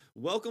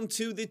Welcome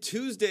to the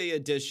Tuesday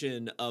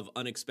edition of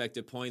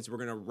Unexpected Points. We're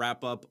going to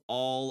wrap up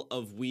all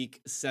of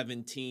Week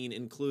 17,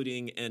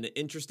 including an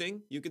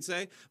interesting, you could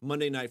say,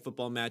 Monday Night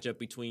Football matchup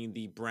between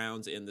the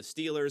Browns and the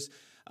Steelers.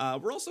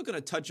 We're also going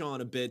to touch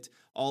on a bit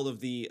all of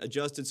the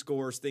adjusted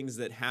scores, things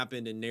that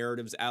happened, and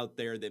narratives out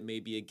there that may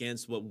be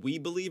against what we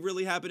believe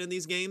really happened in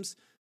these games.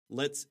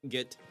 Let's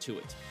get to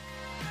it.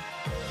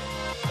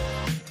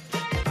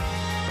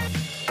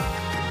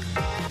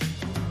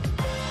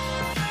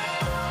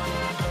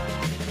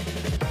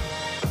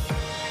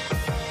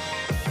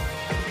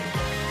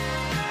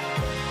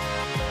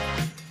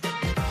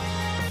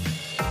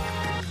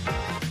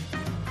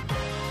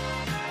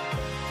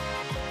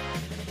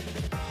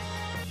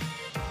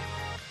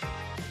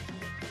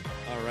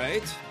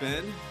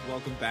 Ben,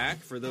 welcome back.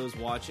 For those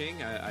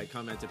watching, I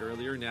commented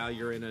earlier. Now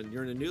you're in a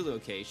new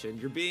location.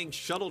 You're being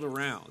shuttled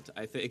around,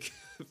 I think.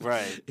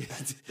 Right.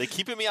 They're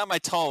keeping me on my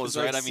toes,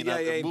 right? I mean,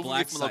 moving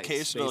me from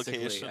location to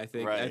location. I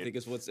think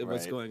is what's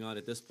going on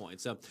at this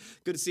point. So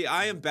good to see.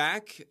 I am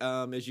back,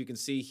 as you can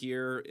see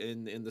here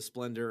in the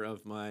splendor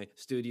of my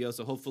studio.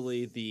 So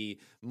hopefully the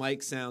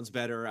mic sounds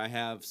better. I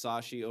have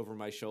Sashi over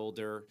my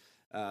shoulder.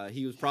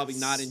 He was probably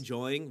not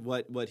enjoying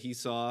what he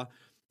saw.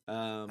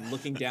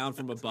 Looking down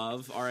from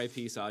above,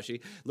 R.I.P.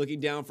 Sashi,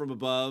 looking down from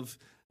above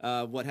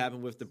what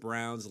happened with the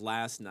Browns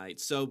last night.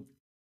 So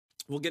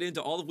we'll get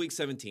into all of Week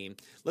 17.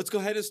 Let's go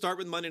ahead and start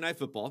with Monday Night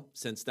Football,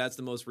 since that's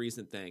the most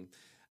recent thing.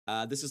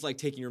 This is like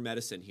taking your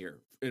medicine here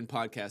in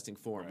podcasting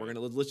form. Right.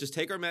 Let's just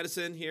take our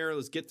medicine here.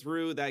 Let's get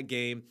through that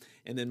game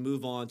and then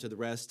move on to the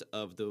rest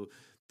of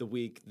the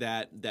week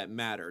that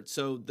mattered.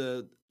 So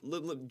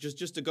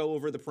just to go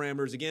over the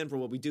parameters again for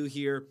what we do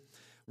here.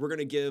 We're going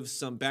to give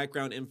some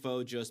background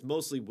info, just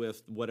mostly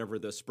with whatever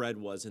the spread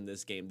was in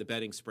this game, the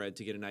betting spread,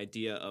 to get an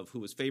idea of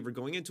who was favored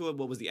going into it,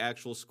 what was the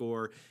actual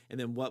score, and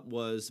then what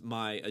was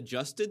my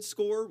adjusted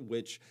score,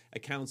 which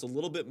accounts a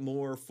little bit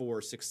more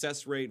for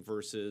success rate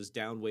versus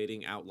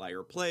downweighting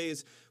outlier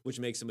plays, which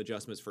makes some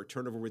adjustments for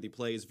turnover-worthy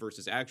plays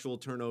versus actual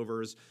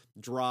turnovers,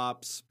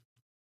 drops,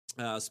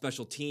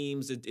 special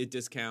teams, it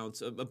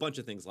discounts, a bunch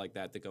of things like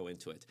that go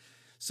into it.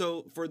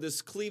 So for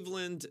this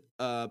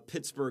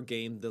Cleveland-Pittsburgh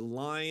game, the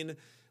line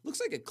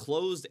looks like it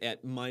closed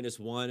at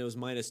 -1. It was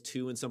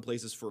 -2 in some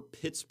places for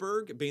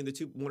Pittsburgh, being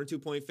the 1 or 2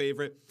 point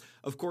favorite.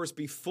 Of course,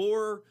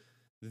 before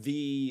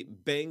the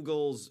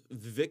Bengals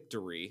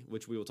victory,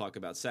 which we will talk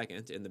about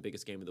second in the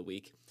biggest game of the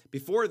week,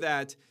 before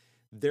that,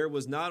 there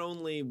was not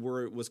only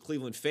was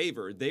Cleveland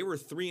favored, they were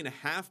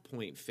 3.5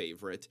 point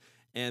favorite.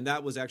 And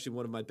that was actually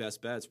one of my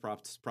best bets,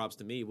 props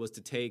to me, was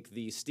to take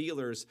the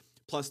Steelers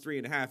plus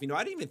 3.5.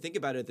 I didn't even think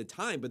about it at the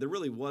time, but there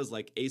really was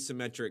like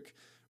asymmetric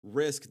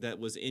risk that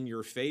was in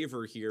your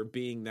favor here,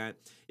 being that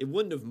it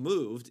wouldn't have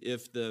moved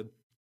if the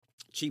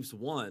Chiefs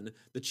won.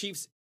 The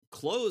Chiefs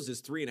closed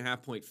as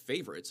 3.5 point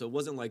favorites, so it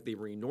wasn't like they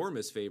were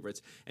enormous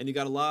favorites, and you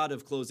got a lot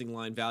of closing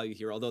line value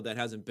here, although that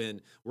hasn't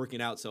been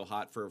working out so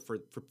hot for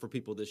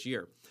people this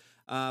year.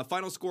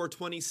 Final score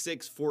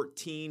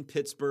 26-14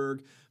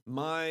 Pittsburgh.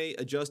 My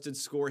adjusted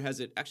score has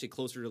it actually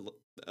closer to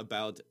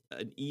about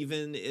an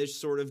even-ish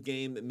sort of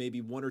game, maybe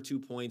 1 or 2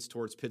 points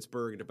towards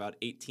Pittsburgh at about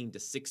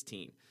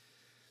 18-16.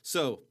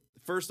 So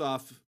first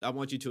off, I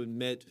want you to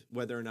admit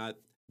whether or not,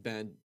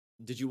 Ben,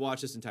 did you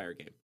watch this entire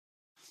game?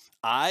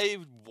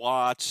 I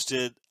watched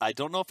it. I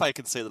don't know if I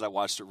can say that I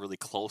watched it really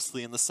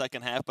closely in the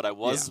second half, but I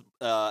was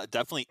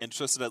definitely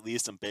interested at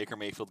least in Baker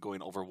Mayfield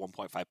going over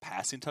 1.5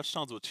 passing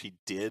touchdowns, which he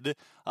did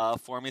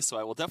for me. So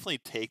I will definitely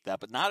take that,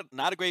 but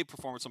not a great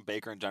performance from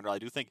Baker in general. I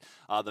do think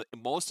the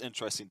most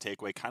interesting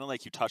takeaway, kind of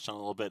like you touched on a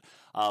little bit,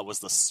 was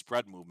the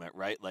spread movement,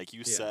 right? Like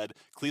you said,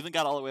 Cleveland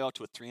got all the way out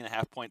to a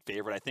 3.5 point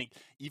favorite. I think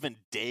even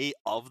day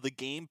of the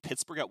game,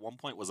 Pittsburgh at one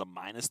point was a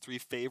 -3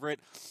 favorite.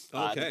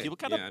 People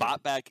kind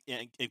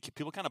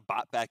of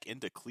bought back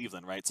into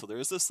Cleveland, right? So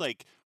there's this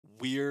like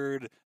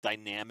weird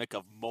dynamic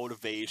of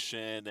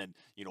motivation and,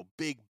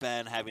 Big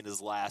Ben having his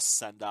last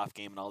send-off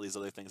game and all these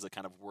other things that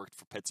kind of worked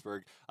for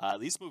Pittsburgh, at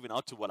least moving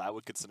out to what I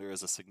would consider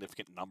as a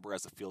significant number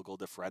as a field goal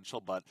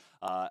differential. But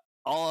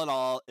all in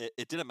all,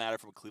 it didn't matter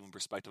from a Cleveland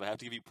perspective. I have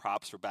to give you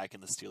props for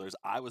backing the Steelers.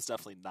 I was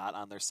definitely not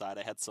on their side.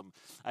 I had some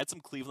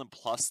Cleveland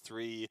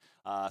 +3,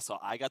 so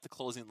I got the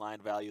closing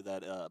line value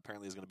that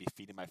apparently is going to be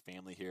feeding my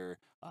family here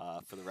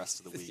for the rest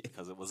of the week,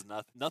 because it was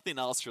nothing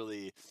else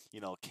really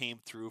came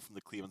through from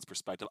the Cleveland's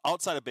perspective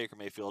outside of Baker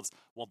Mayfield's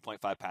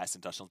 1.5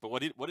 passing touchdowns. But what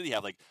did he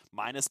have, like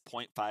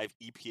 -0.5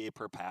 EPA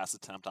per pass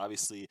attempt?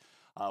 Obviously,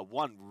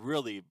 one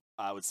really,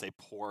 I would say,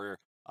 poor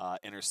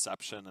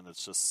interception, and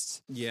it's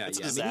just it's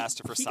a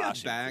disaster for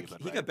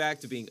Sashi. He got back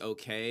to being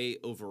okay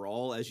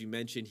overall. As you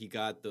mentioned, he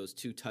got those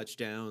 2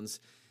 touchdowns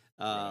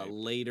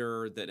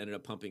later that ended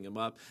up pumping him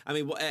up. I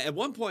mean, at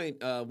one point,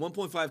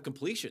 1.5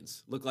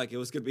 completions looked like it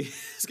was going to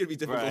be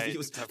difficult. Right. He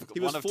was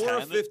 4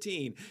 of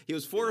 15. He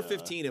was 4 of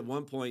 15 at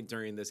one point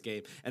during this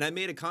game. And I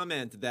made a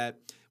comment that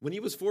when he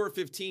was 4 of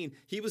 15,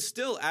 he was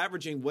still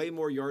averaging way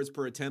more yards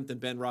per attempt than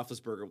Ben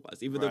Roethlisberger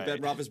was, even though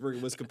Ben Roethlisberger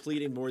was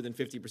completing more than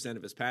 50%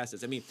 of his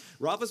passes. I mean,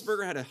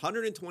 Roethlisberger had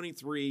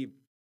 123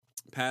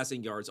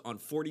 passing yards on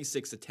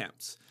 46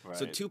 attempts. Right,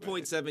 so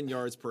 2.7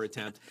 yards per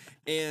attempt.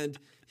 And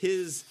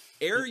his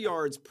air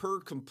yards per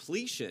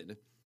completion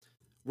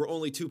were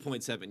only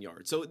 2.7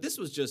 yards. So this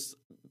was just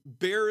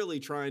barely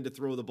trying to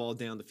throw the ball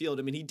down the field.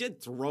 I mean, he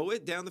did throw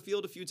it down the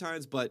field a few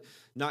times, but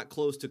not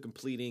close to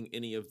completing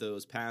any of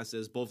those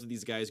passes. Both of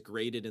these guys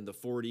graded in the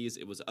 40s.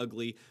 It was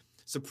ugly.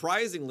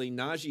 Surprisingly,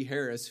 Najee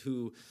Harris,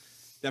 who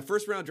that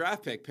first round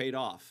draft pick paid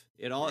off.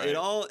 We got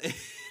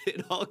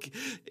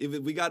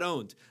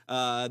owned.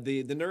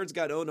 The Nerds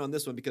got owned on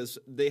this one because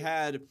they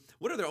had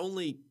what are their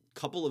only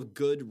couple of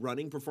good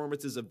running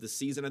performances of the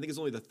season. I think it's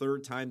only the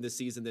third time this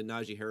season that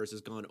Najee Harris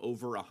has gone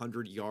over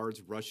 100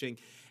 yards rushing.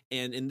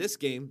 And in this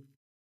game,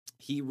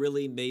 he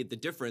really made the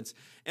difference.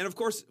 And of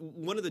course,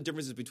 one of the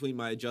differences between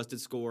my adjusted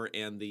score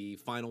and the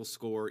final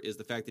score is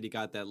the fact that he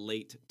got that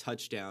late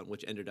touchdown,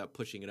 which ended up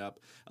pushing it up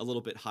a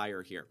little bit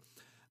higher here.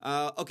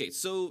 Okay,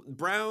 so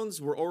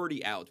Browns were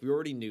already out. We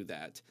already knew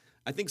that.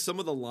 I think some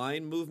of the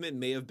line movement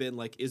may have been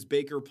like, is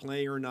Baker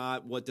playing or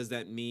not? What does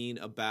that mean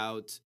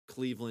about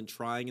Cleveland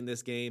trying in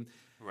this game?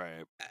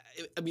 Right.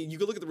 I mean, you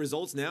can look at the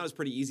results now. It's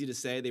pretty easy to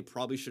say they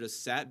probably should have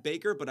sat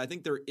Baker, but I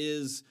think there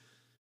is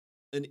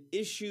an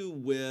issue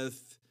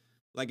with,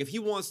 like, if he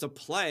wants to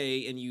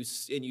play and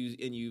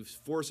you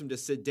force him to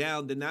sit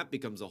down, then that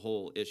becomes a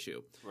whole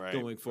issue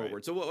going forward.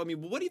 Right. So, I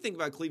mean, what do you think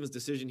about Cleveland's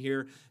decision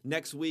here?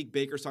 Next week,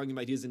 Baker's talking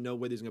about he doesn't know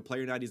whether he's going to play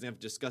or not. He's going to have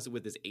to discuss it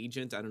with his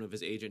agent. I don't know if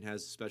his agent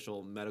has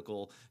special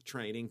medical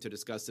training to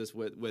discuss this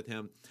with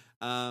him.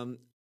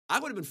 I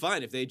would have been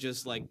fine if they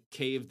just like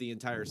caved the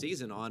entire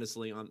season,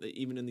 honestly,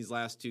 even in these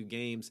last two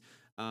games,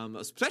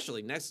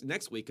 especially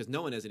next week because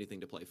no one has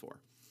anything to play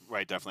for.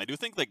 Right, definitely. I do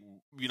think,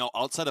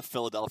 outside of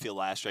Philadelphia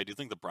last year, I do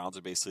think the Browns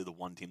are basically the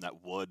one team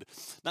that would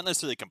not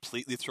necessarily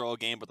completely throw a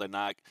game, but they're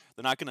not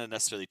going to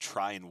necessarily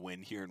try and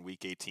win here in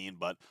Week 18.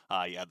 But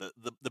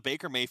the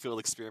Baker Mayfield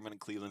experiment in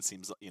Cleveland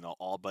seems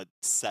all but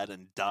said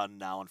and done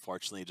now.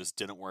 Unfortunately, it just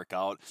didn't work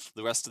out.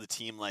 The rest of the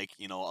team,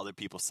 other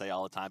people say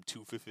all the time,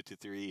 2 for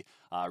 53,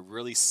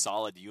 really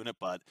solid unit.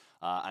 But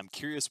I'm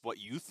curious what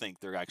you think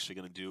they're actually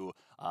going to do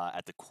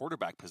at the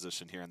quarterback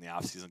position here in the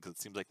offseason, because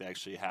it seems like they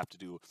actually have to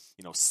do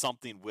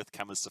something with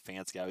Kevin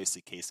Stefanski.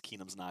 Obviously, Case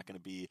Keenum's not going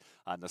to be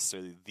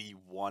necessarily the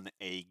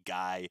 1A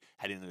guy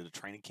heading into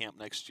training camp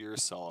next year.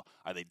 So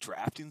are they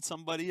drafting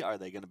somebody? Are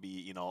they going to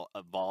be,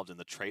 involved in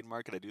the trade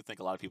market? I do think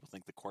a lot of people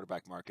think the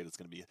quarterback market is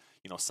going to be,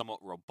 somewhat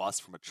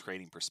robust from a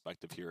trading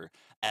perspective here,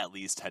 at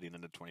least heading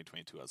into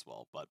 2022 as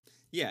well. But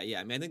yeah.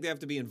 I mean, I think they have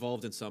to be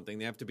involved in something.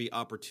 They have to be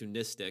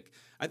opportunistic.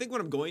 I think what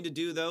I'm going to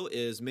do, though,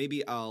 is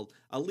maybe I'll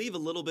leave a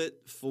little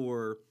bit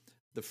for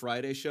the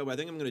Friday show. But I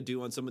think I'm going to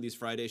do on some of these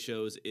Friday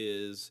shows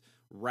is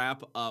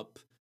wrap up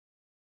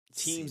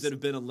teams that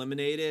have been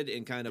eliminated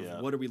and kind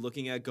of what are we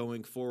looking at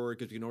going forward,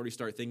 because we can already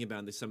start thinking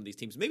about some of these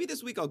teams. Maybe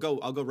this week I'll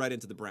go right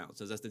into the Browns,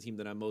 as that's the team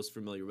that I'm most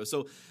familiar with.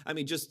 So I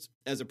mean, just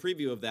as a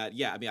preview of that,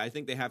 I mean, I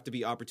think they have to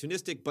be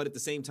opportunistic, but at the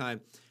same time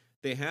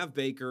they have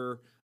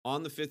Baker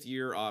on the 5th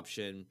year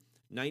option,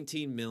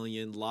 $19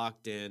 million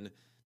locked in.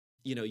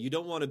 You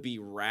don't want to be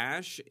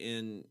rash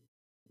in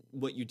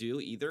what you do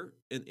either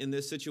in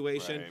this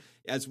situation. Right.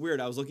 It's weird.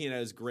 I was looking at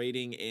his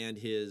grading and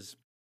his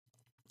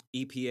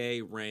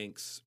EPA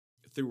ranks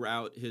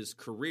throughout his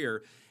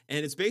career,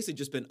 and it's basically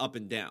just been up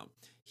and down.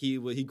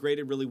 He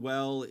graded really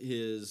well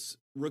his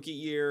rookie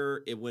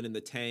year. It went in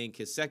the tank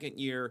his second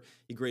year.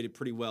 He graded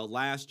pretty well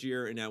last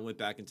year, and now went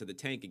back into the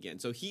tank again.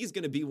 So he's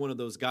going to be one of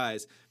those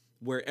guys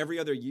where every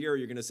other year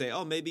you're going to say,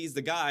 oh, maybe he's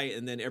the guy,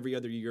 and then every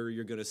other year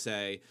you're going to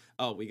say,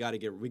 oh, we got to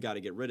get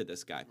rid of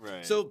this guy.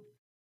 Right. So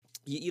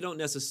you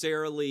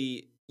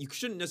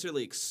shouldn't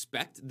necessarily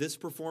expect this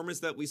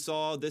performance that we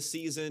saw this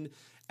season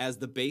as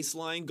the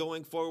baseline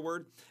going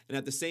forward. And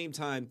at the same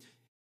time,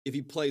 if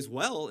he plays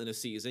well in a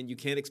season, you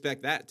can't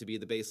expect that to be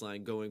the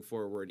baseline going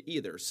forward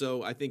either.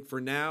 So I think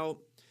for now,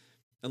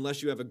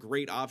 unless you have a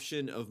great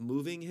option of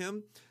moving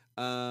him,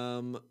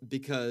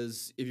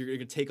 because if you're going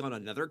to take on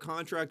another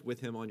contract with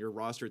him on your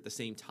roster at the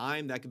same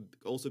time, that could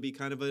also be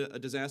kind of a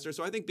disaster.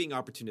 So I think being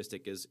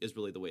opportunistic is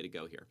really the way to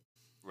go here.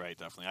 Right,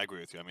 definitely. I agree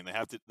with you. I mean,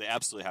 they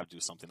absolutely have to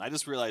do something. I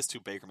just realized, too,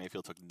 Baker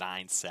Mayfield took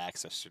 9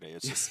 sacks yesterday.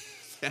 It's just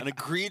an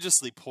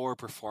egregiously poor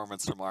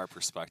performance from our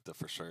perspective,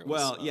 for sure.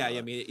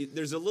 I mean,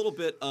 there's a little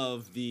bit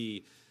of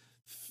the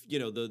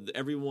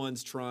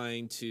everyone's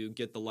trying to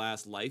get the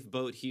last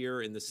lifeboat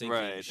here in the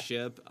sinking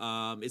ship.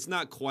 It's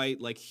not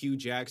quite like Hugh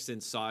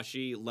Jackson,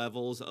 Sashi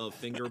levels of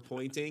finger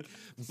pointing,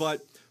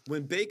 but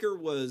when Baker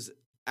was,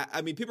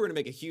 I mean, people are going to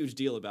make a huge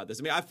deal about this.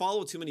 I mean, I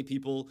follow too many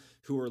people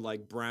who are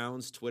like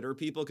Browns Twitter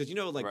people because,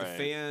 the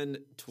fan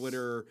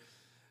Twitter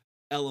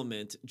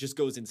element just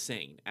goes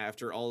insane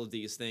after all of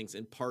these things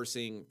and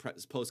parsing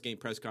post-game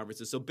press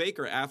conferences. So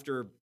Baker,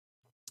 after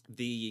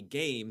the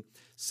game,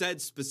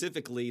 said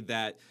specifically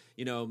that,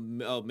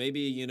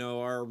 maybe,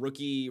 our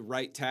rookie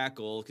right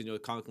tackle, because,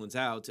 Conklin's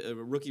out, a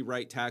rookie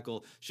right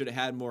tackle should have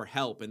had more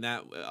help, and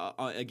that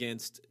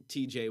against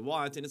TJ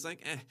Watt. And it's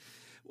like,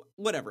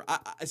 whatever.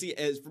 I see,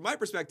 as from my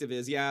perspective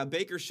is,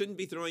 Baker shouldn't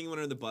be throwing anyone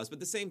under the bus, but at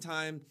the same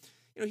time,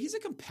 he's a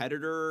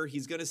competitor.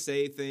 He's going to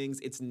say things.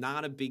 It's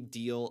not a big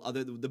deal.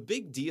 The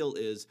big deal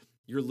is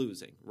you're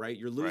losing, right?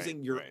 You're losing.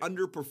 Right, you're right.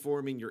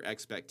 underperforming your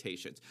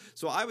expectations.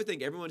 So I would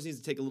think everyone needs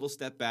to take a little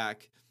step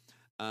back.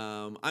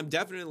 I'm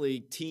definitely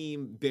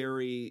team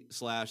Barry /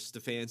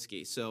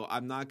 Stefanski, so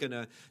I'm not going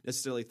to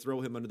necessarily throw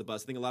him under the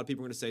bus. I think a lot of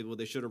people are going to say, well,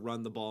 they should have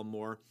run the ball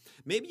more.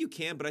 Maybe you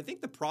can, but I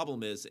think the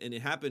problem is, and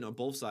it happened on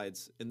both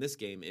sides in this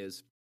game,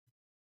 is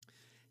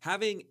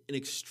having an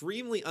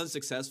extremely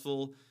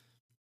unsuccessful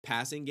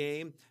passing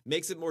game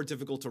makes it more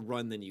difficult to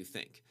run than you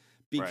think.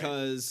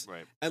 Because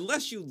right.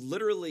 unless you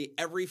literally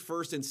every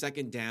first and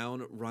second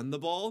down run the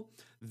ball,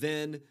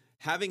 then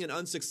having an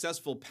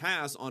unsuccessful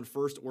pass on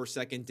first or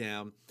second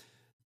down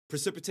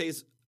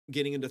precipitates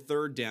getting into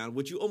third down,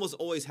 which you almost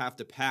always have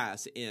to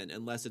pass in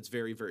unless it's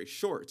very, very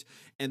short.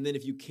 And then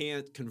if you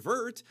can't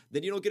convert,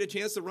 then you don't get a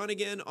chance to run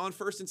again on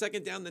first and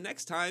second down the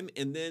next time.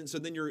 And then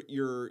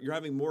you're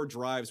having more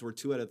drives where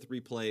 2 out of 3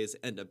 plays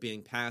end up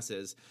being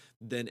passes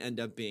than end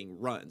up being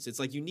runs. It's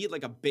like you need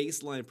like a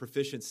baseline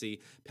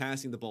proficiency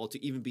passing the ball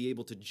to even be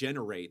able to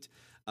generate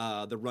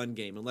the run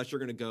game, unless you're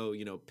going to go,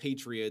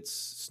 Patriots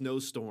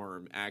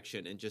snowstorm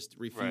action and just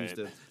refuse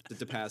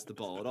to pass the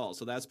ball at all.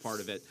 So that's part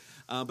of it.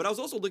 But I was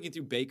also looking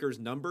through Baker's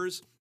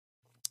numbers.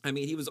 I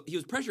mean, he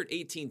was pressured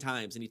 18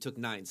 times and he took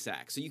 9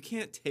 sacks. So you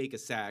can't take a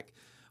sack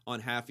on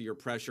half of your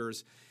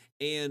pressures.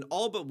 And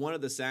all but one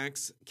of the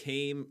sacks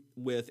came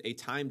with a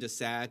time to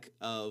sack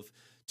of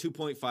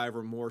 2.5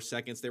 or more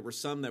seconds. There were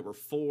some that were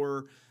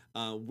 4.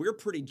 We're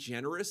pretty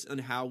generous on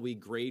how we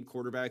grade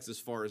quarterbacks as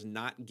far as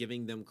not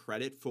giving them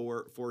credit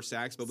for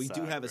sacks, but we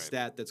do have a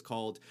stat that's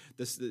called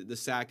the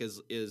sack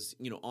is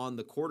on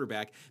the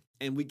quarterback,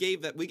 and we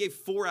gave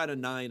 4 out of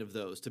 9 of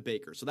those to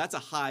Baker. So that's a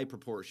high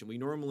proportion. We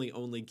normally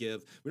only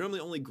grade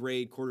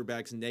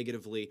quarterbacks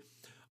negatively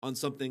on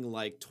something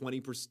like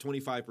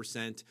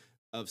 25%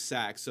 of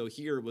sacks. So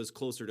here it was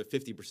closer to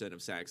 50%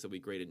 of sacks that we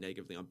graded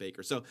negatively on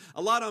Baker. So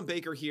a lot on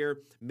Baker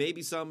here.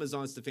 Maybe some is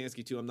on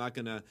Stefanski too. I'm not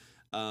going to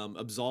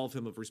absolve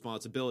him of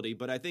responsibility,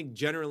 but I think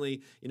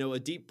generally, a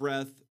deep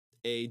breath,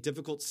 a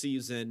difficult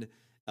season,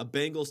 a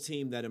Bengals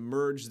team that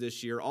emerged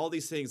this year, all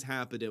these things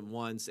happened at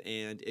once,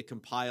 and it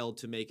compiled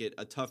to make it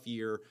a tough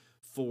year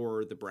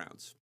for the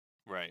Browns.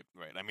 Right.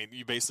 I mean,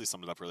 you basically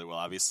summed it up really well.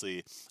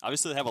 Obviously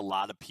they have a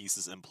lot of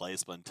pieces in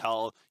place, but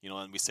until,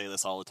 and we say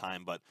this all the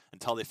time, but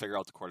until they figure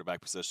out the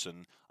quarterback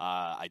position,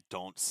 I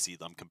don't see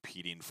them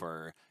competing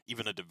for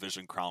even a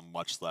division crown,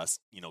 much less,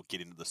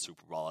 getting to the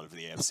Super Bowl out of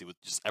the AFC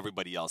with just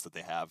everybody else that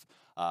they have,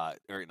 are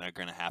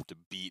going to have to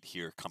beat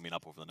here coming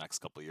up over the next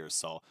couple of years.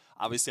 So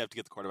obviously I have to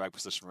get the quarterback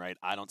position right.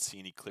 I don't see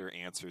any clear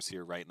answers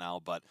here right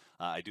now, but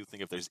I do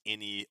think if there's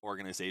any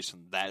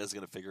organization that is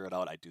going to figure it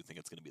out, I do think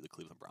it's going to be the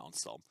Cleveland Browns.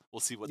 So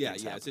we'll see what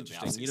things happen. It's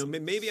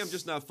interesting. Maybe I'm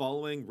just not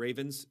following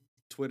Ravens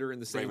Twitter in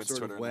the same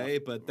sort of way,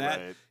 but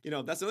that's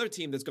another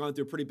team that's gone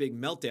through a pretty big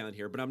meltdown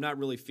here, but I'm not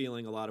really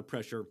feeling a lot of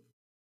pressure.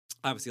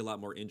 Obviously, a lot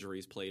more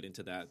injuries played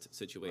into that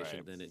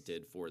situation than it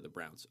did for the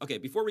Browns. Okay,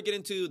 before we get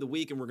into the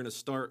week, and we're going to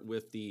start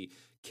with the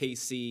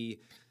KC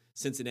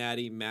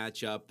Cincinnati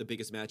matchup, the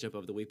biggest matchup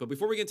of the week. But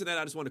before we get into that,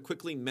 I just want to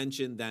quickly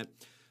mention that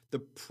the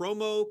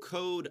promo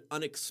code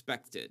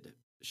UNEXPECTED,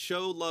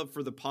 show love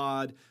for the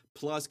pod,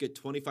 plus get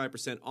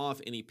 25%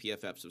 off any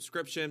PFF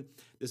subscription.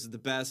 This is the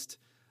best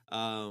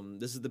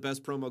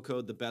promo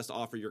code, the best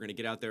offer you're going to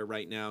get out there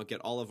right now.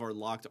 Get all of our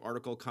locked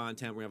article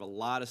content. We have a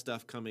lot of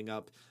stuff coming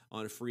up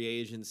on free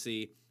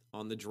agency,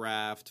 on the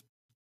draft.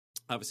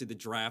 Obviously, the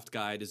draft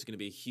guide is going to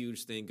be a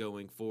huge thing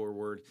going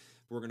forward.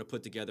 We're going to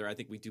put together, I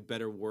think we do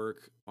better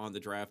work on the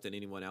draft than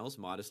anyone else.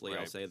 Modestly,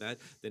 I'll say that,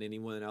 than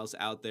anyone else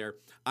out there.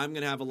 I'm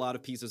going to have a lot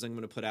of pieces I'm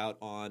going to put out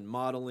on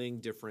modeling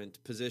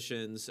different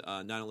positions,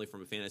 not only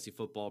from a fantasy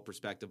football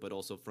perspective, but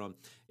also from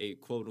a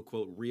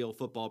quote-unquote real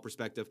football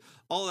perspective.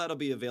 All that will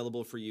be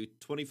available for you,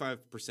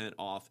 25%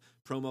 off,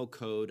 promo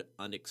code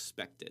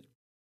UNEXPECTED.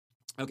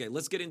 Okay,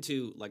 let's get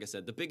into, like I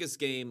said, the biggest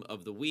game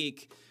of the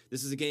week.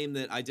 This is a game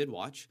that I did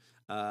watch.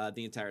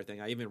 The entire thing.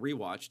 I even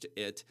rewatched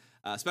it,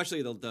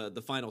 especially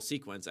the final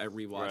sequence I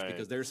rewatched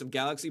because there's some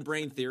galaxy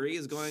brain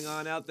theories going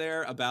on out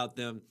there about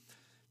them.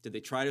 Did they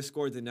try to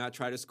score? Did they not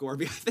try to score?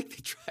 I think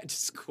they tried to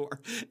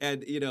score.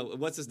 And,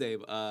 what's his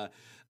name?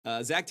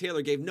 Zach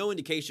Taylor gave no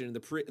indication in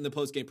the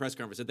post-game press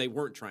conference that they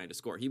weren't trying to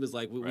score. He was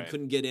like, we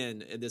couldn't get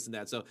in and this and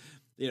that. So,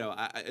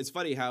 it's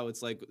funny how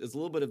it's like, it's a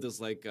little bit of this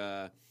like,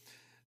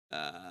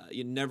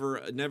 you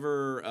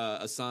never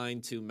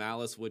assigned to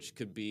malice, which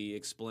could be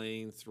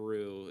explained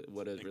through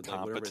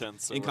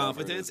incompetence.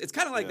 It's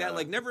kind of like that.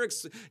 Like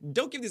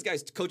don't give these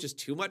coaches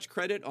too much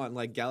credit on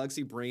like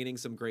galaxy braining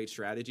some great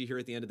strategy here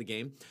at the end of the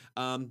game.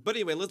 But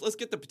anyway, let's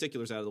get the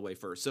particulars out of the way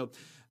first. So,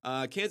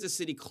 Kansas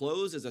City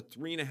closed as a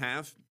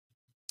 3.5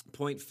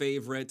 point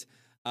favorite.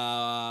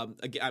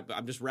 Again,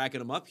 I'm just racking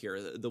them up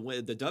here,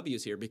 the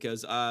W's here,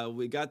 because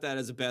we got that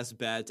as a best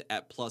bet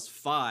at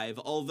 +5.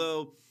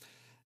 Although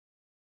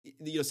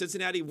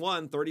Cincinnati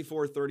won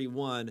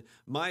 34-31.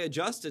 My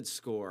adjusted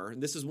score,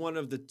 and this is one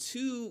of the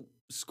two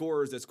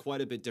scores that's quite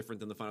a bit different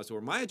than the final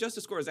score. My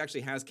adjusted score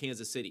actually has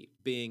Kansas City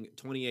being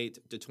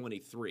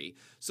 28-23.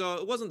 So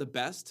it wasn't the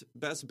best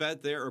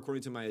bet there,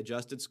 according to my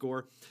adjusted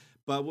score.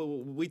 But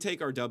we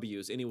take our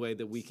W's any way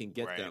that we can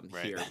get them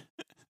here.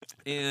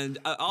 And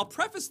I'll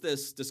preface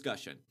this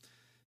discussion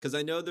because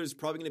I know there's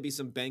probably going to be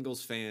some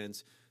Bengals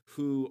fans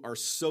who are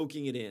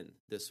soaking it in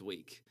this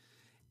week.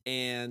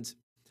 And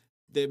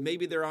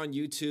maybe they're on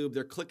YouTube.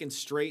 They're clicking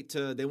straight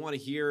to – they want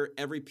to hear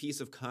every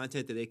piece of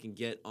content that they can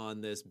get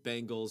on this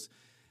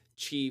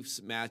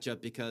Bengals-Chiefs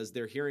matchup because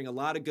they're hearing a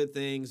lot of good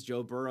things.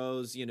 Joe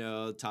Burrow's,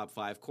 top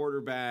 5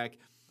 quarterback.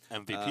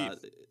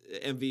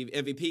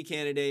 MVP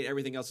candidate.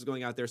 Everything else is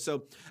going out there.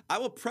 So I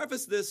will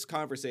preface this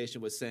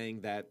conversation with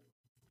saying that,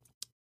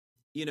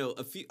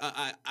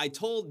 I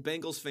told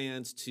Bengals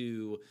fans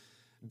to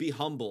be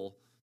humble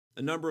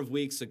a number of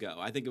weeks ago.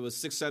 I think it was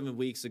 6-7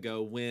 weeks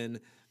ago when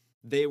 –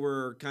 they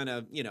were kind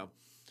of,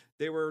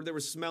 they were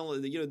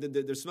smelling,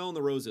 they're smelling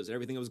the roses,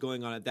 everything that was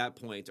going on at that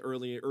point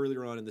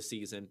earlier on in the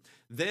season.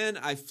 Then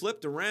I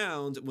flipped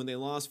around when they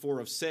lost 4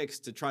 of 6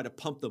 to try to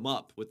pump them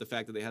up with the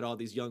fact that they had all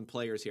these young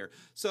players here.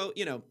 So,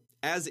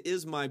 as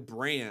is my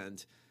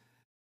brand,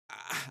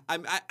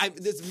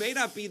 this may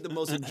not be the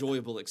most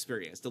enjoyable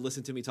experience to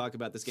listen to me talk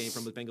about this game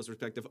from the Bengals'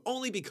 perspective,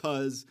 only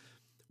because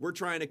we're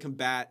trying to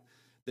combat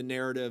the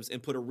narratives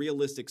and put a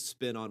realistic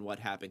spin on what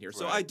happened here.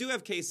 So I do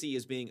have KC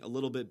as being a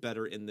little bit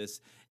better in this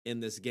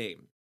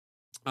game.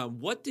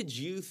 What did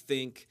you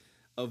think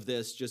of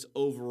this just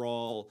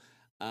overall?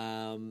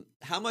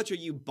 How much are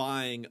you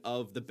buying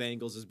of the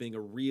Bengals as being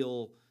a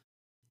real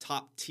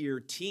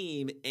top-tier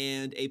team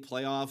and a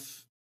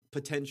playoff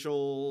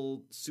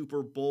potential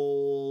Super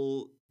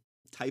Bowl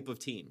type of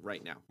team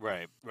right now?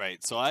 Right.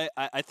 So I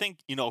think,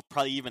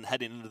 probably even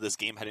heading into this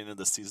game, heading into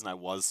the season, I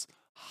was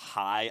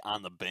high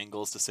on the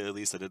Bengals, to say the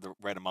least. I did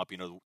write them up,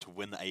 to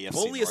win the AFC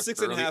Only North a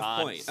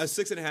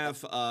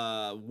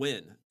 6.5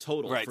 win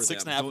total. Right, for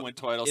 6.5 win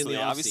total. So they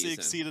obviously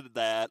exceeded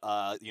that.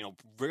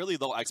 Really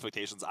low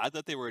expectations. I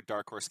thought they were a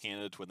dark horse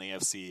candidate to win the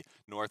AFC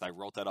North. I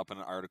wrote that up in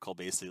an article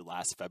basically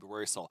last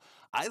February. So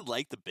I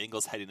like the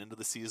Bengals heading into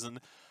the season.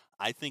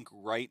 I think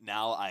right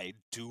now I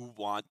do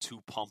want to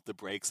pump the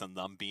brakes on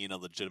them being a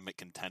legitimate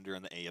contender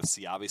in the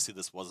AFC. Obviously,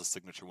 this was a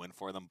signature win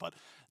for them, but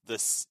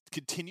this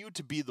continued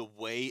to be the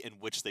way in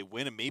which they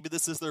win. And maybe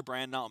this is their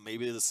brand now, and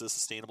maybe this is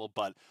sustainable.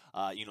 But,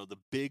 the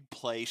big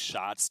play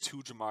shots to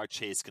Ja'Marr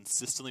Chase,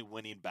 consistently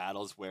winning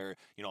battles where,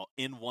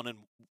 in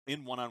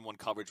one-on-one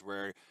coverage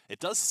where it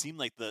does seem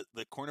like the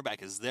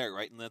cornerback is there,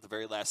 right? And at the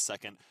very last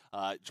second,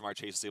 Ja'Marr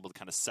Chase is able to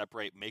kind of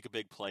separate, make a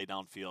big play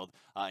downfield,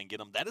 and get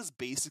them. That is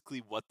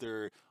basically what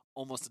they're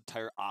almost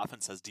entire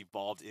offense has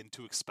devolved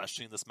into,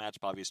 especially in this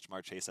matchup. Obviously,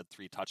 Ja'Marr Chase had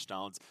 3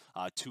 touchdowns,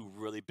 2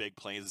 really big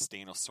plays.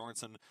 Daniel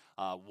Sorensen,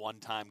 one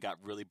time got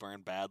really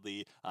burned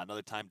badly.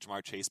 Another time,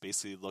 Ja'Marr Chase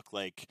basically looked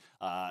like,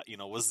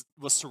 was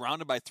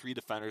surrounded by 3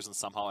 defenders and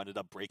somehow ended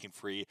up breaking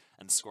free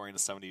and scoring a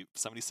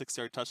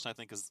 76-yard touchdown, I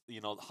think is,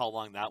 how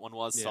long that one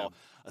was. Yeah. So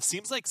it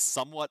seems like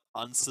somewhat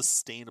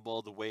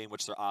unsustainable the way in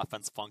which their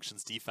offense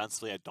functions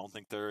defensively. I don't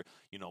think they're,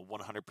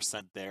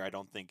 100% there. I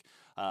don't think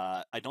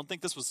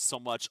this was so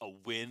much a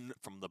win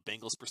from the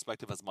Bengals'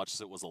 perspective as much as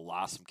it was a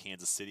loss from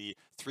Kansas City.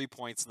 3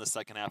 points in the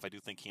second half. I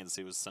do think Kansas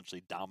City was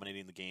essentially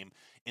dominating the game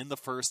in the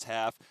first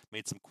half,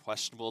 made some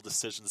questionable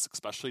decisions,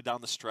 especially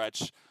down the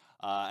stretch.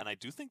 And I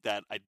do think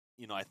that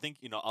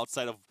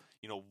outside of,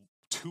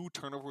 2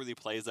 turnover-worthy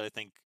plays that I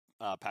think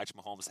Patrick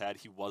Mahomes had,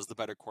 he was the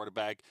better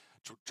quarterback.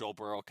 Joe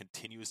Burrow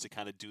continues to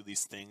kind of do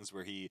these things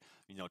where he,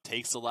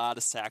 takes a lot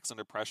of sacks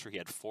under pressure. He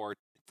had 4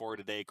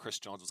 today. Chris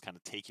Jones was kind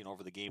of taking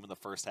over the game in the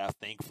first half.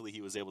 Thankfully,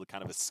 he was able to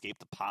kind of escape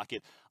the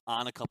pocket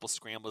on a couple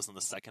scrambles in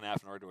the second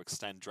half in order to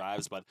extend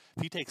drives. But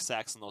if he takes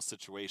sacks in those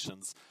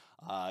situations,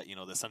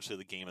 essentially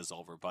the game is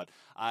over. But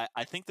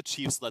I think the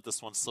Chiefs let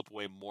this one slip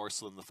away more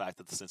so than the fact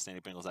that the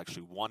Cincinnati Bengals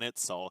actually won it.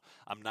 So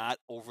I'm not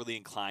overly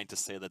inclined to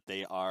say that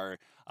they are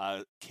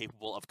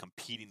capable of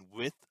competing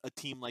with a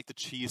team like the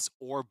Chiefs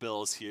or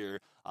Bills here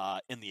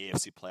in the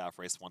AFC playoff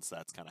race once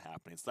that's kind of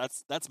happening. So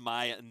that's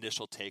my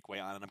initial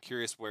takeaway on it. I'm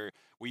curious where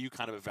you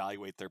kind of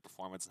evaluate their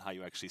performance and how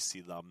you actually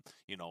see them,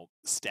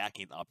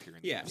 stacking up here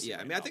in the AFC. Yeah.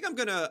 I mean, I think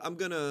I'm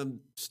gonna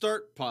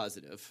start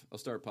positive. I'll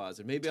start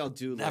positive. Maybe I'll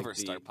do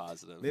start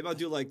positive. Maybe I'll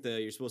do like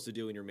you're supposed to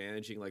do when you're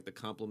managing, like the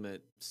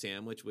compliment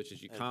sandwich, which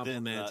is you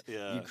compliment,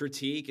 you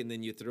critique, and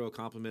then you throw a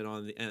compliment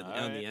on the end.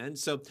 The end.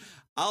 So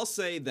I'll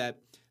say that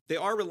they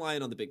are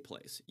relying on the big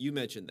plays. You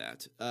mentioned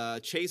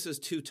that. Chase's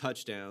 2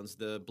 touchdowns,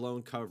 the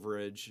blown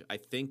coverage, I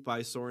think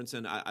by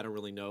Sorensen. I don't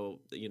really know.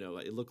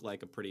 It looked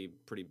like a pretty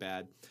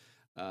bad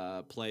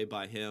play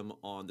by him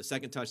on the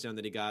second touchdown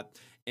that he got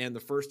and the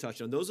first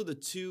touchdown. Those are the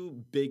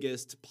 2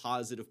 biggest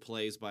positive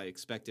plays by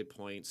expected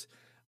points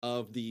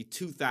of the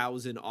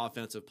 2,000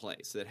 offensive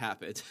plays that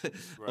happened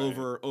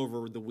over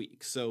the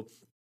week. So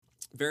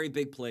Very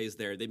big plays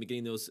there. They've been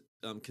getting those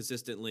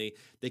consistently.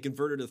 They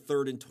converted a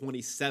 3rd and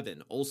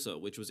 27 also,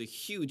 which was a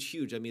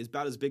huge. I mean, it's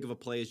about as big of a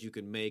play as you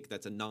can make.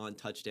 That's a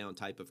non-touchdown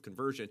type of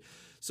conversion.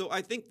 So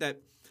I think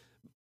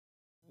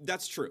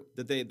that's true,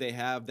 that they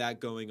have that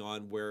going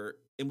on where,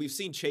 and we've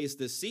seen Chase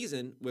this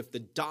season with the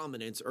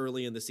dominance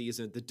early in the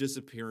season, the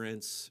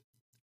disappearance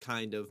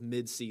kind of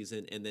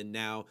mid-season, and then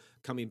now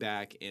coming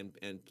back and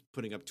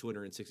putting up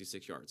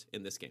 266 yards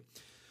in this game.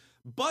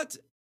 But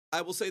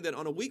I will say that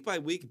on a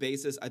week-by-week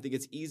basis, I think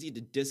it's easy to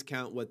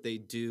discount what they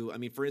do. I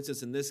mean, for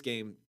instance, in this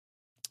game,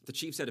 the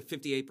Chiefs had a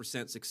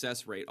 58%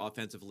 success rate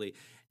offensively,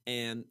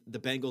 and the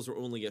Bengals were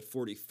only at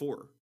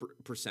 44%.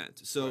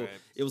 So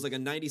It was like a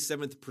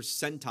 97th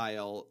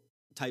percentile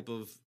type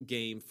of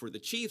game for the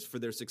Chiefs for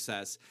their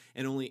success,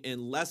 and only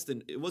in less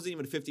than, it wasn't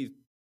even a 50th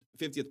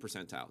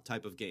percentile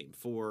type of game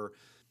for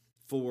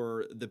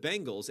the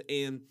Bengals.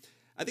 And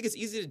I think it's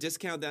easy to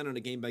discount that on a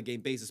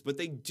game-by-game basis, but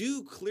they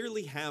do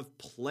clearly have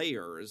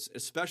players,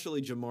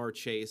 especially Ja'Marr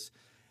Chase,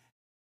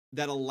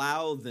 that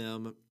allow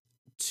them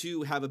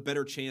to have a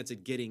better chance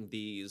at getting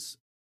these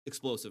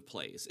explosive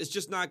plays. It's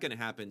just not going to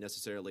happen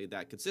necessarily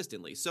that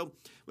consistently. So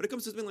when it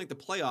comes to something like the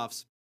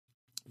playoffs,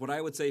 what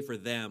I would say for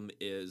them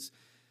is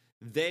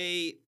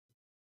they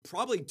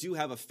probably do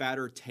have a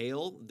fatter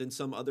tail than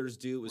some others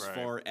do as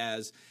far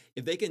as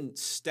if they can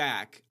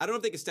stack. I don't know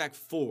if they can stack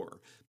 4,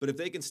 but if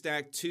they can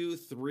stack 2,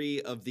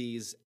 3 of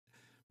these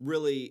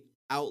really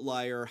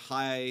outlier,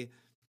 high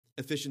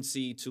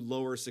efficiency to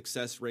lower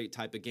success rate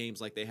type of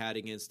games like they had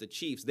against the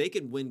Chiefs, they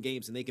can win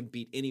games and they can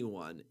beat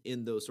anyone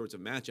in those sorts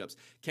of matchups.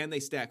 Can they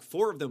stack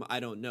 4 of them? I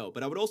don't know.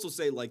 But I would also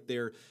say like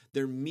their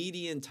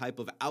median type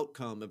of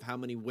outcome of how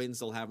many wins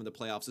they'll have in the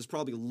playoffs is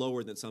probably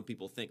lower than some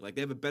people think. Like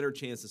they have a better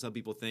chance than some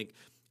people think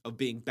of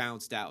being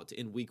bounced out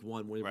in week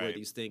 1 where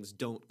these things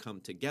don't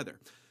come together.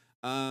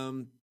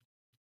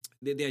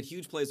 They had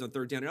huge plays on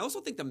 3rd down. And I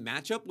also think the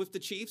matchup with the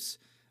Chiefs,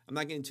 I'm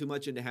not getting too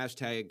much into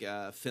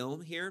hashtag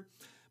film here,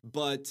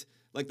 but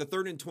like the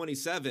 3rd and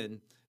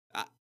 27,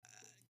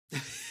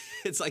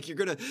 it's like you're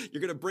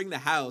gonna bring the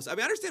house. I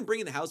mean, I understand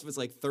bringing the house if it's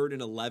like 3rd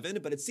and 11,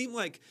 but it seemed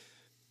like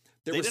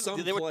there were some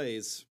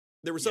plays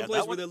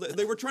where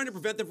they were trying to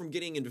prevent them from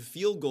getting into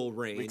field goal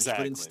range,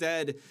 but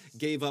instead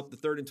gave up the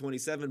 3rd and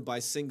 27 by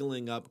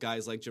singling up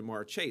guys like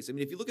Ja'Marr Chase. I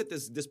mean, if you look at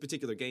this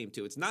particular game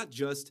too, it's not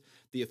just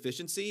the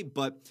efficiency,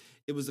 but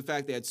it was the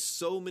fact they had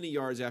so many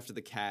yards after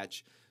the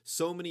catch,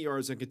 so many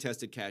yards on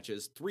contested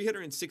catches.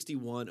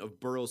 361 of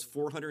Burrow's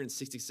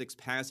 466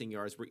 passing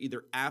yards were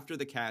either after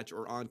the catch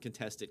or on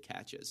contested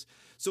catches.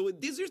 So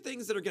these are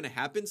things that are going to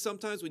happen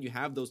sometimes when you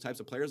have those types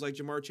of players like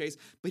Ja'Marr Chase,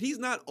 but he's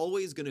not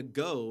always going to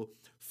go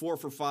 4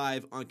 for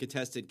 5 on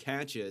contested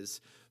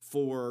catches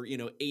for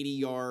 80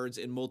 yards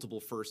and multiple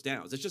first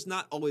downs. It's just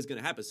not always going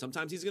to happen.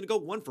 Sometimes he's going to go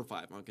 1 for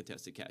 5 on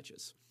contested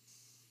catches.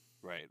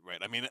 Right.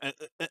 I mean,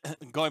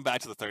 going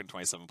back to the 3rd and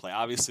 27 play,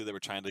 obviously they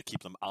were trying to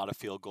keep them out of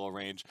field goal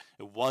range.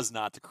 It was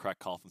not the correct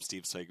call from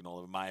Steve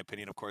Spagnuolo, in my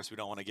opinion. Of course, we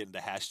don't want to get into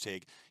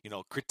hashtag,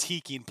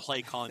 critiquing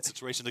play calling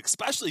situations,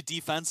 especially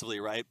defensively,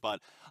 right?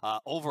 But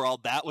overall,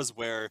 that was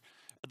where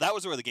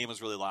the game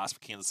was really lost for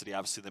Kansas City.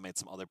 Obviously, they made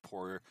some other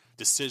poor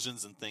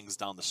decisions and things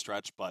down the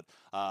stretch, but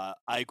I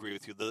agree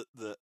with you.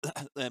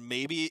 And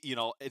maybe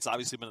it's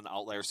obviously been an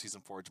outlier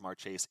season for Ja'Marr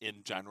Chase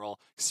in general,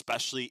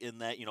 especially in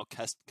that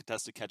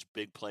contested catch,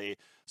 big play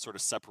sort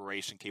of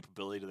separation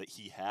capability that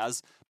he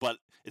has. But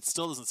it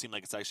still doesn't seem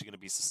like it's actually going to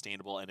be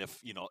sustainable. And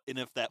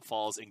if that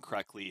falls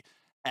incorrectly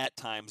at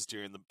times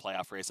during the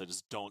playoff race, I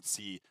just don't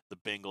see the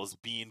Bengals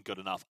being good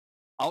enough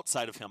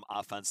outside of him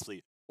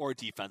offensively or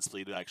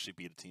defensively to actually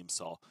beat a team.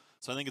 So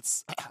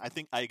I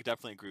think I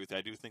definitely agree with you.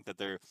 I do think that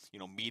their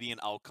median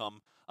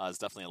outcome is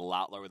definitely a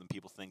lot lower than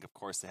people think. Of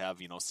course, they have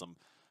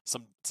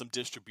some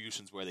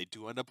distributions where they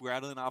do end up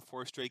rattling off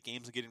 4 straight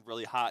games and getting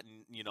really hot,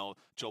 and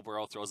Joe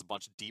Burrow throws a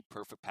bunch of deep,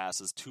 perfect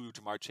passes to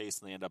Ja'Marr Chase,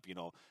 and they end up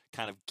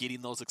kind of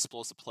getting those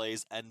explosive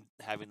plays and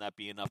having that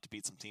be enough to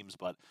beat some teams.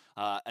 But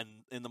and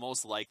in the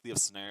most likely of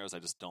scenarios, I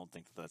just don't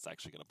think that that's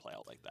actually going to play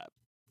out like that.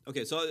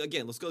 Okay, so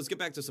again, let's get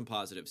back to some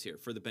positives here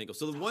for the Bengals.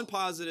 So the one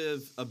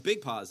positive, a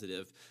big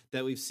positive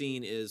that we've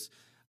seen is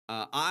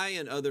I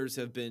and others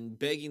have been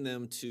begging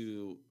them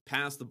to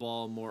pass the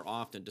ball more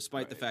often,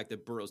 despite the fact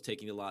that Burrow's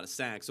taking a lot of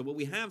sacks. So what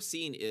we have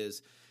seen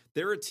is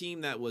they're a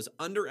team that was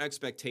under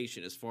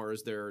expectation as far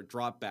as their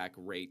drop back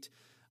rate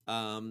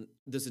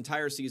this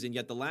entire season.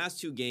 Yet the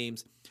last 2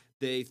 games,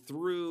 they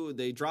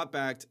dropped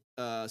back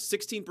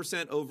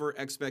 16% over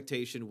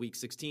expectation week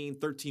 16,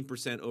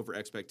 13% over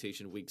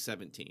expectation week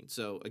 17.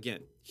 So again,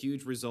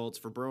 huge results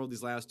for Burrow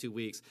these last 2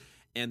 weeks,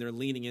 and they're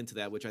leaning into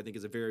that, which I think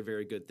is a very,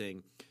 very good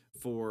thing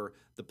for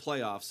the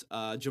playoffs.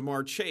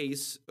 Ja'Marr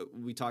Chase,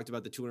 we talked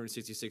about the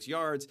 266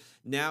 yards.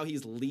 Now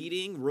he's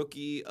leading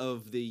rookie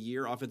of the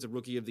year, offensive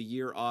rookie of the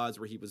year odds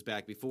where he was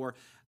back before.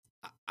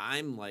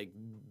 I'm like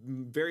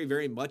very,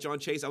 very much on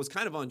Chase. I was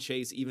kind of on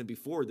Chase even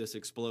before this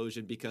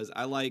explosion because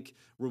I like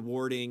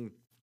rewarding,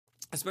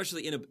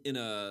 especially in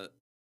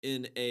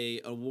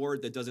a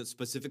award that doesn't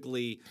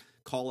specifically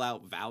call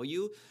out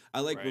value. I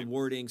like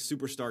rewarding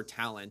superstar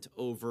talent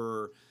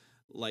over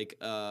like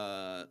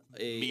a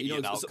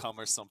median outcome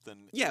or something.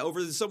 Yeah,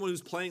 over someone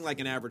who's playing like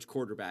an average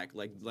quarterback,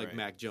 like right.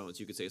 Mac Jones,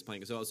 you could say is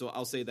playing. So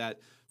I'll say that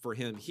for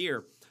him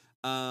here.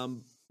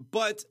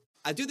 But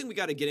I do think we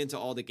got to get into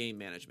all the game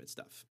management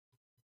stuff.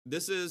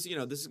 This is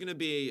going to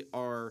be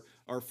our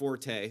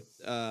forte,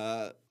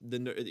 the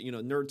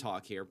nerd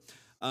talk here.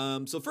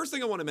 So first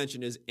thing I want to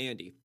mention is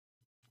Andy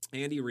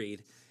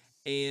Reid.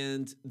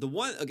 And the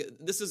one,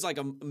 this is like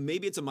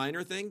maybe it's a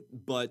minor thing,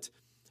 but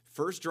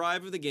first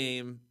drive of the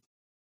game,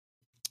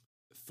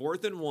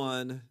 4th and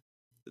 1,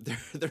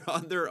 they're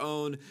on their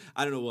own.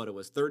 I don't know what it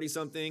was, 30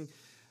 something.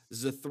 This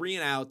is a 3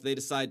 and out. They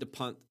decide to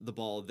punt the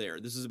ball there.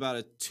 This is about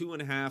a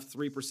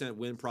 2.5-3%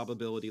 win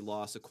probability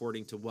loss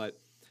according to what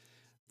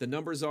the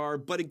numbers are.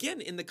 But again,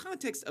 in the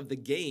context of the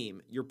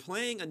game, you're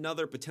playing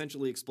another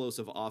potentially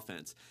explosive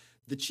offense.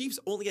 The Chiefs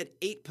only had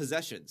 8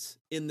 possessions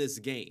in this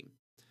game.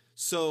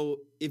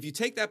 So if you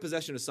take that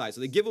possession aside,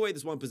 so they give away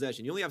this one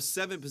possession, you only have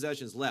 7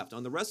 possessions left.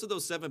 On the rest of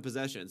those 7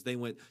 possessions, they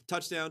went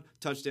touchdown,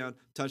 touchdown,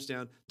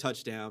 touchdown,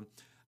 touchdown,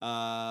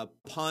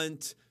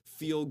 punt,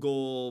 field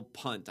goal,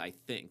 punt, I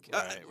think.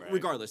 Right.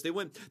 Regardless, they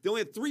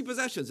only had 3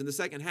 possessions in the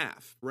second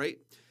half, right?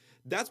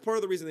 That's part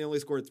of the reason they only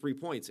scored 3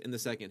 points in the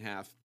second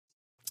half.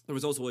 There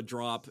was also a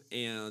drop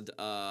and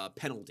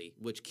penalty,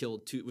 which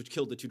killed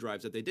the 2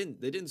 drives that they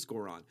didn't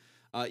score on.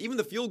 Even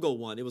the field goal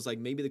one, it was like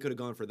maybe they could have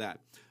gone for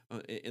that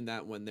in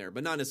that one there,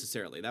 but not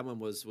necessarily. That one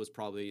was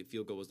probably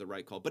field goal was the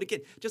right call. But again,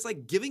 just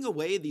like giving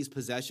away these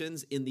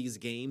possessions in these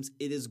games,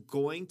 it is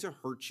going to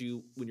hurt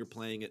you when you're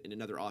playing it in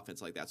another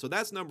offense like that. So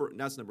that's number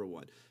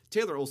 1.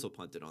 Taylor also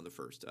punted on the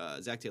first.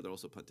 Zach Taylor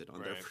also punted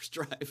on their first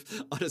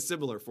drive on a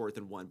similar 4th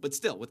and 1. But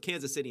still, with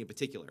Kansas City in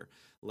particular,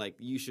 like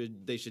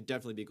they should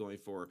definitely be going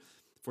for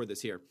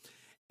this here.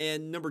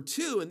 And number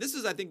 2, and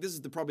I think this is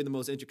probably the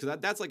most interesting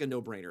because that's like a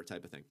no-brainer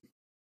type of thing.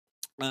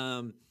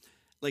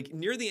 Like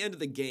near the end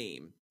of the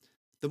game,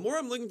 the more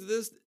I'm looking to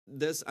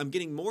this, I'm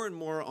getting more and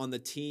more on the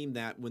team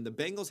that when the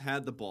Bengals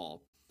had the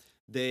ball,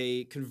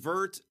 they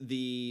convert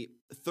the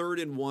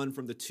 3rd and 1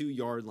 from the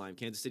 2-yard line,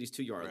 Kansas City's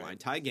 2-yard line,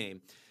 tie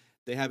game.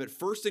 They have it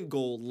 1st and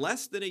goal,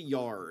 less than a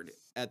yard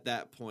at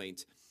that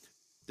point.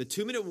 The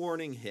 2-minute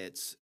warning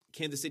hits.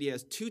 Kansas City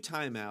has 2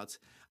 timeouts.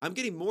 I'm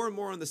getting more and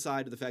more on the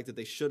side of the fact that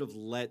they should have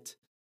let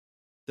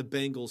the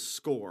Bengals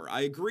score.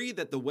 I agree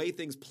that the way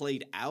things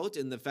played out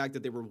and the fact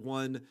that they were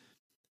 1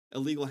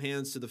 illegal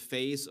hands to the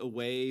face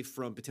away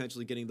from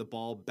potentially getting the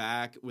ball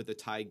back with a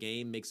tie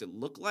game makes it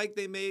look like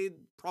they made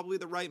probably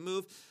the right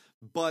move.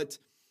 But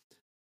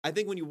I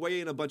think when you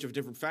weigh in a bunch of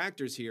different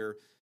factors here,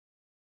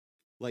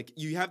 like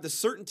you have the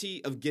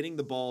certainty of getting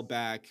the ball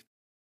back,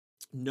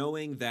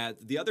 knowing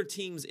that the other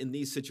teams in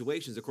these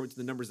situations, according to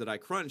the numbers that I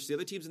crunched, the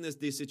other teams in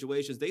these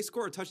situations, they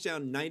score a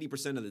touchdown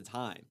 90% of the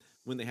time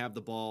when they have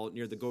the ball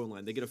near the goal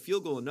line. They get a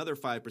field goal another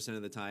 5%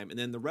 of the time, and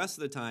then the rest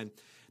of the time,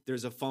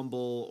 there's a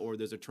fumble or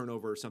there's a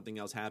turnover or something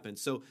else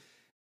happens. So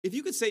if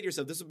you could say to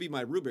yourself, this would be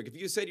my rubric, if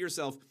you could say to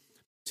yourself,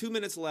 2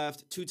 minutes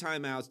left, 2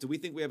 timeouts, do we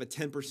think we have a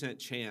 10%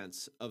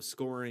 chance of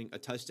scoring a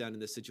touchdown in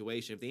this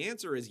situation? If the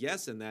answer is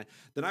yes in that,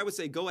 then I would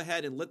say go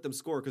ahead and let them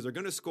score because they're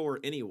going to score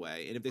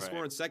anyway. And if they score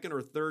on 2nd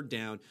or 3rd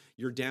down,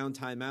 you're down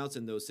timeouts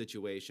in those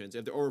situations.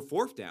 Or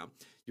 4th down,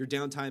 you're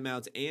down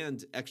timeouts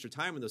and extra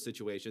time in those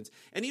situations.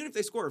 And even if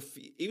they score,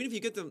 even if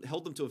you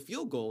held them to a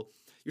field goal,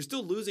 you're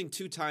still losing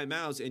 2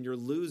 timeouts and you're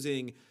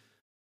losing.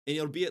 And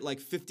you'll be at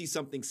like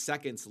 50-something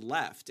seconds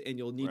left, and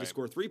you'll need to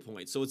score 3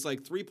 points. So it's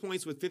like 3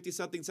 points with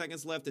 50-something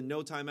seconds left and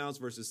no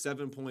timeouts versus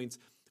 7 points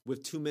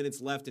with 2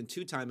 minutes left and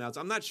 2 timeouts.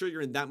 I'm not sure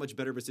you're in that much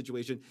better of a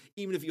situation,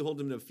 even if you hold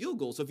them to a field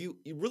goal. So if you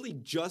really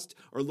just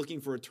are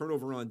looking for a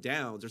turnover on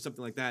downs or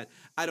something like that,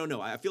 I don't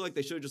know. I feel like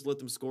they should have just let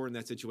them score in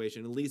that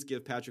situation, at least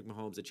give Patrick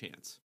Mahomes a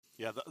chance.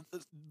 Yeah,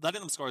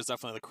 letting them score is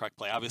definitely the correct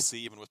play. Obviously,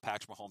 even with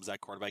Patrick Mahomes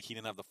at quarterback, he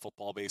didn't have the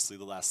football basically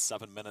the last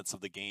 7 minutes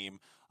of the game,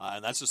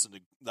 and that's just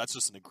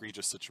an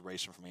egregious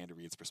situation from Andy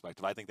Reid's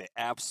perspective. I think they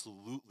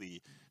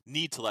absolutely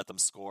need to let them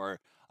score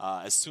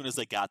as soon as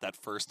they got that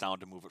first down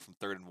to move it from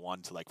 3rd and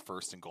 1 to like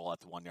 1st and goal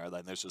at the 1-yard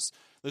line. There's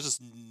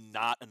just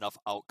not enough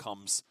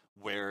outcomes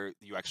where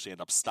you actually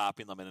end up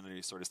stopping them in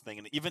any sort of thing.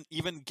 And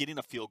even getting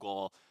a field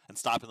goal and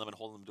stopping them and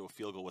holding them to a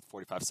field goal with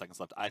 45 seconds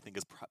left, I think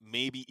is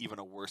maybe even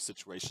a worse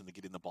situation than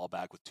getting the ball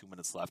back with 2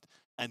 minutes left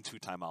and 2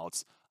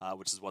 timeouts,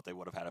 which is what they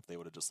would have had if they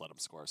would have just let them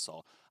score.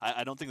 So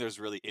I don't think there's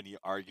really any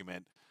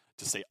argument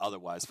to say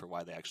otherwise for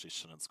why they actually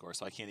shouldn't score.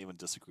 So I can't even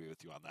disagree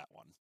with you on that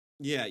one.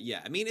 Yeah.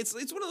 I mean, it's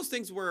one of those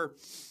things where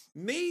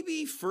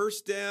maybe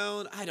 1st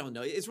down, I don't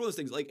know. It's one of those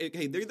things like,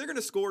 okay, they're going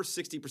to score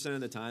 60%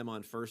 of the time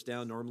on 1st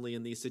down normally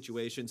in these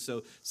situations.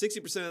 So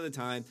 60% of the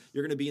time,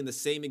 you're going to be in the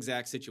same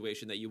exact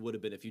situation that you would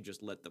have been if you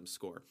just let them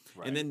score.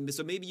 Right. And then,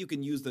 so maybe you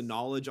can use the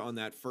knowledge on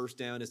that 1st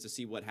down as to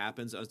see what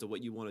happens as to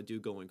what you want to do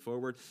going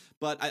forward.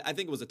 But I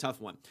think it was a tough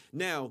one.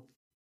 Now,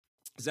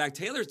 Zach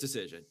Taylor's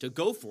decision to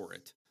go for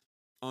it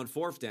on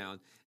 4th down,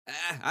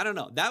 I don't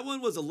know. That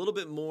one was a little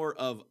bit more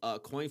of a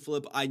coin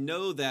flip. I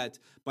know that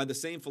by the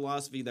same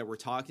philosophy that we're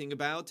talking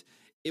about,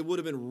 it would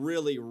have been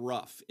really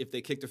rough if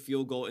they kicked a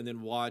field goal and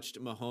then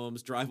watched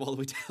Mahomes drive all the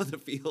way down the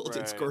field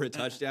and score a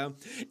touchdown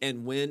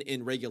and win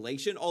in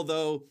regulation.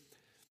 Although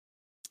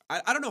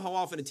I don't know how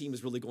often a team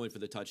is really going for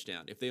the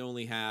touchdown. If they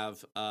only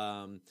have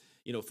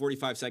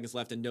 45 seconds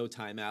left and no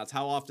timeouts,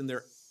 how often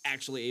they're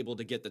actually able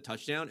to get the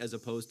touchdown as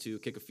opposed to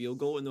kick a field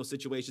goal in those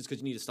situations, because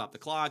you need to stop the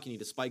clock, you need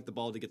to spike the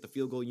ball to get the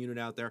field goal unit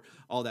out there,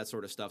 all that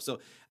sort of stuff. So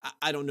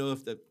I don't know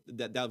if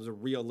that was a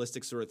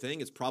realistic sort of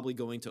thing. It's probably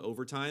going to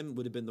overtime,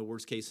 would have been the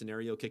worst case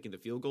scenario, kicking the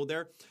field goal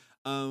there.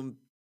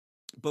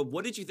 But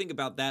what did you think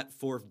about that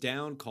fourth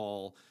down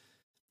call?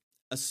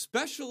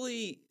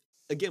 Especially,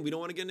 again, we don't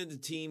want to get into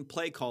team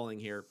play calling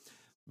here,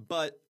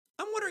 but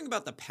I'm wondering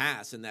about the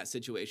pass in that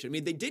situation. I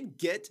mean, they did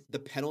get the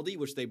penalty,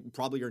 which they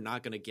probably are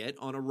not going to get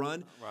on a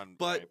run,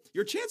 but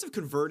your chance of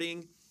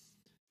converting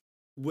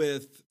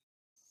with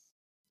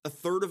a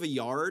third of a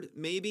yard,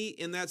 maybe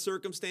in that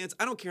circumstance,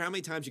 I don't care how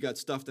many times you got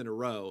stuffed in a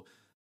row,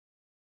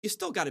 you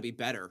still got to be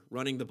better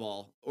running the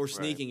ball or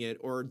sneaking it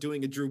or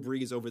doing a Drew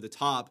Brees over the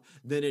top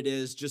than it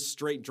is just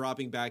straight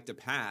dropping back to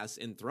pass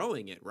and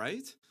throwing it,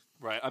 right?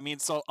 Right. I mean,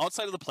 so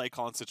outside of the play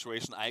calling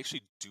situation, I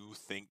actually do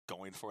think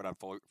going for it on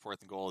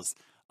fourth and goal is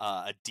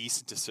a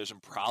decent decision,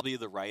 probably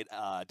the right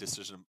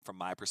decision from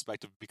my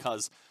perspective,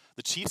 because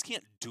the Chiefs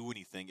can't do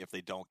anything if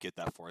they don't get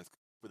that fourth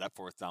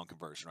down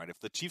conversion, right? If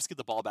the Chiefs get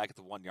the ball back at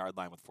the 1 yard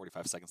line with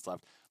 45 seconds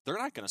left, they're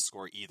not going to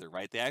score either,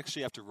 right? They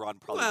actually have to run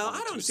probably. Well,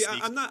 I don't see.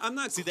 I'm not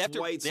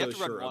quite so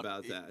sure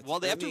about that. Well,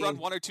 they have to run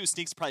one or two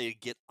sneaks probably to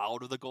get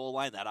out of the goal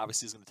line. That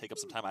obviously is going to take up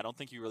some time. I don't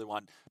think you really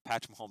want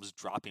Patrick Mahomes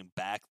dropping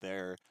back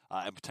there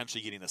and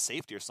potentially getting a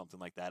safety or something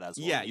like that as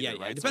well. Yeah.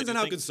 Right? It depends on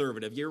how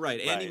conservative. You're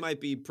right. Andy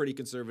might be pretty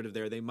conservative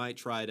there. They might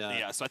try to.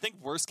 Yeah. So I think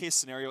worst case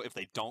scenario, if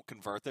they don't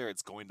convert there,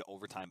 it's going to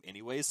overtime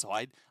anyway. So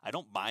I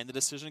don't mind the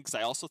decision, because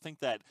I also think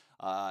that,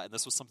 and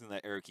this was something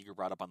that Eric Eager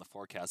brought up on the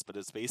forecast, but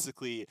it's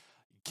basically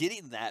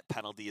getting that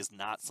penalty is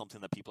not something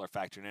that people are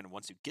factoring in. And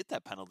once you get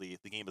that penalty,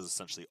 the game is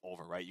essentially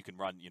over, right? You can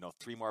run,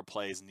 3 more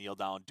plays, kneel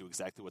down, do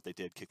exactly what they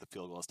did, kick the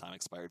field goal as time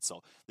expired.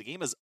 So the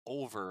game is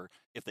over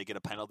if they get a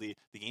penalty.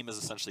 The game is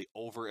essentially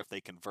over if they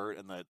convert.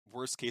 And the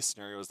worst case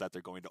scenario is that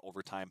they're going to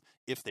overtime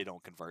if they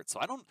don't convert. So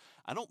I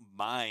don't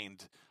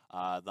mind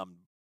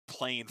them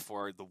playing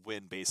for the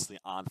win basically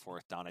on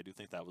fourth down. I do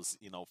think that was,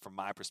 from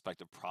my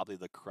perspective, probably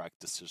the correct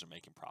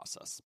decision-making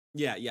process.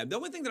 Yeah. The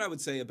only thing that I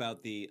would say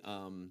about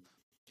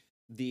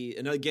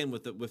and again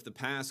with the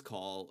pass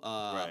call,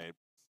 right.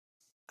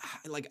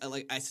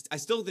 I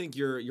still think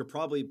you're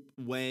probably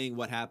weighing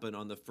what happened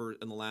on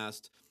in the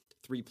last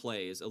 3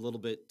 plays a little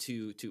bit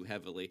too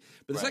heavily.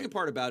 But the second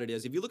part about it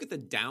is, if you look at the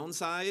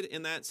downside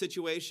in that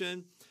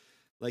situation,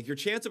 like, your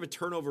chance of a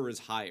turnover is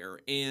higher,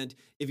 and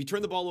if you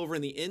turn the ball over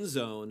in the end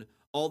zone,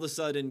 all of a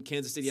sudden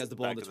Kansas City has the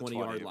ball on the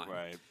 20-yard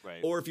line. Right.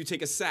 Or if you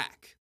take a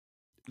sack,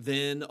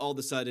 then all of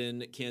a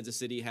sudden Kansas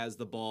City has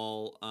the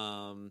ball,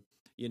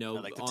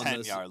 like the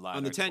 10-yard line.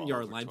 On the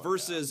 10-yard line.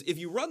 Versus if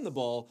you run the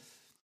ball,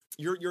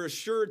 you're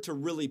assured to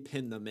really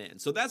pin them in.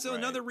 So that's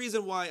another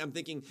reason why I'm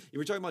thinking, if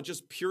we're talking about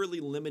just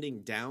purely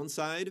limiting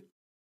downside,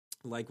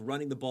 like,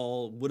 running the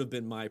ball would have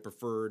been my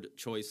preferred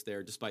choice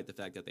there, despite the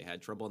fact that they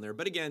had trouble in there.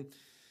 But again,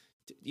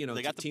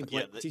 they got team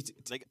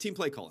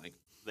play calling.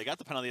 They got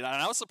the penalty, and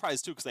I was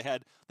surprised too, because they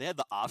had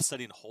the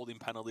offsetting holding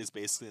penalties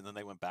basically, and then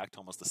they went back to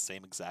almost the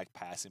same exact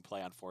passing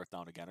play on fourth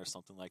down again or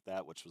something like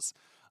that, which was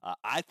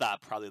I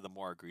thought probably the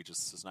more egregious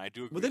decision. I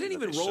do agree. Well, they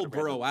didn't even roll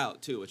Burrow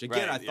out too, which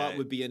again I thought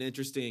would be an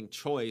interesting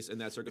choice in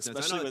that circumstance.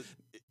 Especially I know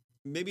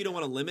maybe you don't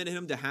want to limit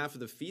him to half of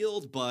the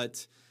field,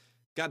 but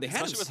God, they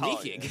had him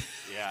sneaking.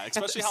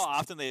 Especially how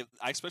often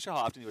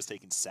he was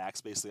taking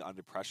sacks basically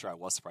under pressure. I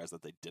was surprised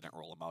that they didn't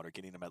roll him out or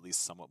getting him at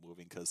least somewhat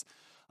moving, because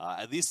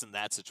at least in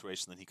that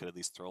situation, then he could at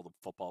least throw the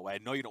football away. I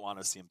know you don't want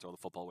to see him throw the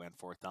football away on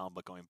fourth down,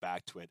 but going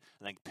back to it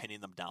and then pinning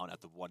them down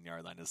at the 1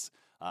 yard line is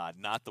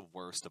not the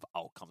worst of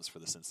outcomes for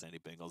the Cincinnati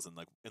Bengals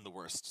in the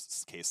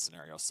worst case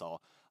scenario.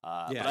 So.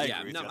 But I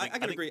agree. No, I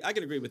can agree. I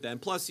can agree with that. And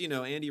plus,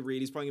 Andy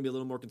Reid, he's probably gonna be a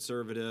little more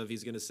conservative.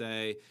 He's gonna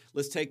say,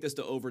 "Let's take this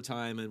to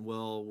overtime, and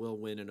we'll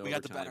win in overtime." We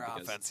got the better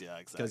offense,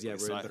 exactly. Because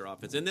we're in better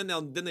offense, and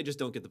then they just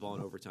don't get the ball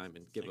in overtime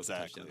and give up a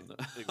touchdown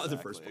on the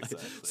first play.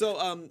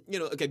 So,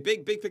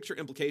 big picture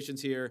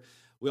implications here.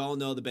 We all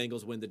know the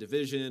Bengals win the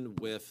division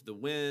with the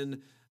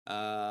win.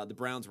 The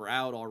Browns were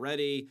out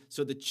already,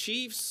 so the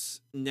Chiefs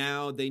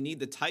now they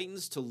need the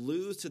Titans to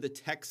lose to the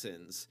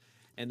Texans,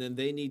 and then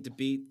they need to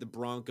beat the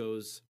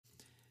Broncos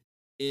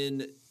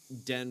in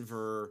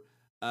Denver.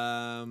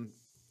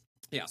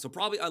 So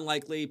probably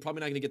unlikely, probably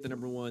not going to get the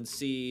number 1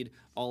 seed.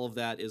 All of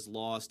that is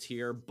lost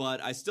here.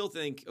 But I still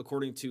think,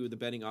 according to the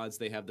betting odds,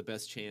 they have the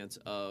best chance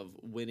of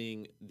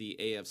winning the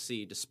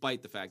AFC,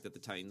 despite the fact that the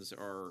Titans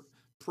are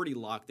pretty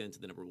locked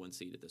into the number 1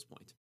 seed at this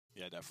point.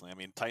 Yeah, definitely. I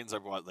mean, Titans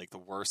are the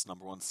worst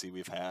number 1 seed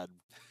we've had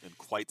in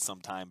quite some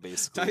time,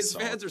 basically. Titans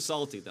fans are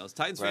salty, though.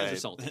 Titans fans are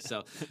salty,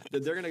 so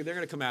they're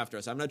gonna come after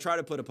us. I'm gonna try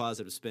to put a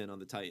positive spin on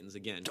the Titans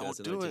again.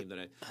 That's another team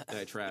that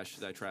I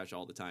trash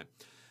all the time.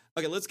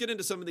 Okay, let's get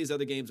into some of these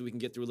other games we can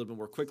get through a little bit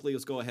more quickly.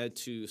 Let's go ahead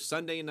to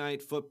Sunday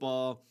Night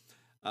Football.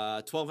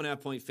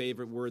 12.5 point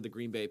favorite were the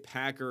Green Bay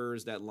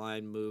Packers. That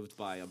line moved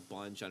by a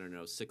bunch. I don't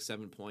know,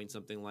 6-7 points,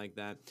 something like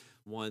that.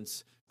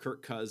 Once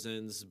Kirk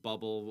Cousins'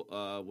 bubble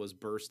was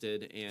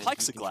bursted and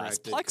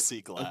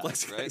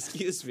plexiglass, right?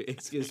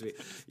 Excuse me.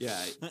 Yeah,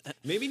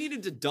 maybe he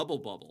needed to double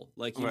bubble,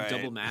 like he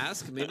double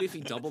mask. Maybe if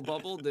he double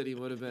bubbled, that he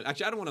would have been.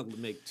 Actually, I don't want to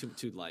make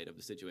too light of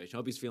the situation. I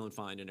hope he's feeling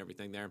fine and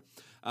everything there.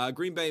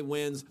 Green Bay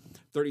wins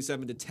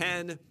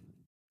 37-10.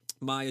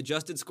 My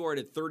adjusted scored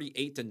at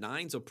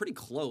 38-9, so pretty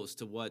close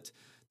to what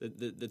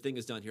the thing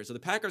is done here. So the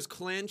Packers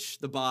clinch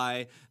the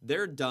bye.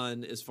 They're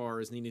done as far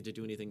as needing to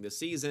do anything this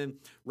season.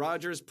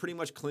 Rodgers pretty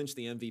much clinched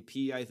the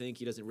MVP, I think.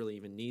 He doesn't really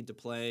even need to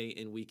play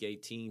in Week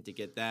 18 to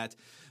get that.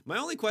 My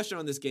only question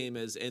on this game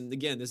is, and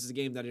again, this is a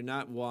game that I did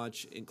not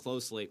watch in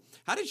closely,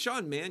 how did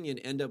Sean Mannion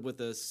end up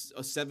with a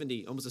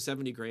 70, almost a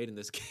 70 grade in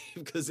this game?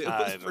 Because it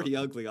was pretty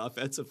ugly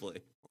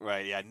offensively.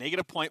 Right, yeah,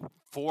 negative 0.42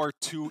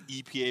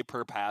 EPA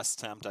per pass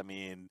attempt. I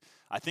mean,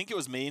 I think it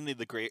was mainly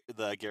the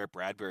Garrett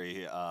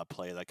Bradbury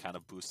play that kind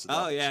of boosted.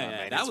 Oh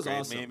yeah, that was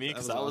awesome. Maybe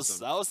because that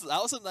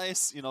was a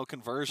nice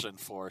conversion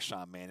for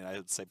Sean Mannion. I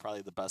would say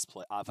probably the best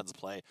offensive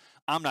play.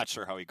 I'm not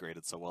sure how he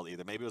graded so well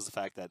either. Maybe it was the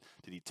fact that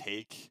did he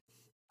take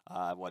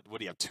what do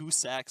you have 2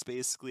 sacks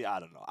basically? I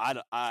don't know.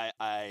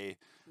 I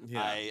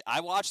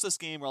watched this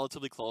game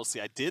relatively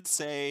closely. I did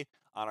say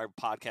on our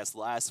podcast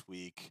last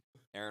week,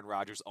 Aaron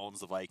Rodgers owns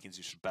the Vikings.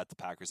 You should bet the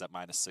Packers at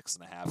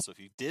 -6.5. So if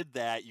you did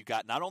that, you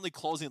got not only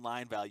closing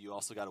line value, you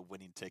also got a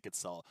winning ticket.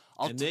 So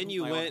then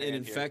you went and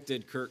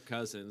infected Kirk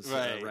Cousins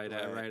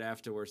right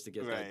afterwards to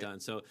get that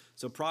done. So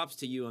props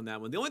to you on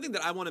that one. The only thing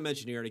that I want to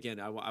mention here, and again,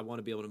 I want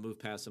to be able to move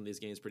past some of these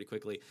games pretty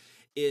quickly,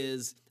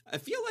 is I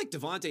feel like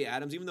Davante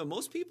Adams, even though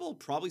most people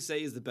probably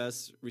say he's the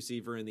best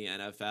receiver in the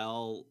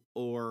NFL,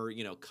 or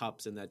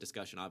Kupp's in that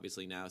discussion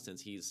obviously now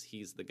since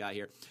he's the guy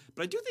here,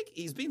 but I do think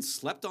he's being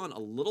slept on a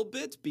little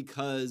bit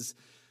because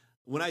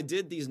when I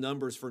did these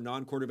numbers for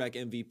non-quarterback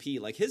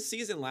MVP, like his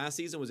season last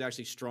season was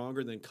actually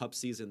stronger than Kupp's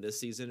season this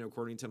season,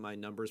 according to my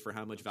numbers for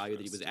how much value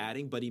that he was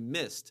adding, but he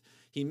missed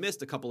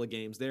a couple of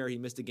games there. He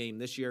missed a game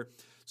this year.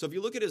 So if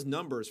you look at his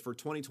numbers for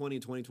 2020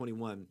 and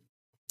 2021,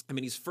 I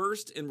mean, he's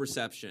first in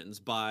receptions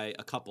by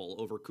a couple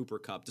over Cooper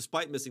Kupp,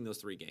 despite missing those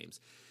 3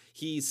 games.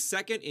 He's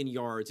second in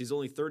yards. He's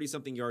only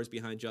 30-something yards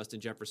behind Justin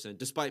Jefferson,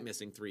 despite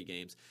missing 3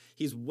 games.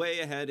 He's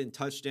way ahead in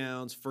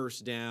touchdowns,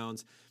 first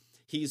downs.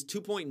 He's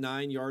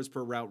 2.9 yards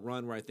per route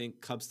run, where I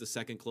think Kupp's the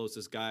second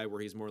closest guy,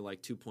 where he's more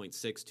like 2.6,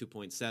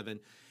 2.7.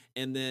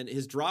 And then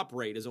his drop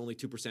rate is only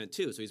 2%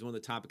 too, so he's one of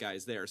the top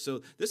guys there.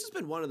 So this has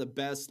been one of the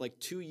best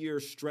 2-year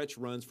stretch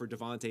runs for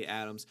Davante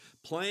Adams,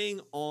 playing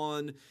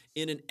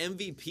in an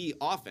MVP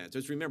offense.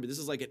 Just remember, this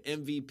is like an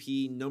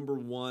MVP number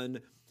 1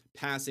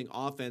 passing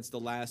offense the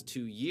last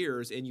 2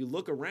 years, and you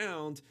look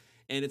around,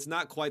 and it's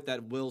not quite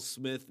that Will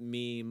Smith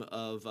meme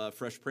of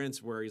Fresh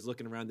Prince where he's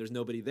looking around, there's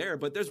nobody there,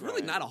 but there's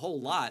really not a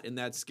whole lot in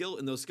those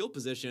skill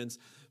positions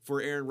for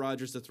Aaron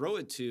Rodgers to throw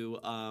it to,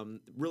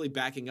 really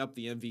backing up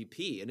the an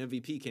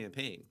MVP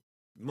campaign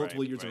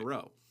multiple years in a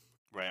row.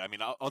 Right. I mean,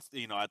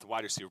 at the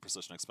wide receiver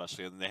position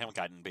especially, and they haven't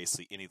gotten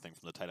basically anything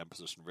from the tight end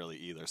position really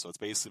either. So it's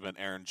basically been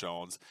Aaron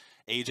Jones,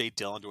 A.J.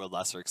 Dillon to a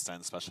lesser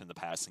extent, especially in the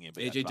passing game.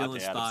 A.J.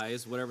 Dillon's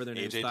thighs, whatever their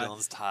names. A.J.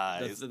 Dillon's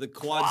thighs. The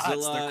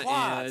Quadzilla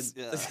quads,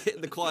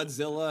 and the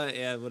Quadzilla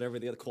and whatever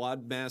the other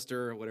Quad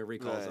Master, whatever he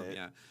calls them.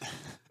 Yeah.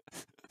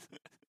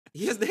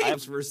 He has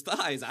names for his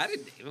thighs. I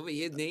didn't name him.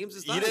 He had names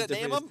his thighs. You didn't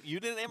name him? You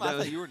didn't name him? No. I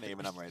thought you were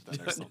naming him right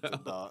then or something.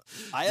 No.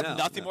 I have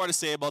nothing more to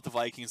say about the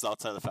Vikings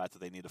outside of the fact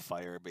that they need to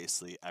fire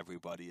basically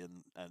everybody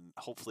and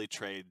hopefully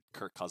trade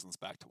Kirk Cousins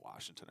back to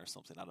Washington or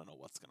something. I don't know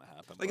what's going to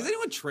happen. Is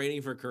anyone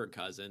trading for Kirk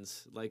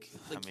Cousins? I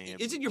mean,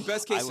 is it your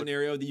best case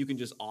scenario that you can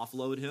just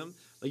offload him?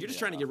 You're just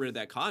trying to get rid of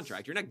that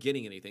contract. You're not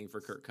getting anything for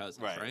Kirk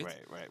Cousins, right?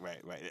 Right.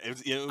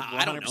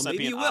 I don't know.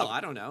 Maybe you will. I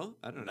don't know.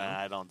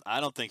 I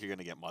don't think you're going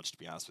to get much, to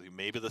be honest with you.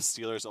 Maybe the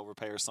Steelers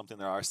overpay or something.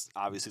 There are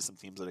obviously some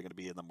teams that are going to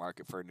be in the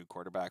market for a new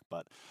quarterback,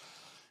 but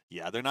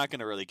yeah, they're not going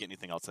to really get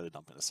anything outside of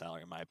dumping a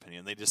salary, in my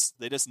opinion. They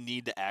just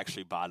need to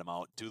actually bottom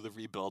out, do the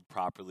rebuild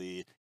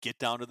properly, get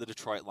down to the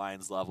Detroit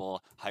Lions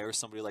level, hire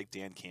somebody like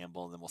Dan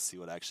Campbell, and then we'll see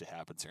what actually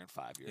happens here in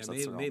 5 years.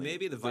 Yeah,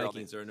 maybe the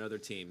Vikings are another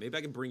team. Maybe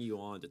I can bring you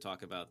on to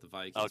talk about the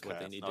Vikings, what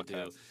they need to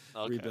do.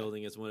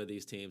 Rebuilding is one of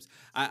these teams.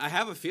 I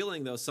have a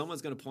feeling, though,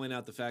 someone's going to point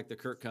out the fact that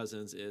Kirk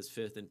Cousins is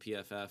 5th in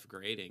PFF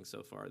grading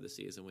so far this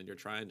season when you're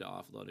trying to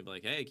offload and be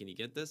like, hey, can you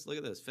get this? Look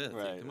at this,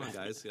 5th. Come on,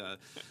 guys.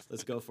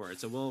 Let's go for it.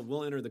 So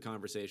we'll enter the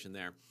conversation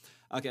there.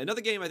 Okay,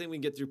 another game I think we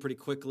can get through pretty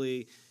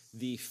quickly.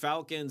 The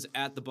Falcons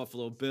at the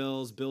Buffalo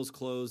Bills. Bills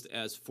closed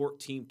as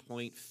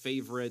 14-point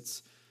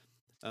favorites.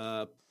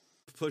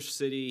 Push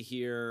City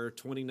here,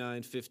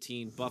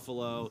 29-15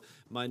 Buffalo.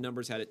 My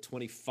numbers had it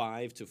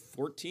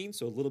 25-14,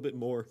 so a little bit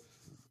more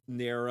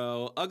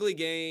narrow. Ugly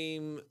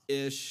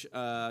game-ish.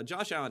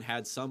 Josh Allen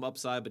had some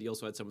upside, but he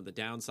also had some of the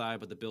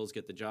downside, but the Bills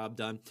get the job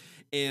done.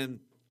 And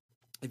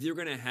if you're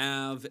going to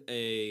have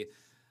a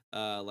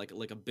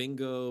like a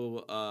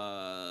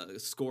bingo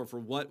score for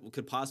what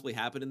could possibly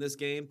happen in this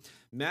game.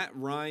 Matt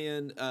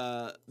Ryan,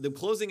 them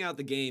closing out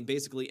the game,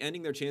 basically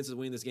ending their chances of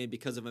winning this game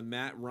because of a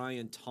Matt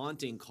Ryan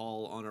taunting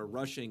call on a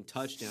rushing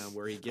touchdown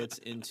where he gets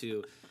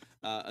into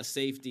a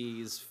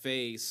safety's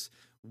face.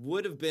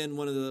 Would have been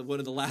one of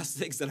the last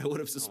things that I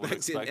would have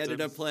suspected ended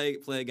up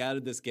playing out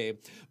in this game,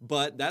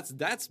 but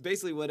that's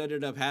basically what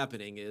ended up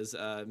happening. Is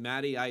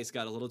Matty Ice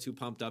got a little too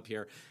pumped up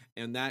here,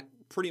 and that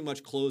pretty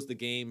much closed the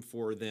game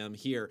for them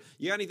here.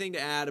 You got anything to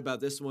add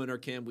about this one, or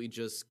can we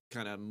just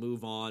kind of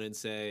move on and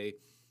say,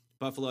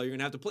 Buffalo, you're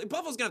gonna have to play.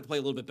 Buffalo's gonna have to play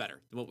a little bit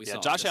better than what we saw.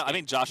 I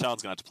think Josh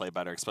Allen's gonna have to play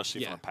better,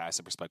 especially from a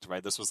passing perspective.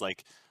 Right, this was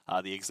like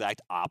the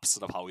exact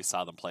opposite of how we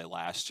saw them play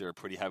last year.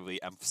 Pretty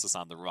heavily emphasis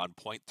on the run,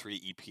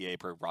 0.3 EPA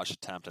per rush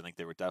attempt. I think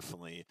they were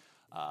definitely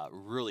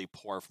really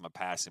poor from a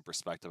passing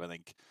perspective. I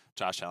think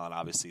Josh Allen,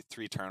 obviously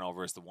 3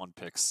 turnovers, the 1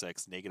 pick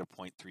six, negative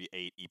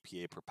 0.38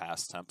 EPA per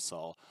pass attempt.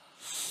 So,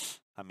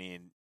 I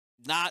mean,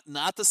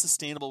 not the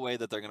sustainable way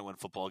that they're going to win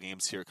football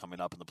games here coming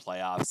up in the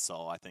playoffs.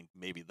 So I think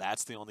maybe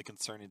that's the only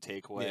concerning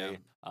takeaway.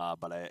 Yeah.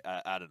 But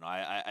I don't know.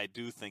 I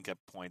do think at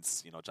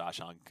points, Josh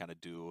Allen can kind of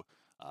do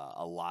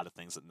a lot of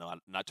things that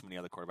not too many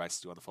other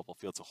quarterbacks do on the football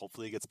field. So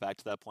hopefully he gets back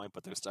to that point.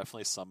 But there's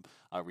definitely some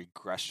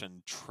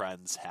regression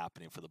trends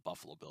happening for the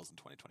Buffalo Bills in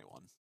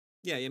 2021.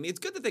 Yeah, I mean, it's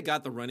good that they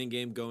got the running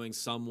game going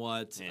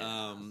somewhat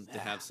to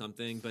have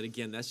something. But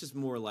again, that's just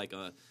more like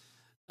a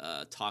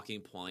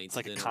talking point. It's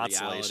like a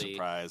consolation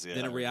prize,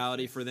 than a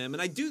reality for them.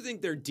 And I do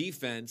think their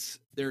defense,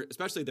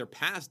 especially their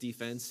pass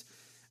defense,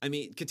 I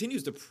mean,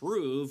 continues to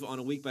prove on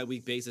a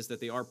week-by-week basis that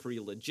they are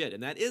pretty legit.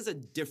 And that is a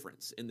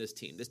difference in this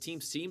team. This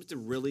team seems to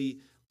really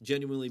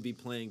genuinely be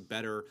playing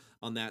better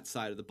on that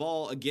side of the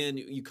ball. Again,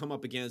 you come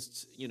up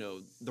against,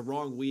 the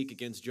wrong week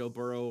against Joe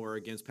Burrow or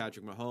against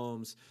Patrick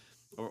Mahomes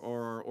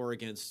or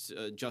against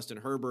Justin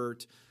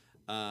Herbert.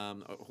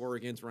 Or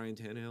against Ryan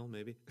Tannehill,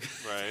 maybe.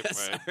 Right.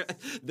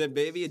 Then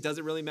maybe it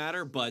doesn't really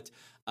matter, but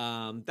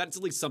that's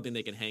at least something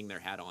they can hang their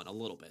hat on a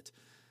little bit.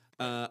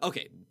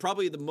 Okay,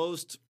 probably the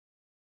least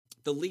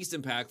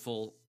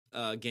impactful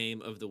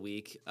game of the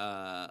week,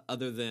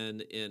 other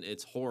than in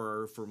its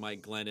horror for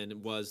Mike Glennon,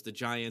 was the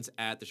Giants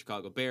at the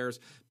Chicago Bears.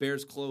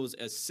 Bears close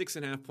as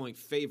 6.5-point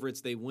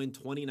favorites. They win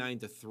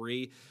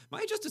 29-3.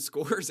 My adjusted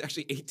score is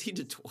actually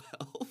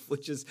 18-12,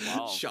 which is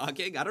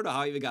shocking. I don't know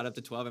how I even got up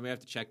to 12. I may have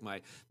to check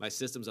my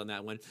systems on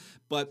that one.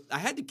 But I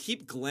had to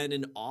keep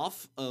Glennon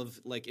off of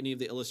like any of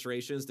the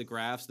illustrations, the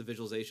graphs, the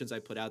visualizations I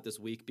put out this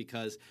week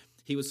because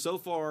he was so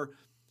far.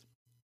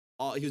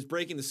 He was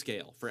breaking the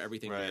scale for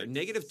everything there.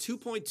 Negative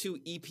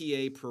 2.2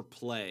 EPA per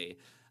play.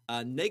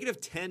 Negative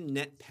 10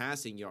 net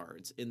passing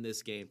yards in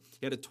this game.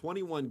 He had a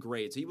 21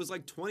 grade. So he was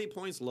like 20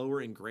 points lower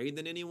in grade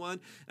than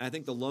anyone. And I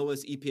think the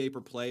lowest EPA per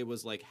play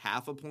was like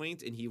half a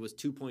point, and he was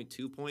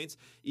 2.2 points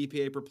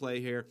EPA per play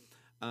here.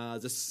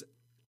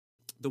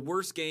 The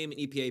worst game in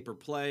EPA per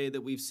play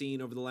that we've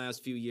seen over the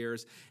last few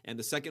years, and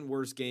the second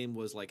worst game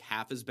was like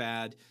half as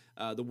bad.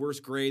 The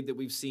worst grade that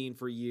we've seen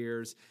for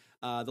years.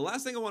 The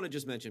last thing I want to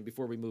just mention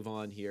before we move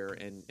on here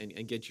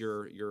and get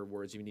your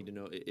words, you need to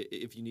know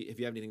if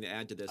you have anything to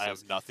add to this. I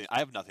have nothing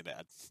to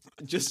add.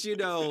 Just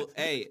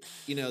hey,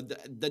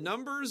 the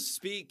numbers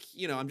speak.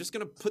 I'm just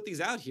going to put these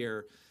out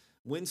here.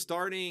 When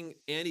starting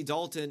Andy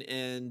Dalton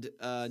and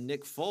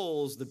Nick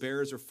Foles, the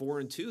Bears are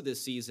 4-2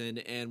 this season,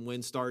 and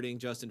when starting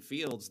Justin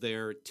Fields,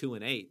 they're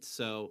 2-8.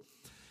 So.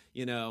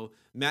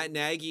 Matt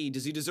Nagy,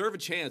 does he deserve a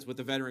chance with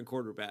the veteran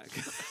quarterback?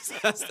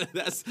 that's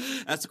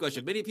the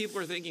question. Many people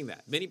are thinking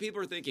that.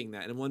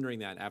 And wondering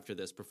that after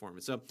this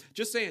performance. So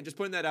just saying, just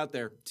putting that out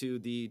there to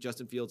the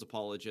Justin Fields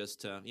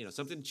apologist,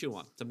 something to chew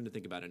on, something to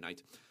think about at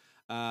night.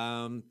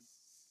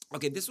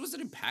 Okay, this was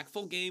an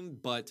impactful game,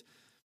 but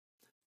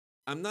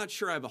I'm not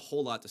sure I have a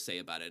whole lot to say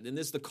about it. And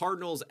this is the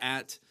Cardinals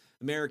at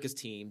America's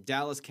team,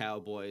 Dallas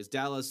Cowboys.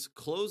 Dallas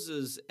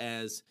closes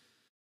as...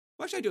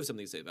 Well, actually, I do have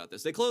something to say about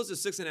this. They closed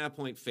as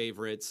 6.5-point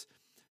favorites.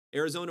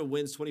 Arizona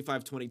wins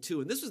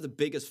 25-22, and this was the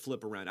biggest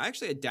flip around. I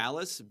actually had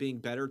Dallas being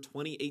better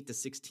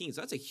 28-16,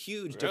 so that's a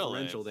huge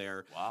differential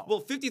there. Wow.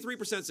 Well,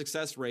 53%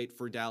 success rate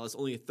for Dallas,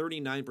 only a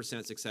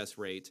 39% success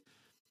rate.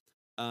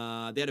 They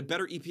had a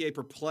better EPA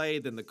per play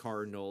than the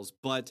Cardinals,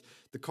 but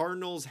the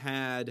Cardinals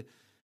had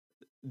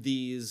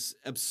these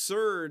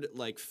absurd,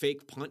 like,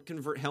 fake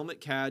helmet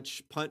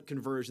catch, punt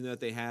conversion that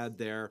they had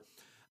there.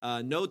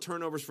 No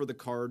turnovers for the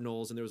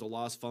Cardinals, and there was a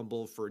lost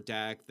fumble for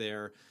Dak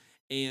there.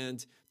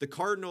 And the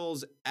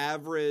Cardinals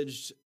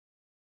averaged,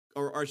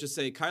 or I should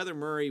say, Kyler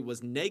Murray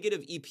was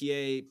negative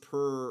EPA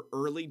per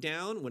early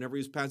down whenever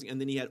he was passing,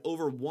 and then he had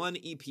over 1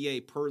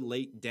 EPA per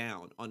late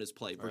down on his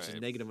play versus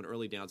negative on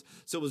early downs.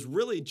 So it was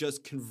really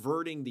just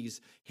converting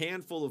these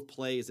handful of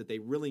plays that they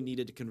really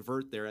needed to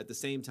convert there. At the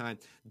same time,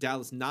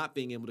 Dallas not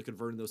being able to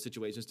convert in those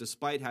situations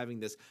despite having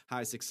this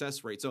high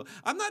success rate. So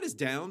I'm not as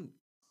down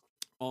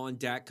on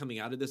Dak coming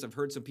out of this. I've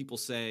heard some people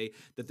say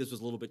that this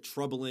was a little bit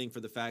troubling for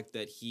the fact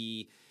that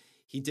he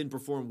He didn't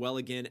perform well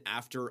again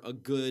after a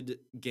good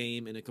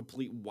game and a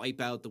complete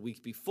wipeout the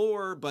week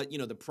before. But,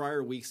 the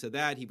prior weeks of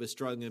that, he was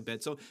struggling a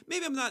bit. So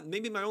maybe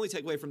my only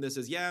takeaway from this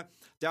is,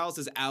 Dallas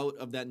is out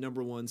of that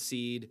number 1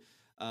 seed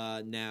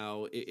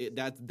now.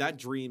 That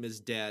dream is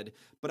dead.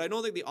 But I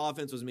don't think the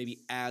offense was maybe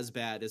as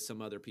bad as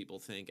some other people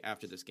think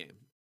after this game.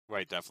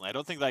 Right, definitely. I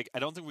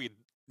don't think we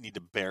need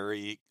to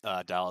bury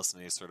Dallas in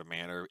any sort of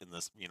manner in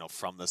this,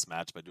 from this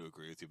match. But I do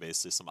agree with you.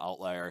 Basically, some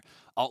outlier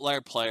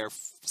player,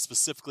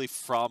 specifically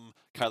from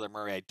Kyler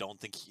Murray. I don't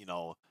think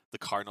the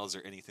Cardinals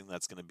are anything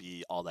that's going to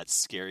be all that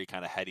scary,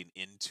 kind of heading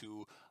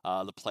into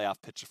the playoff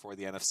picture for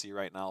the NFC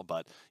right now.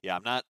 But yeah,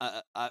 I'm not.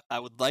 I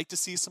would like to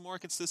see some more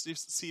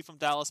consistency from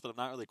Dallas, but I'm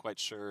not really quite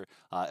sure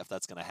if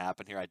that's going to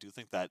happen here. I do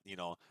think that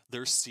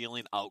their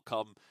ceiling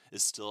outcome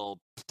is still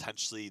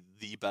potentially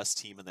the best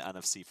team in the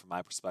NFC from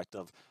my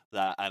perspective.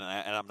 And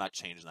I'm not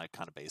changing that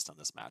kind of based on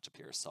this matchup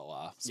here.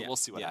 So we'll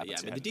see what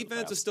happens. Yeah, but the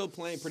defense is still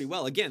playing pretty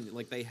well. Again,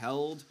 like they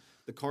held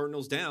the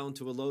Cardinals down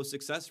to a low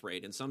success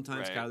rate, and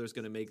sometimes Kyler's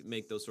going to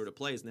make those sort of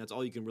plays, and that's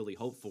all you can really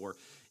hope for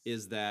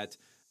is that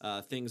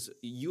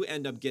you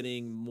end up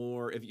getting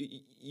more if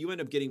you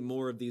end up getting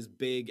more of these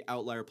big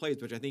outlier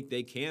plays, which I think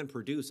they can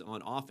produce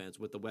on offense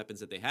with the weapons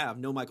that they have.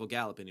 No Michael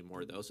Gallup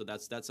anymore though, so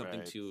that's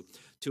something to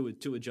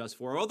adjust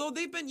for. Although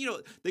they've been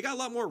they got a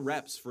lot more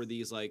reps for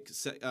these like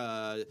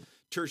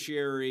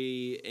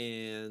tertiary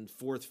and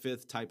fourth,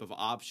 fifth type of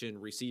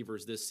option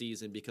receivers this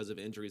season because of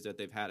injuries that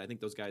they've had. I think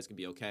those guys can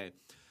be okay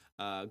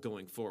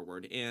going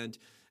forward. And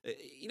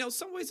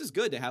some ways it's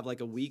good to have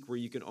like a week where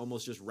you can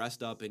almost just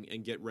rest up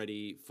and get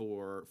ready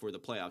for the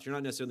playoffs. You're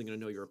not necessarily going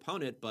to know your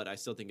opponent, but I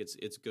still think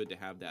it's good to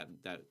have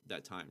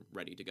that time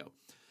ready to go.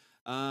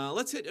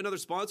 Let's hit another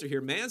sponsor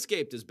here.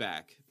 Manscaped is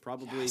back.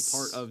 Probably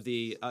part of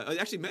the it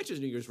actually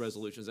mentions New Year's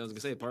resolutions. I was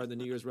going to say part of the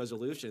New Year's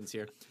resolutions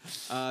here.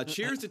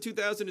 Cheers to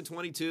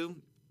 2022.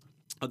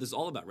 This is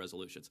all about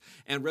resolutions.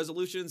 And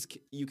resolutions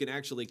you can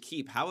actually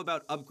keep. How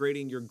about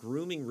upgrading your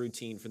grooming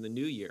routine for the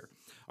new year?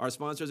 Our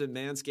sponsors at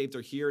Manscaped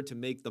are here to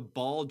make the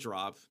ball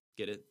drop.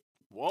 Get it?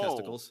 Whoa.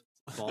 Testicles.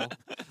 Ball.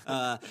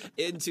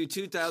 Into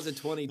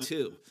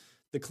 2022.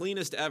 The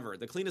cleanest ever.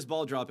 The cleanest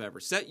ball drop ever.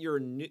 Set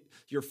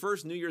your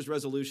first New Year's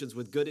resolutions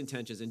with good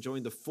intentions and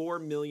join the 4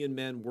 million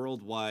men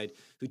worldwide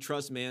who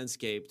trust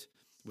Manscaped.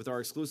 With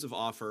our exclusive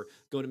offer,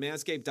 go to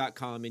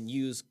manscaped.com and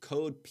use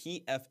code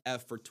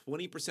PFF for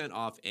 20%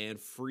 off and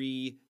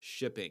free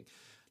shipping.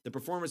 The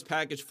Performance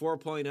Package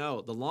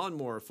 4.0, the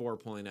Lawnmower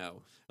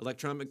 4.0,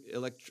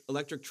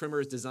 electric trimmer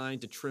is designed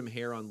to trim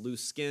hair on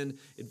loose skin.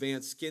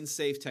 Advanced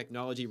skin-safe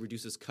technology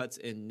reduces cuts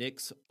and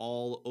nicks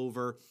all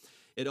over.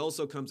 It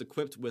also comes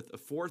equipped with a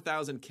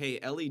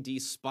 4000K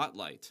LED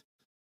spotlight.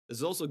 This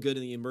is also good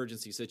in the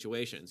emergency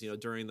situations.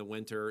 During the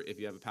winter, if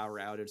you have a power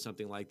outage,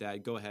 something like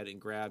that, go ahead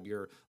and grab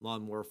your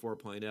Lawnmower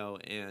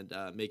 4.0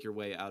 and make your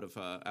way out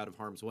of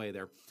harm's way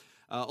there.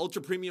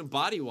 Ultra Premium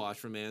Body Wash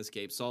from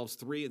Manscaped solves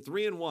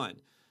three in one.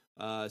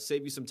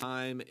 Save you some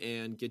time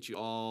and get you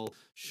all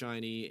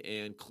shiny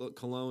and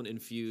cologne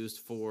infused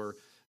for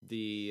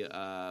the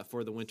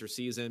winter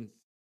season.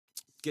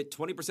 Get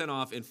 20%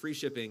 off and free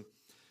shipping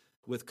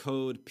with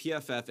code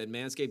PFF at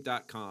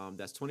manscaped.com.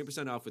 That's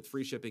 20% off with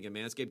free shipping at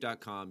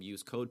manscaped.com.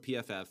 Use code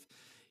PFF.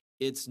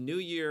 It's New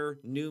Year,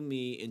 New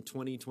Me in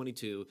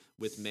 2022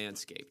 with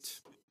Manscaped.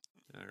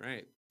 All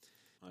right.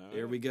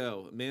 There we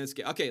go.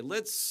 Manscaped. Okay,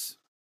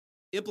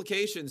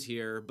 implications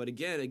here, but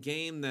again, a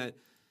game that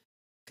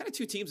kind of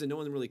two teams that no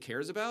one really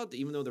cares about,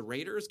 even though the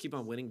Raiders keep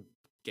on winning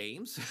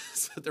games.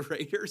 So the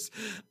Raiders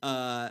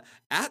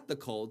at the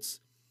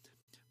Colts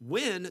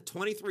win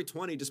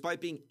 23-20 despite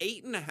being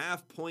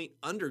 8.5-point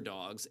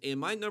underdogs. And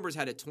my numbers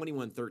had it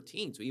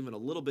 21-13, so even a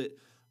little bit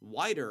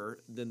wider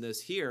than this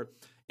here.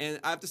 And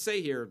I have to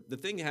say here, the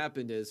thing that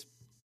happened is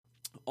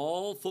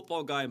all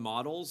Football Guy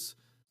models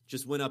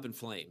just went up in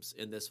flames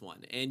in this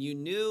one. And you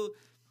knew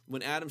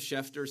when Adam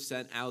Schefter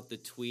sent out the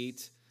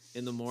tweet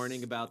in the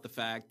morning about the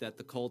fact that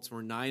the Colts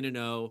were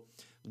 9-0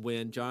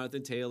 when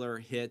Jonathan Taylor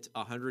hit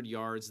 100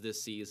 yards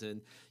this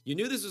season. You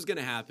knew this was going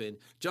to happen.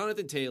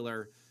 Jonathan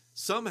Taylor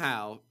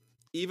somehow,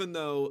 even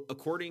though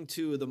according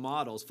to the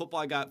models,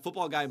 football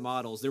guy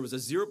models, there was a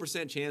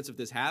 0% chance of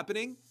this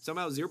happening.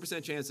 Somehow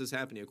 0% chance of this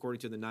happening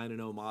according to the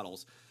 9-0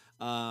 models.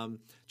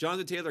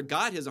 Jonathan Taylor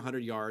got his 100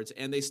 yards,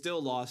 and they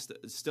still lost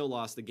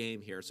the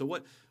game here. So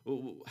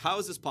how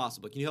is this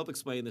possible? Can you help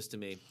explain this to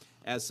me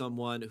as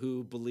someone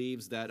who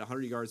believes that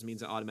 100 yards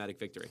means an automatic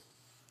victory?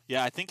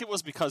 Yeah, I think it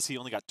was because he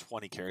only got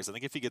 20 carries. I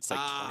think if he gets like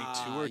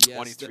 22 or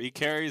 23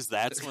 carries,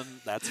 that's when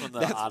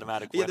the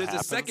automatic win happens.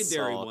 There's a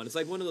secondary one. It's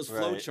like one of those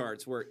flow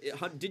charts where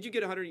did you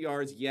get 100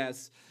 yards?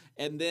 Yes.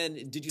 And then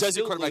did you Does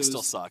still your quarterback lose?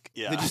 still suck?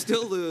 Yeah. Did you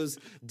still lose?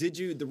 Did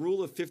you the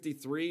rule of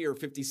 53 or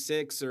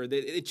 56 or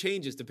it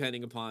changes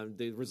depending upon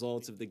the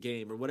results of the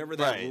game or whatever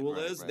that rule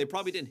is. Right. They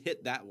probably didn't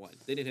hit that one.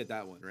 They didn't hit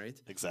that one, right?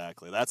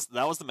 Exactly.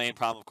 That was the main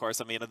problem, of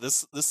course. I mean,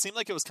 this seemed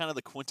like it was kind of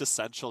the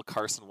quintessential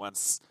Carson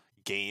Wentz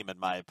game, in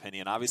my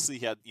opinion. Obviously,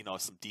 he had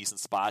some decent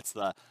spots.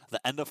 The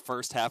end of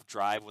first half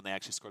drive when they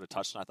actually scored a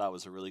touchdown, I thought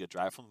was a really good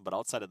drive from him. But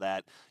outside of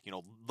that,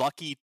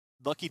 lucky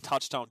lucky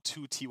touchdown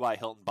to T.Y.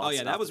 Hilton. Oh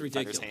yeah, that was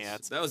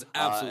ridiculous. That was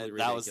absolutely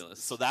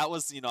ridiculous. That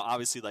was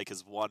obviously like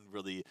his one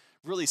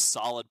really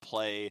solid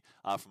play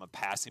from a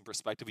passing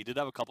perspective. He did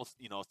have a couple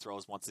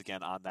throws once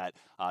again on that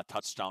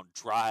touchdown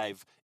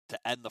drive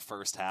to end the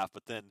first half,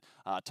 but then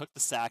took the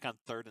sack on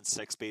 3rd and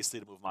 6 basically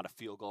to move him out of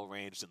field goal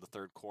range in the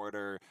third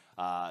quarter.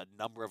 A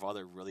number of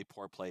other really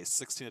poor plays,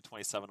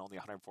 16-27, only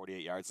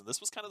 148 yards. And this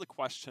was kind of the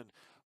question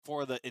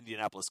for the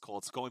Indianapolis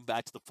Colts, going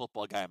back to the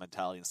football guy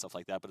mentality and stuff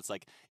like that. But it's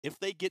like, if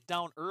they get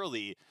down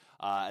early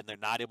and they're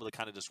not able to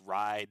kind of just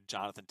ride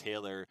Jonathan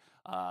Taylor,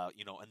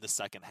 in the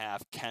second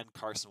half, can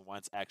Carson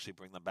Wentz actually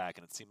bring them back?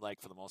 And it seemed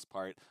like for the most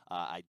part,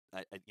 I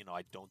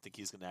don't think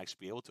he's going to actually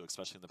be able to,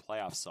 especially in the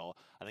playoffs. So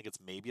I think it's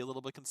maybe a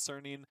little bit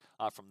concerning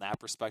from that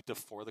perspective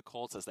for the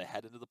Colts as they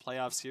head into the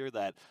playoffs here,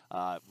 that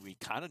we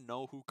kind of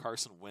know who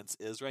Carson Wentz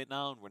is right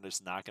now, and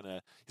he's not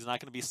going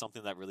to be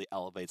something that really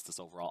elevates this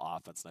overall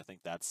offense. And I think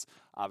that's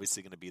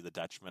obviously going to be the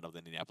detriment of the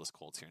Indianapolis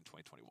Colts here in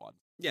 2021.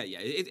 Yeah.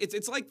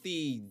 It's like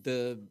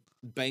the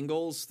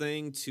Bengals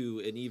thing to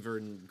an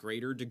even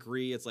greater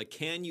degree. It's like,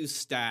 can you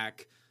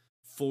stack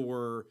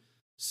 4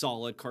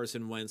 solid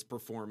Carson Wentz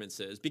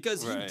performances?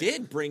 Because he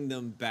did bring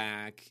them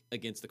back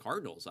against the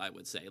Cardinals, I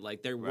would say.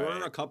 Like, there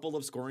were a couple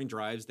of scoring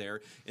drives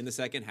there in the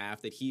second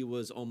half that he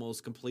was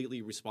almost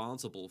completely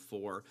responsible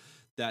for,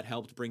 that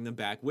helped bring them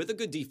back with a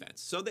good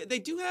defense. So they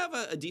do have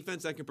a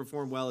defense that can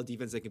perform well, a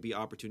defense that can be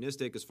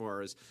opportunistic as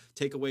far as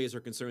takeaways are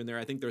concerned there.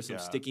 I think there's some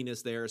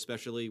stickiness there,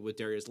 especially with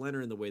Darius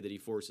Leonard and the way that he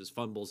forces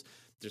fumbles.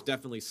 There's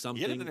definitely something.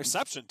 He had an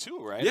interception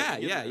too, right? Yeah,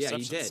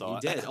 he did.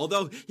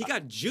 Although he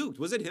got juked.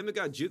 Was it him that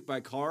got juked by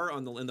Carr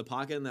in the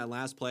pocket in that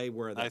last play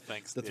where the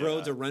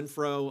throw to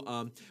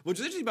Renfro? Which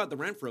is interesting about the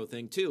Renfro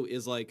thing too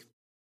is like,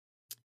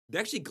 they're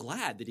actually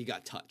glad that he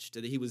got touched,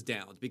 that he was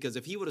downed, because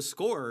if he would have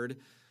scored,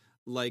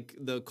 like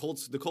the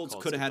Colts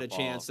could have had a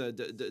chance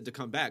to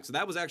come back. So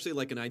that was actually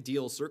like an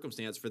ideal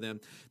circumstance for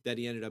them, that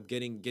he ended up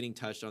getting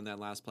touched on that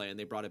last play, and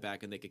they brought it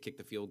back and they could kick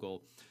the field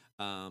goal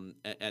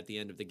at the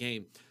end of the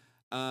game.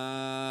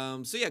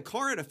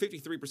 Carr had a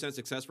 53%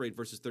 success rate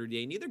versus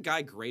 38. Neither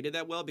guy graded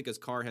that well because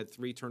Carr had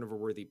 3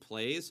 turnover-worthy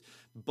plays,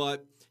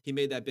 but he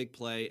made that big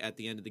play at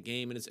the end of the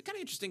game. And it's kind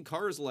of interesting.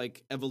 Carr's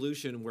like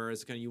evolution,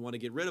 whereas kind of you want to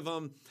get rid of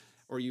him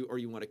or you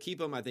want to keep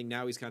him. I think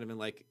now he's kind of in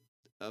like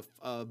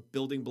a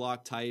building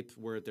block type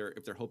where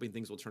if they're hoping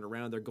things will turn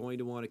around, they're going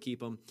to want to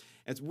keep him.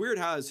 It's weird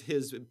how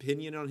his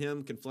opinion on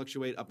him can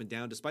fluctuate up and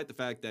down, despite the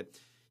fact that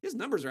his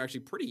numbers are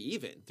actually pretty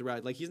even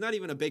throughout. Like, he's not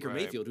even a Baker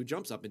Mayfield who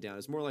jumps up and down.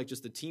 It's more like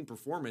just the team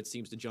performance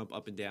seems to jump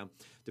up and down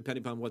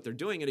depending upon what they're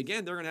doing. And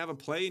again, they're going to have a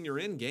play in your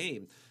end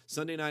game,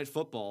 Sunday Night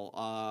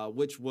Football,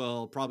 which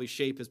will probably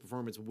shape his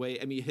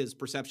his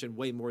perception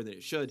way more than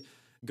it should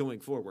going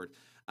forward.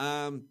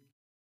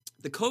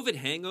 The COVID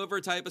hangover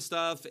type of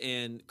stuff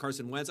and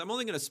Carson Wentz, I'm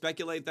only going to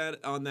speculate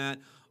on that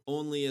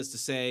only as to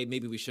say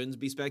maybe we shouldn't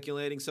be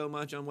speculating so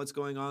much on what's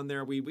going on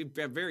there. We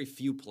have very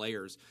few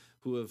players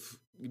who have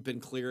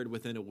been cleared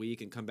within a week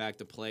and come back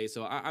to play,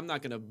 so I'm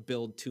not going to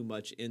build too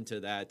much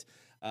into that.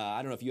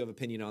 I don't know if you have an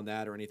opinion on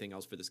that or anything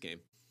else for this game.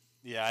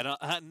 Yeah,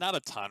 not a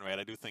ton, right?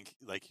 I do think,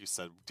 like you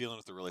said, dealing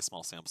with a really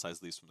small sample size,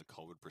 at least from the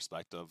COVID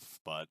perspective.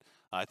 But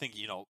I think,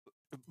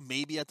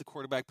 maybe at the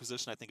quarterback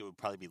position, I think it would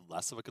probably be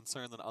less of a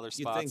concern than other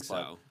spots. You think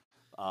so?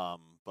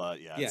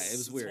 But yeah, it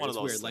was weird. It's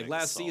weird. Like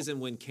last season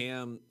when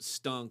Cam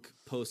stunk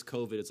post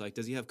COVID, it's like,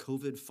 does he have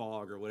COVID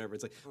fog or whatever?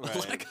 It's like,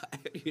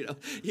 he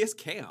has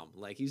Cam.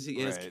 Like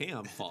he has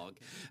Cam fog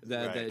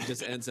that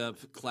just ends up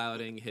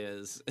clouding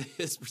his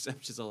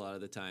perceptions a lot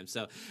of the time.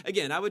 So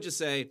again, I would just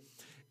say,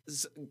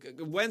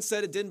 Wentz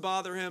said it didn't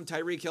bother him.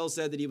 Tyreek Hill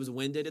said that he was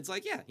winded. It's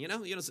like,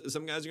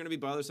 some guys are going to be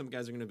bothered, some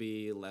guys are going to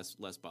be less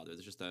bothered.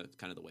 It's just kind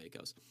of the way it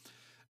goes.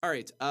 All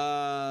right,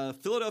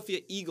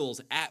 Philadelphia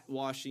Eagles at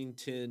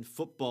Washington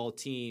Football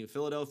Team.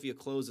 Philadelphia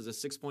closes a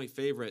 6-point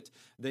favorite.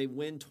 They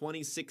win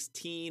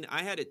 2016.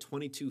 I had it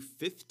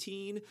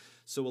 22-15,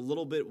 so a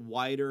little bit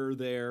wider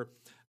there.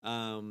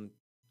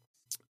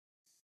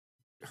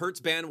 Hurts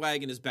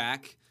bandwagon is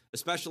back,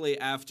 especially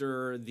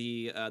after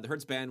the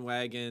Hurts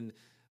bandwagon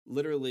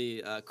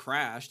literally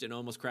crashed and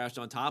almost crashed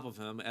on top of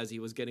him as he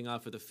was getting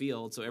off of the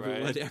field. So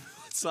everyone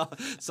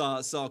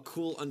saw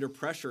cool under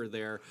pressure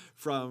there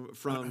from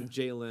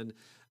Jalen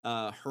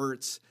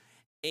Hurts.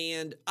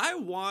 And I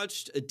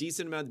watched a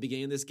decent amount at the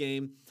beginning of this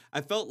game.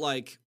 I felt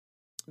like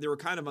they were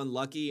kind of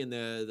unlucky, and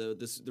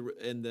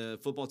the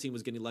football team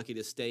was getting lucky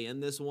to stay in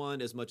this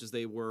one as much as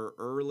they were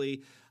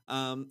early.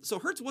 So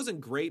Hurts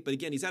wasn't great, but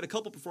again, he's had a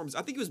couple performances.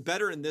 I think he was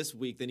better in this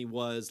week than he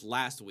was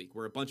last week,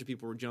 where a bunch of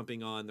people were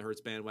jumping on the Hurts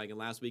bandwagon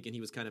last week, and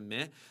he was kind of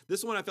meh.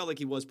 This one, I felt like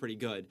he was pretty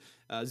good.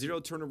 0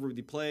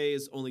 turnover-worthy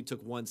plays, only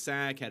took 1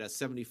 sack, had a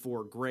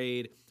 74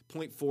 grade,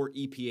 0.4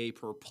 EPA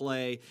per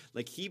play.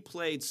 Like, he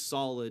played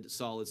solid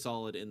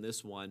in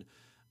this one.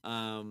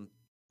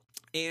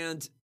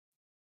 And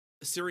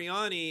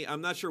Sirianni,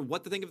 I'm not sure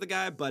what to think of the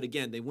guy, but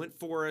again, they went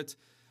for it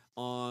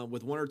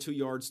with 1 or 2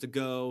 yards to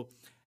go,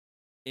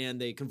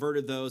 and they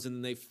converted those, and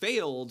then they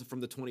failed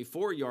from the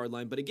 24-yard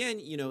line. But again,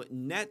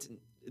 net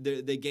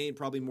they gain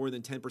probably more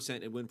than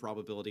 10% in win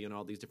probability in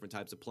all these different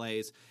types of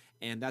plays,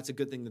 and that's a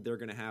good thing that they're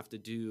going to have to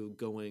do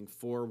going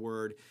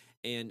forward.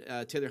 And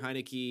Taylor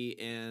Heineke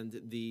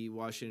and the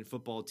Washington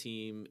football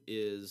team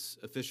is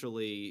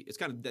officially – it's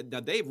kind of – now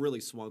they've really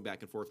swung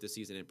back and forth this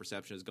season, and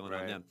perception has gone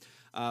on them.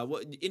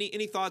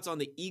 Any thoughts on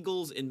the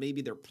Eagles and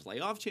maybe their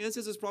playoff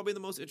chances is probably the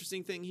most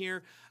interesting thing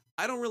here.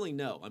 I don't really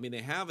know. I mean,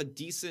 they have a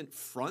decent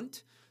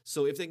front,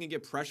 so if they can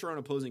get pressure on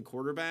opposing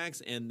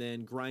quarterbacks and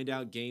then grind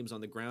out games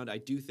on the ground, I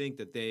do think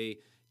that they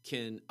 –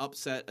 can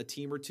upset a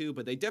team or two,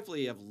 but they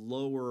definitely have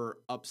lower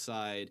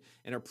upside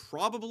and are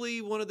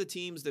probably one of the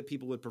teams that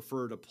people would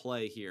prefer to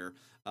play here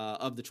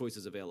of the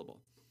choices available.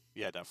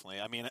 Yeah, definitely.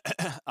 I mean,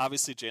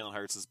 obviously Jalen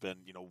Hurts has been,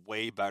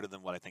 way better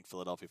than what I think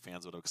Philadelphia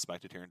fans would have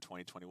expected here in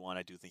 2021.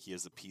 I do think he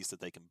is a piece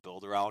that they can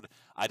build around.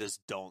 I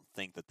just don't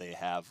think that they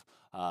have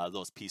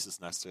those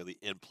pieces necessarily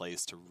in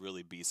place to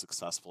really be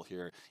successful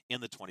here in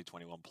the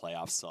 2021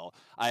 playoffs. So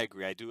I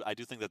agree. I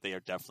do think that they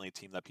are definitely a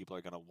team that people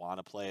are going to want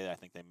to play. I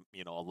think they,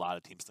 a lot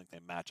of teams think they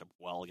match up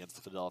well against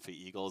the Philadelphia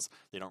Eagles.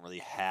 They don't really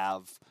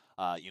have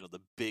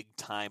the big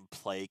time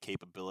play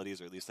capabilities,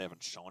 or at least they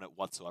haven't shown it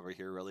whatsoever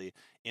here really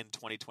in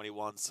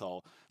 2021.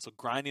 So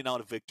grinding out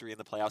a victory in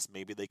the playoffs,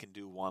 maybe they can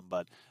do one,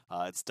 but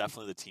it's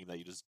definitely the team that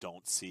you just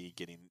don't see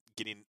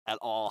getting at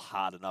all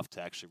hot enough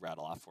to actually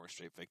rattle off 4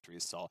 straight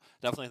victories. So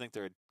definitely think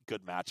they're a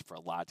good match for a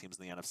lot of teams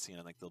in the NFC, and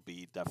I think they'll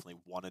be definitely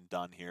one and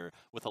done here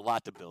with a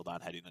lot to build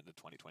on heading into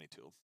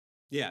 2022.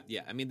 Yeah.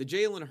 I mean, the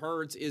Jalen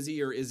Hurts, is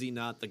he or is he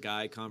not the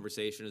guy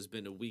conversation has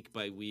been a week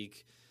by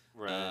week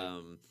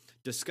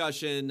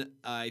discussion.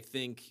 I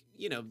think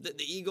the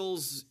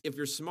Eagles, if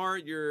you're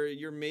smart,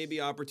 you're maybe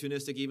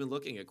opportunistic even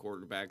looking at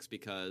quarterbacks,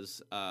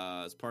 because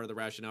as part of the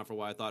rationale for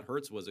why I thought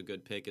Hurts was a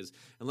good pick is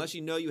unless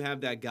you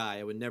have that guy,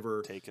 I would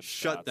never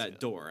shut that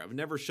door. I would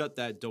never shut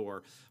that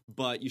door.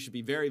 But you should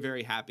be very,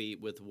 very happy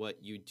with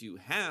what you do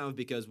have,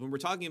 because when we're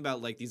talking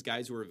about like these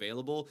guys who are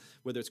available,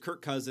 whether it's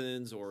Kirk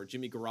Cousins or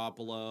Jimmy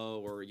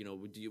Garoppolo or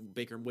what do you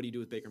do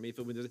with Baker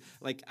Mayfield?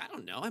 Like, I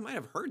don't know, I might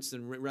have Hurts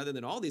rather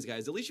than all these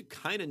guys. At least you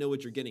kind of know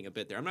what you're getting a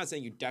bit there. I'm not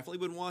saying you definitely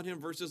would want him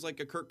versus like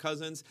a Kirk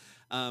Cousins,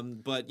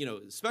 but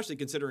especially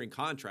considering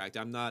contract,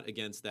 I'm not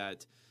against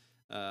that.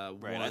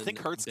 I think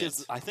Hurts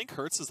is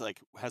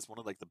has one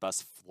of like the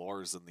best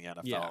floors in the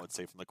NFL. I would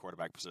say, from the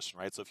quarterback position,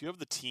 right? So if you have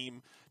the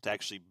team to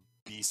actually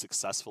be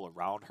successful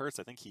around Hurts,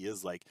 I think he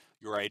is like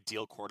your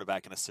ideal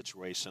quarterback in a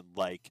situation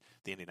like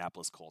the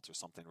Indianapolis Colts or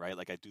something, right?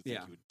 Like, I do think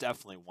you would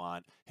definitely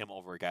want him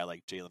over a guy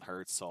like Jalen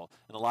Hurts. So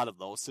in a lot of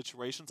those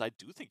situations, I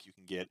do think you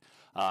can get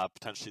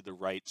potentially the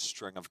right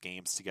string of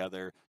games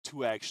together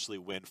to actually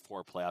win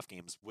 4 playoff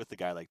games with a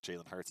guy like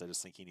Jalen Hurts. I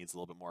just think he needs a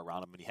little bit more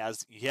around him, and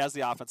he has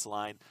the offensive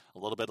line, a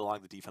little bit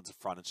along the defensive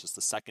front. It's just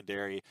the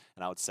secondary,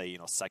 and I would say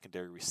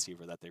secondary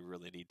receiver that they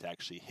really need to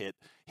actually hit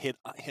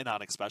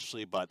on,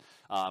 especially. But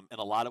in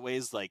a lot of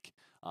ways, like,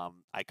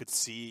 I could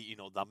see,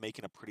 them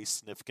making a pretty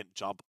significant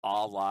jump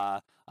a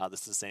la the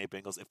Cincinnati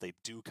Bengals if they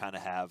do kind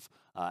of have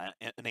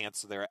an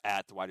answer there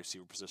at the wide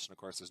receiver position. Of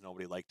course, there's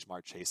nobody like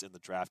Jamar Chase in the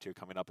draft here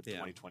coming up in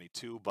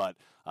 2022, but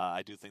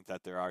I do think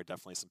that there are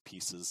definitely some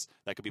pieces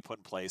that could be put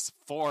in place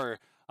for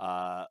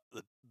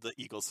the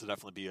Eagles to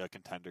definitely be a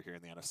contender here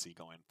in the NFC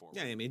going forward.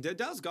 Yeah, I mean,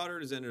 Dallas Goedert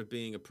has ended up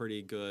being a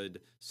pretty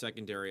good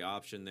secondary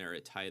option there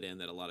at tight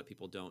end that a lot of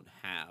people don't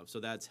have,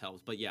 so that's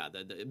helped. But yeah,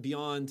 the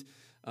beyond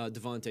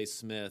Devontae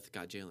Smith,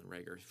 Jalen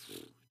Reagor,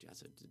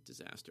 that's a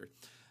disaster.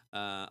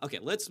 Okay,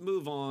 let's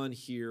move on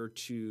here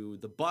to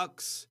the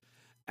Bucs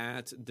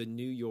at the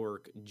New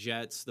York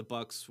Jets. The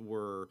Bucs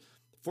were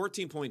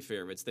 14-point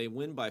favorites. They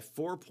win by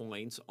 4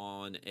 points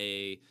on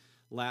a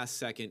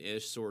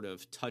last-second-ish sort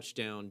of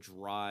touchdown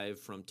drive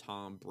from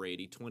Tom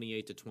Brady,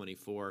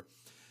 28-24.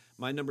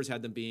 My numbers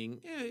had them being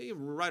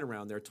right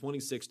around there,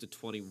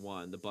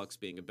 26-21, the Bucs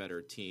being a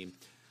better team.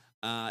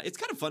 It's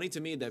kind of funny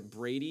to me that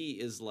Brady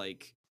is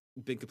like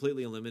been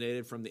completely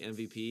eliminated from the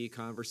MVP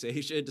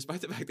conversation,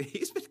 despite the fact that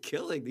he's been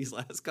killing these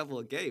last couple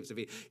of games. I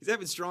mean, he's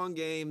having strong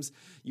games.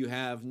 You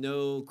have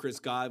no Chris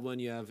Godwin.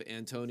 You have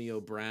Antonio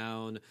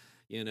Brown,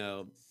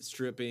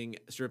 stripping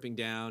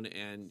down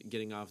and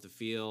getting off the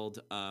field.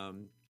 I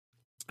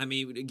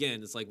mean,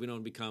 again, it's like we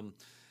don't become.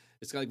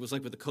 It's like it was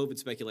like with the COVID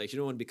speculation. You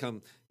don't want to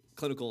become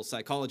clinical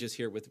psychologists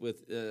here with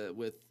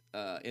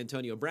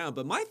Antonio Brown.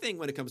 But my thing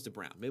when it comes to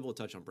Brown, maybe we'll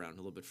touch on Brown a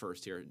little bit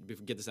first here,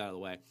 get this out of the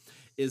way,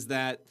 is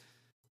that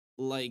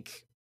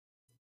like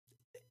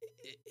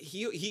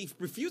he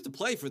refused to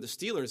play for the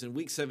Steelers in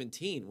Week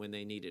 17 when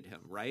they needed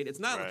him, right? It's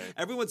not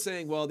everyone's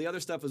saying, well, the other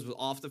stuff was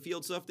off the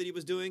field stuff that he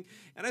was doing,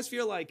 and I just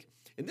feel like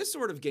in this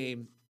sort of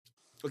game.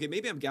 Okay,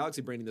 maybe I'm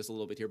galaxy braining this a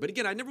little bit here, but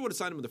again, I never would have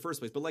signed him in the first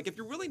place. But like, if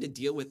you're willing to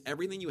deal with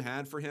everything you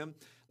had for him,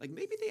 like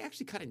maybe they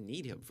actually kind of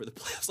need him for the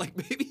playoffs. Like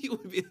maybe you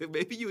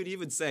would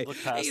even say,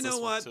 hey, you know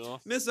what,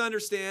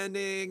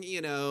 misunderstanding.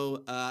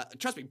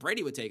 Trust me,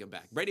 Brady would take him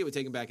back. Brady would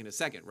take him back in a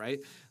second, right?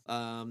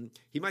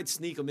 He might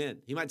sneak him in.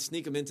 He might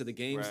sneak him into the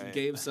game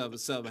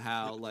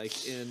somehow,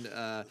 like in his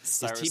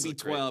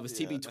TB12. His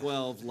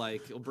TB12,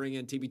 like he'll bring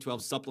in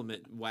TB12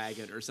 supplement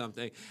wagon or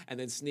something, and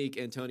then sneak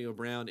Antonio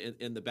Brown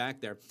in the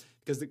back there.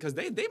 because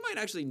they might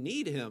actually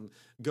need him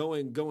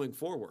going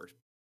forward.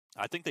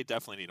 I think they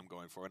definitely need him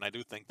going forward, and I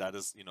do think that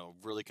is,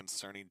 really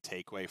concerning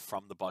takeaway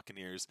from the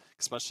Buccaneers,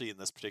 especially in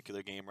this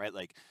particular game, right?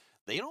 Like,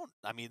 they're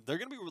going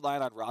to be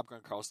relying on Rob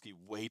Gronkowski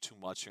way too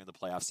much here in the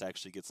playoffs to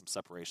actually get some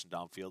separation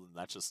downfield, and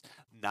that's just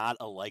not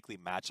a likely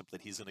matchup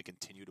that he's going to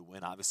continue to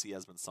win. Obviously, he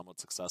has been somewhat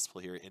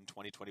successful here in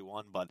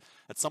 2021, but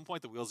at some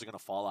point the wheels are going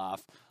to fall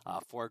off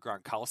for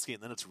Gronkowski,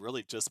 and then it's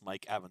really just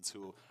Mike Evans,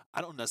 who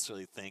I don't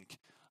necessarily think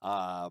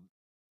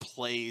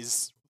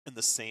plays in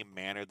the same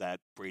manner that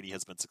Brady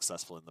has been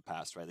successful in the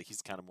past, right? Like,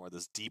 he's kind of more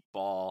this deep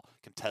ball,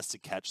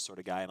 contested catch sort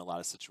of guy in a lot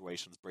of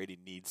situations. Brady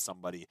needs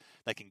somebody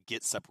that can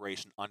get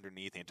separation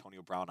underneath.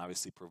 Antonio Brown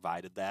obviously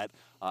provided that,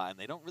 and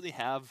they don't really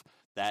have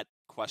that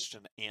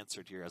question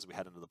answered here as we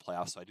head into the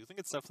playoffs. So I do think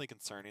it's definitely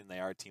concerning. They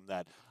are a team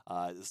that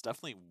is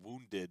definitely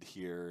wounded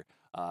here,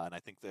 and I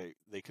think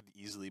they could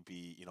easily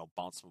be,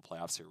 bounced from the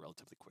playoffs here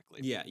relatively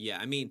quickly. Yeah.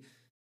 I mean,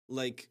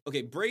 like,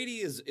 okay, Brady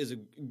is a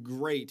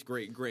great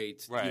right.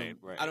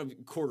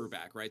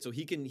 Quarterback, right? So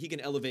he can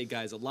elevate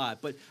guys a lot.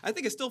 But I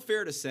think it's still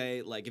fair to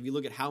say, like, if you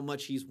look at how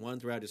much he's won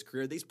throughout his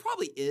career, he's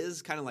probably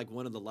is kind of like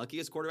one of the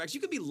luckiest quarterbacks.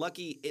 You could be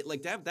lucky,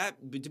 to have that,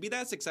 to be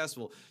that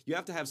successful, you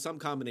have to have some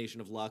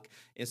combination of luck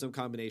and some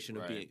combination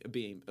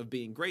of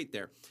being great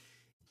there.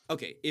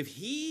 Okay, if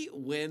he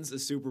wins a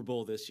Super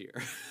Bowl this year,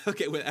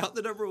 okay, without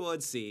the number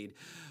 1 seed,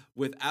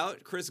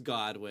 without Chris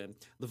Godwin,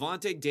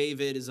 Levante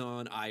David is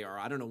on IR.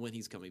 I don't know when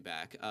he's coming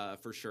back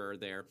for sure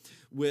there.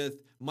 With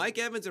Mike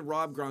Evans and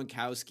Rob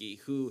Gronkowski,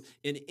 who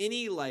in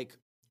any, like,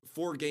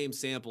 4-game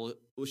sample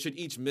should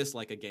each miss,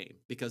 like, a game,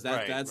 because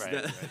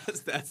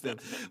that's them.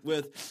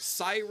 With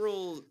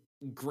Cyril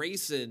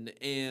Grayson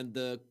and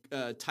the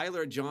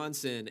Tyler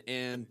Johnson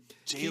and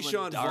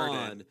Keyshawn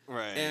Vaughn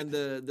and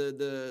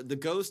the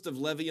ghost of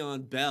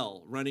Le'Veon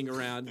Bell running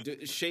around,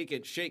 shake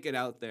it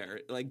out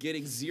there, like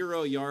getting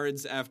 0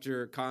 yards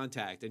after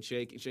contact and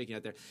shaking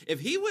out there. If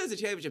he wins the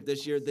championship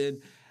this year, then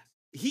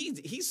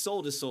he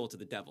sold his soul to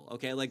the devil.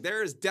 Okay, like,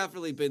 there has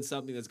definitely been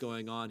something that's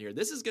going on here.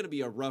 This is going to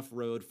be a rough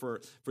road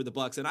for the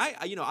Bucs, and I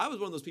was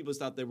one of those people who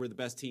thought they were the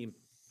best team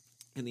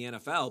in the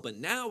NFL, but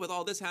now with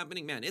all this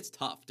happening, man, it's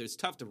tough. It's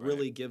tough to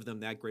really give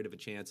them that great of a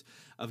chance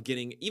of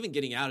getting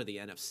out of the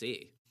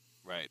NFC.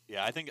 Right.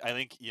 Yeah, I think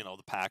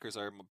the Packers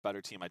are a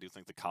better team. I do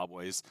think the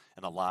Cowboys,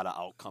 and a lot of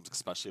outcomes,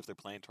 especially if they're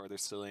playing toward their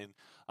ceiling,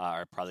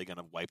 are probably going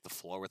to wipe the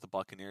floor with the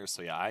Buccaneers.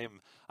 So yeah,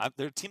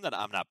 they're a team that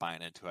I'm not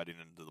buying into heading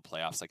into the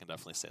playoffs. I can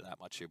definitely say that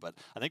much here. But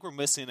I think we're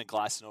missing and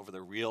glossing over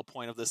the real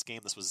point of this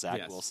game. This was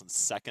Zach Wilson's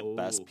second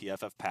best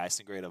PFF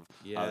passing grade of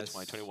the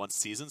 2021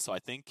 season. So I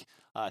think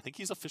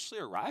he's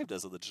officially arrived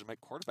as a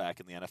legitimate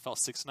quarterback in the NFL.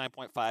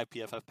 69.5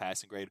 PFF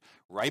passing grade,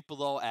 right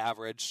below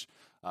average.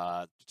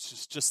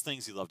 Just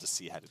things you love to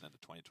see heading into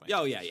 2020.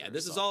 Oh yeah.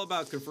 This is all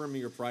about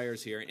confirming your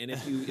priors here. And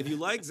if you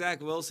like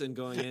Zach Wilson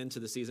going into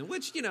the season,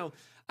 which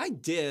I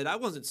did, I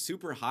wasn't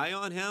super high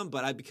on him,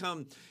 but I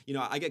become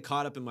I get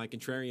caught up in my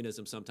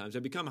contrarianism sometimes. I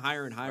become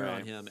higher and higher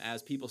on him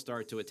as people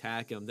start to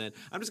attack him. Then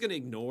I'm just going to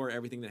ignore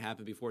everything that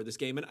happened before this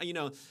game.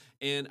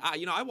 And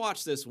I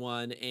watched this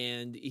one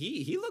and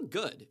he looked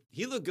good.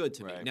 He looked good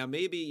to me. Now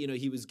maybe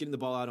he was getting the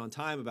ball out on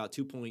time, about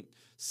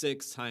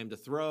 2.6 time to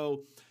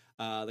throw.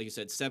 Like you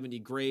said, 70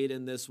 grade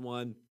in this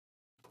one.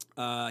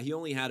 He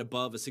only had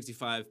above a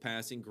 65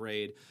 passing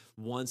grade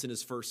once in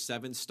his first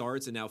 7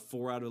 starts, and now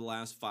 4 out of the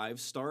last 5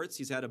 starts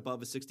he's had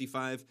above a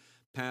 65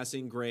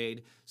 passing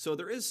grade. So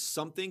there is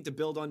something to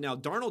build on. Now,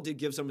 Darnold did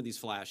give some of these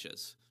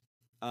flashes.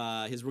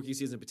 His rookie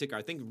season in particular.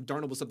 I think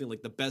Darnold was something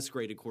like the best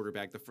graded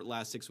quarterback the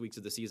last 6 weeks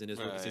of the season, his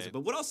rookie season.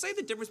 But what I'll say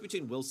the difference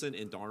between Wilson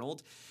and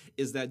Darnold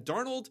is that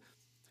Darnold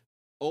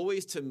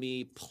always, to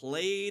me,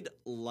 played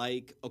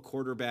like a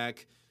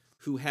quarterback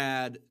who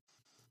had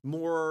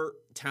more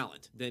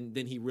talent than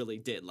he really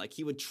did. Like,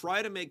 he would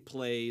try to make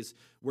plays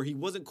where he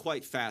wasn't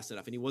quite fast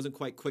enough and he wasn't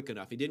quite quick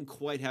enough. He didn't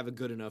quite have a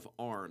good enough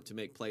arm to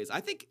make plays. I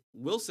think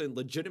Wilson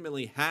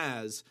legitimately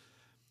has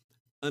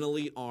an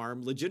elite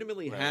arm,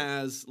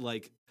 has,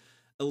 like,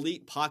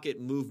 elite pocket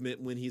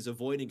movement when he's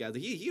avoiding guys.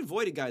 He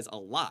avoided guys a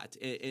lot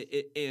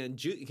and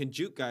can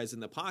juke guys in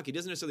the pocket. He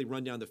doesn't necessarily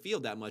run down the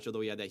field that much,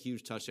 although he had that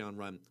huge touchdown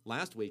run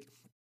last week.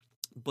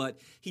 But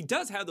he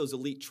does have those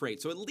elite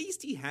traits. So at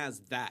least he has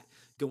that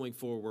going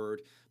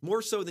forward,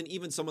 more so than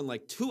even someone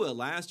like Tua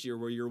last year,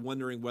 where you're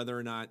wondering whether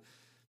or not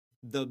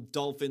the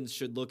Dolphins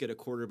should look at a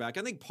quarterback.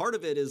 I think part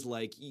of it is,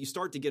 like, you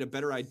start to get a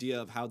better idea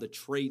of how the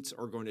traits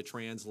are going to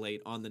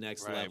translate on the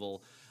next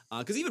level.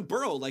 Because even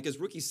Burrow, like, his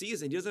rookie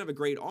season, he doesn't have a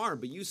great arm,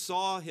 but you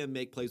saw him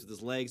make plays with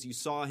his legs. You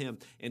saw him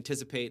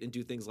anticipate and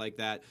do things like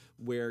that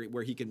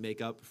where he can make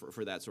up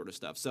for that sort of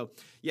stuff. So,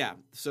 yeah.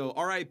 So,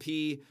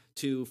 RIP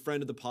to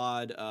friend of the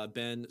pod,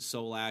 Ben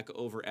Solak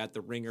over at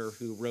The Ringer,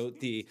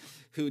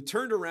 who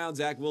turned around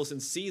Zach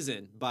Wilson's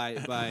season by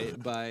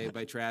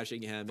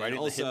trashing him. Right, and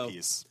also, the hit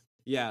piece.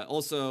 Yeah.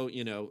 Also,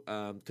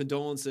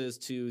 condolences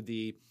to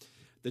the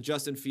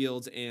Justin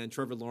Fields and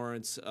Trevor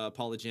Lawrence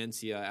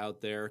apologencia out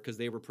there, because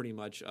they were pretty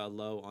much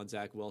low on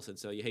Zach Wilson.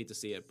 So you hate to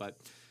see it, but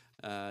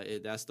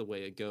that's the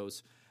way it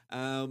goes.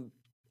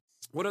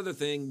 One other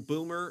thing,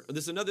 Boomer.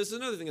 This is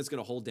another thing that's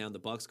going to hold down the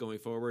Bucks going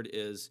forward.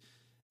 Is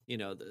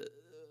the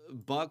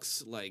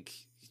Bucks, like,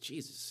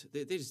 Jesus,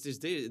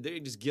 they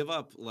just give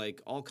up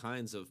like all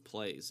kinds of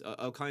plays,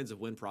 all kinds of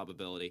win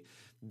probability.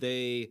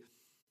 They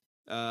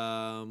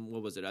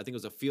what was it? I think it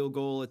was a field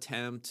goal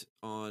attempt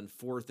on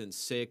 4th and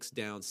 6,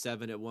 down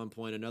 7 at one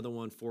point. Another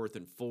one 4th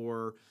and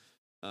 4.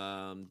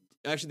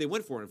 Actually, they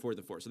went for it on 4th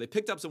and 4, so they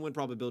picked up some win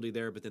probability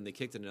there. But then they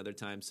kicked it another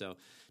time. So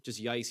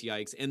just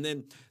yikes. And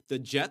then the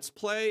Jets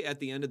play at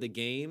the end of the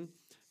game,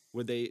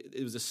 where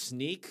it was a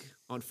sneak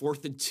on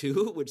 4th and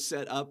 2, which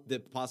set up the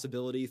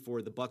possibility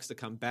for the Bucks to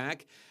come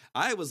back.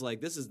 I was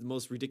like, this is the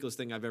most ridiculous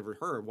thing I've ever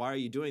heard. Why are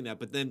you doing that?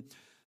 But then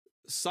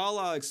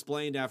Saleh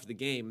explained after the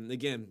game, and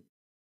again,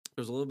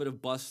 there's a little bit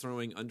of bus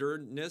throwing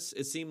underness,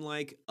 it seemed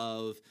like,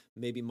 of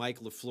maybe Mike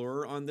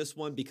LaFleur on this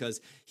one,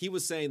 because he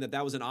was saying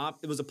that was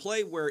it was a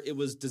play where it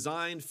was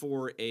designed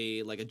for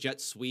a jet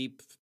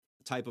sweep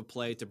type of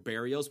play to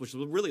Berrios, which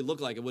would really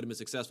look like it would have been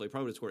successful. He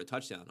probably would have scored a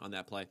touchdown on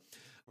that play.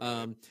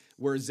 Right.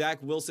 Where Zach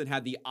Wilson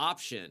had the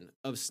option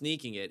of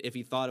sneaking it if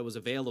he thought it was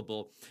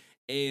available.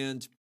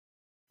 And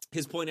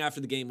his point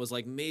after the game was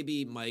like,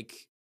 maybe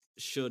Mike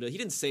should have, he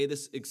didn't say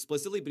this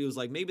explicitly, but he was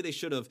like, maybe they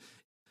should have,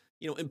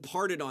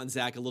 imparted on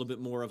Zach a little bit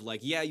more of like,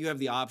 yeah, you have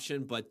the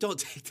option, but don't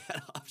take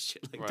that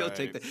option. Like, Don't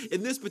take that.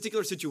 In this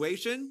particular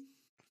situation,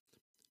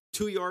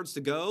 2 yards to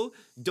go,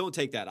 don't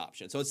take that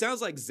option. So it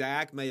sounds like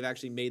Zach may have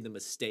actually made the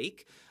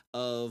mistake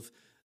of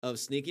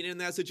sneaking in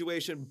that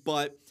situation,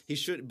 but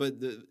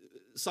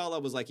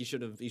Saleh was like, he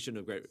shouldn't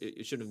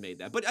have made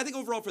that. But I think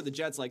overall for the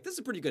Jets, like, this is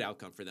a pretty good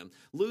outcome for them.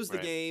 Lose the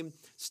game,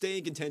 stay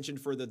in contention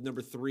for the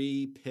number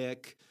 3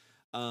 pick,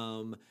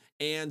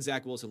 and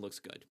Zach Wilson looks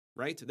good.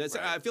 Right?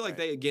 I feel like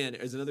they, again,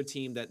 is another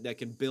team that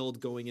can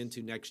build going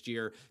into next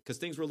year, because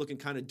things were looking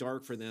kind of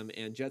dark for them,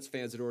 and Jets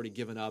fans had already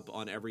given up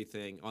on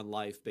everything, on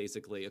life,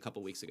 basically, a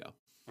couple weeks ago.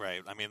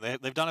 Right. I mean,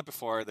 they've done it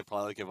before. They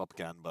probably give up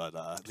again, but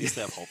at least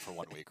they have hope for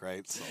 1 week,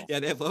 right? So.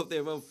 Yeah, they have hope.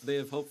 They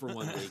have hope for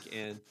 1 week,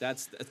 and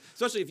that's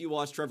especially if you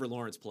watch Trevor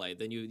Lawrence play,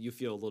 then you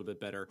feel a little bit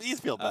better. You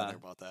feel better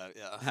about that,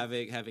 yeah.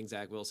 Having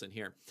Zach Wilson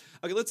here.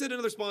 Okay, let's hit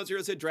another sponsor.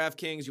 Let's hit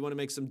DraftKings. You want to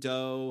make some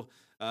dough.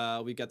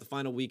 We've got the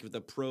final week of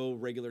the pro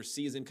regular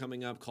season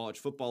coming up. College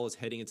football is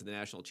heading into the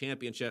national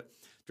championship.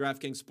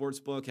 DraftKings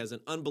Sportsbook has an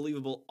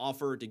unbelievable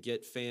offer to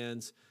get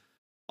fans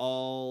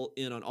all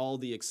in on all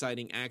the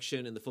exciting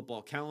action in the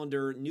football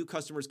calendar. New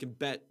customers can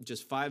bet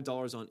just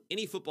 $5 on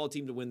any football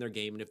team to win their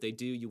game, and if they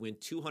do, you win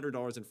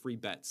 $200 in free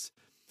bets.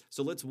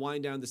 So let's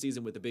wind down the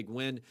season with a big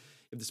win.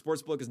 If the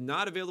sportsbook is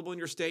not available in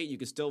your state, you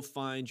can still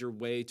find your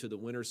way to the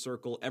winner's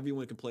circle.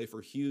 Everyone can play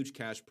for huge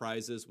cash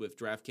prizes with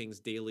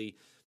DraftKings daily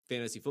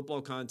fantasy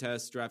football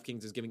contests.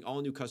 DraftKings is giving all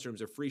new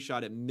customers a free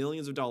shot at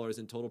millions of dollars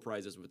in total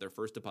prizes with their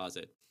first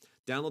deposit.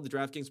 Download the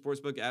DraftKings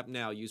Sportsbook app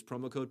now. Use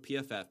promo code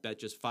PFF. Bet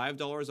just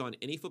 $5 on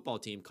any football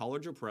team,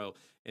 college or pro,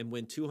 and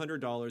win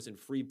 $200 in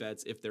free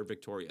bets if they're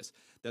victorious.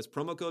 That's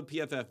promo code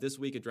PFF this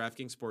week at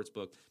DraftKings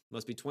Sportsbook.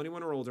 Must be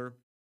 21 or older.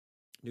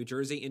 New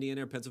Jersey,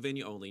 Indiana, or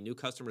Pennsylvania only. New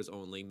customers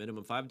only.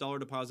 Minimum $5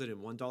 deposit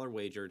and $1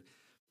 wagered.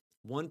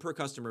 One per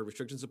customer.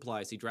 Restrictions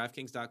apply. See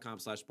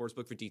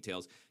DraftKings.com/sportsbook for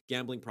details.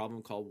 Gambling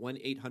problem? Call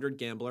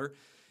 1-800-GAMBLER.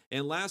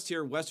 And last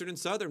here, Western and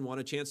Southern want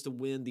a chance to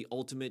win the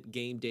ultimate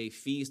game day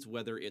feast,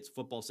 whether it's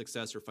football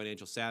success or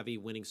financial savvy.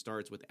 Winning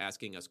starts with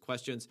asking us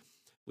questions.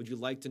 Would you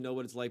like to know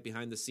what it's like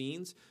behind the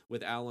scenes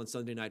with Al on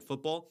Sunday Night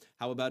Football?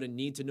 How about a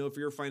need to know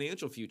for your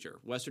financial future?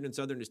 Western and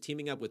Southern is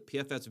teaming up with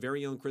PFF's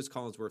very own Chris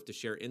Collinsworth to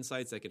share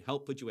insights that can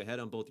help put you ahead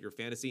on both your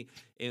fantasy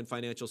and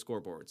financial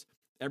scoreboards.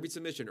 Every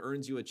submission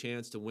earns you a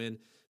chance to win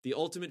the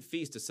ultimate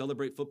feast to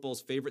celebrate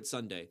football's favorite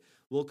Sunday.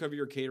 We'll cover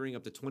your catering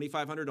up to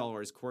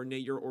 $2,500,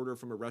 coordinate your order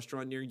from a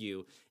restaurant near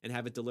you, and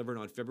have it delivered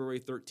on February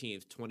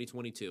 13th,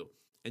 2022.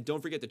 And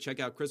don't forget to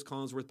check out Chris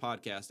Collinsworth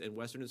podcast and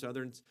Western and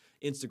Southern's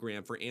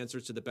Instagram for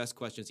answers to the best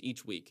questions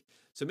each week.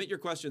 Submit your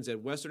questions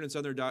at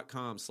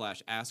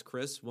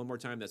westernsouthern.com/askchris. One more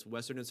time, that's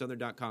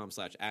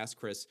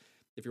westernsouthern.com/askchris.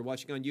 If you're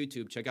watching on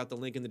YouTube, check out the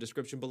link in the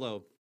description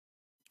below.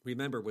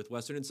 Remember, with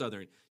Western and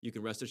Southern, you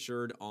can rest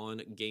assured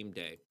on game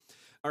day.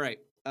 All right.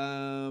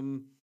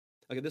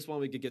 Okay, this one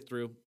we could get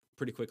through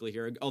pretty quickly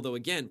here. Although,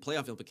 again,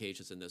 playoff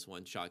implications in this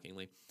one,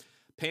 shockingly.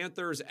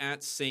 Panthers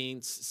at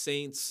Saints.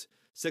 Saints,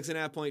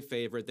 6.5-point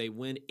favorite. They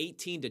win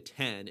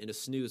 18-10 in a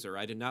snoozer.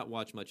 I did not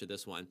watch much of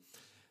this one.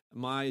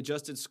 My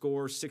adjusted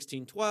score,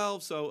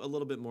 16-12, so a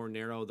little bit more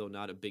narrow, though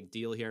not a big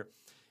deal here.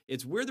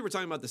 It's weird that we're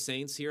talking about the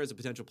Saints here as a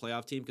potential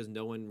playoff team because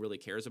no one really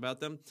cares about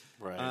them.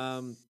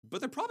 Right.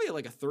 But they're probably at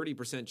like a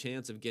 30%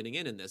 chance of getting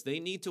in this. They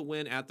need to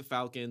win at the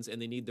Falcons,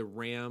 and they need the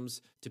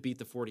Rams to beat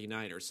the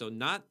 49ers. So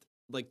not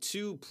like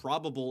two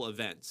probable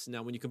events.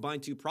 Now, when you combine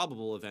two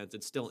probable events,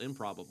 it's still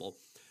improbable.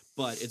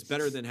 But it's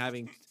better than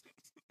having...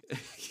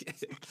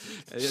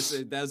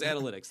 that was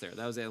analytics there.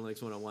 That was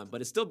analytics 101.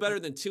 But it's still better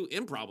than two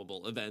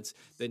improbable events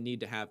that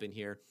need to happen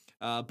here.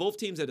 Both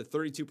teams had a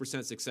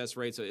 32% success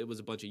rate, so it was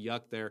a bunch of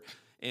yuck there.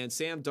 And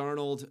Sam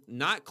Darnold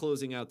not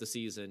closing out the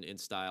season in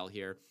style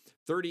here.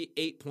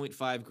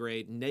 38.5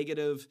 grade,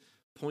 negative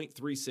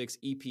 0.36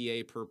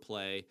 EPA per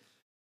play.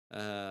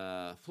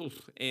 And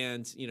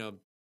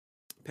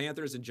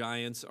Panthers and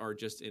Giants are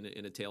just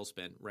in a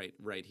tailspin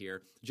right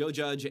here. Joe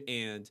Judge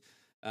and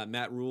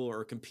Matt Rule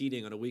are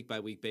competing on a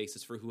week-by-week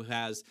basis for who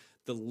has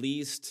the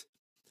least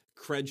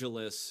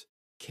credulous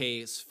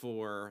case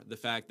for the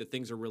fact that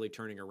things are really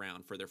turning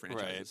around for their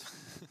franchises.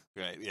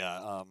 Right.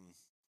 Yeah.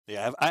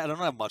 I don't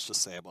have much to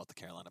say about the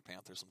Carolina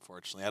Panthers,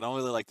 unfortunately. I don't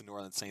really like the New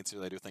Orleans Saints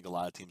here. I do think a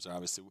lot of teams are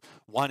obviously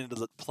wanting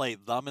to play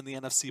them in the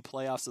NFC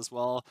playoffs as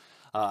well.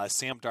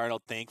 Sam Darnold,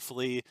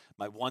 thankfully,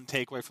 my one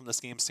takeaway from this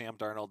game, Sam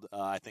Darnold,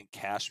 I think,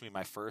 cashed me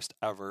my first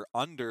ever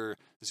under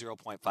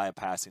 0.5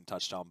 passing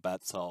touchdown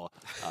bet. So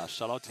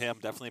shout out to him.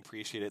 Definitely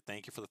appreciate it.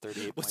 Thank you for the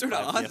 38.5 What sort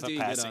of odds do you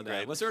passing get on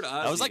grade. that? What sort of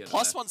odds? I was like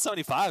plus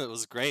 175. It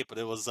was great, but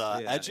it was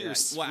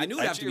edgier. Well, I knew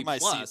it had to be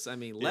plus. I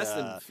mean, less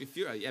than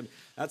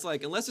that's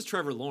like, unless it's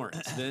Trevor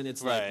Lawrence, then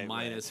it's like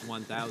minus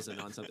 1,000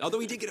 on something. Although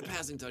he did get a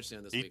passing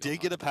touchdown this week. He did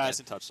get a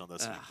passing touchdown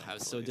this week. I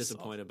was so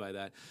disappointed by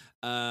that.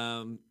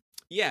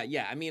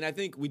 Yeah. I mean, I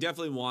think we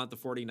definitely want the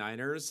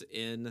 49ers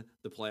in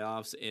the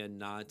playoffs and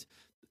not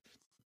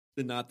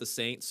the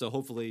Saints. So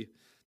hopefully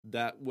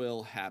that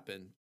will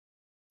happen.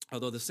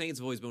 Although the Saints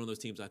have always been one of those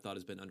teams I thought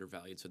has been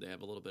undervalued, so they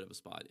have a little bit of a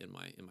spot in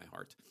my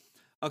heart.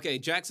 Okay,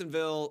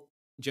 Jacksonville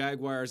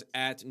Jaguars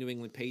at New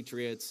England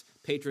Patriots.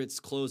 Patriots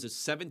closed as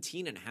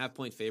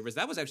 17.5-point favorites.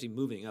 That was actually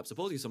moving up.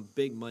 Supposedly some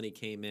big money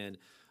came in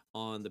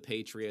on the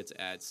Patriots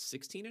at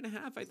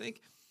 16.5, I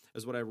think,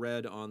 is what I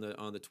read on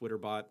the Twitter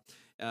bot.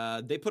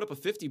 They put up a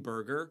 50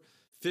 burger,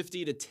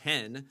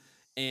 50-10,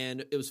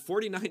 and it was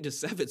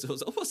 49-7. So it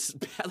was almost as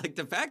bad. Like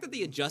the fact that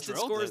the adjusted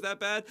score is that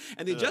bad,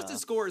 and the adjusted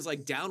score is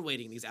like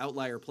downweighting these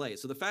outlier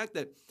plays. So the fact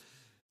that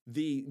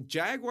the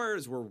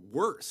Jaguars were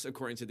worse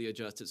according to the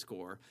adjusted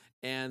score,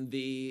 and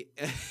the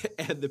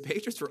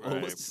Patriots were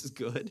almost as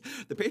good.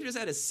 The Patriots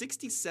had a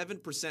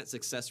 67%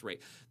 success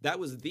rate. That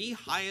was the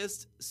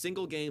highest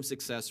single game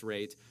success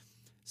rate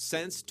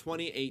since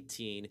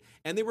 2018,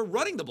 and they were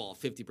running the ball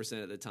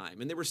 50% of the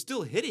time, and they were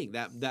still hitting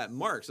that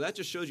mark. So that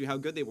just shows you how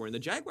good they were. And the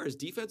Jaguars'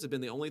 defense have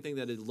been the only thing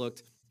that had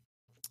looked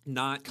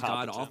not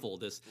god-awful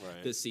this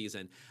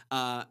season.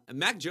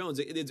 Mac Jones,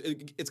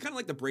 it's kind of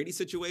like the Brady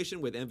situation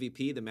with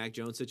MVP, the Mac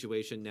Jones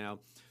situation now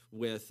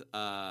with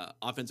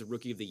Offensive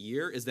Rookie of the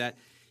Year, is that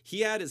he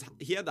had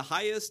the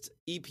highest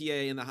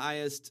EPA and the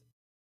highest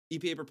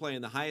EPA per play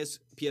and the highest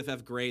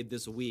PFF grade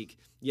this week,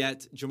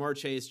 yet Jamar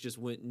Chase just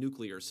went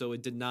nuclear, so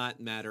it did not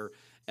matter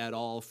at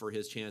all for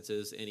his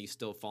chances, and he's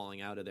still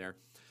falling out of there.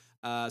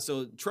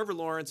 So Trevor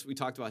Lawrence, we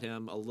talked about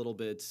him a little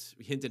bit,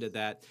 we hinted at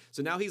that.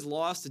 So now he's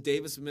lost to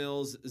Davis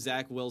Mills,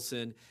 Zach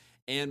Wilson,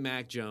 and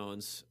Mac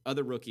Jones,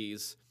 other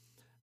rookies.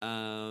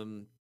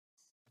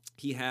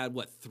 He had,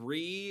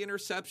 3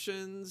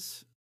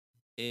 interceptions,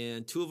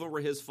 and 2 of them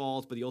were his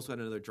fault, but he also had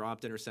another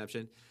dropped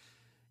interception.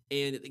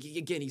 And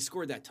again, he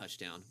scored that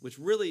touchdown, which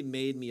really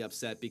made me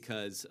upset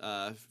because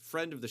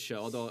friend of the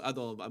show,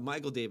 although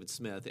Michael David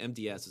Smith,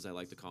 MDS as I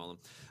like to call him,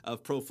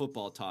 of Pro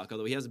Football Talk,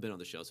 although he hasn't been on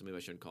the show, so maybe I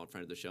shouldn't call him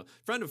friend of the show.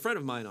 Friend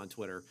of mine on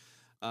Twitter,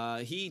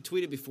 he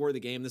tweeted before the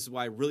game, this is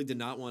why I really did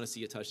not want to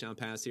see a touchdown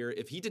pass here.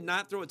 If he did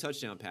not throw a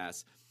touchdown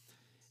pass,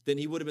 then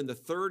he would have been the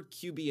third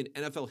QB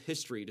in NFL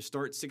history to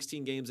start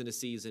 16 games in a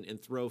season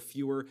and throw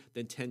fewer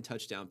than 10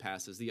 touchdown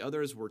passes. The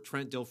others were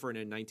Trent Dilfer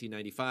in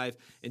 1995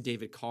 and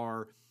David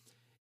Carr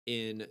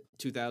in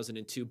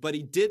 2002, but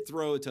he did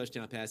throw a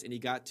touchdown pass, and he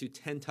got to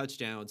 10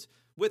 touchdowns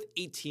with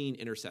 18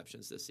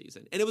 interceptions this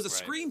season. And it was a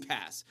screen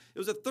pass. It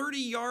was a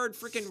 30-yard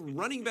freaking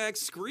running back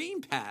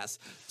screen pass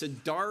to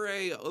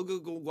Dare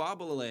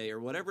Ogunwabale or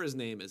whatever his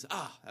name is.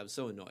 I was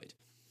so annoyed.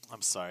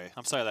 I'm sorry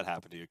that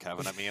happened to you,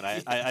 Kevin. I mean,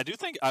 I do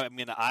think. I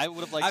mean, I would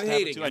have liked to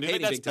have it too. I do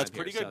think that's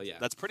pretty good. So, yeah.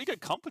 That's pretty good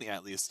company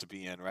at least to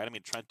be in, right? I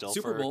mean, Trent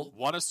Dilfer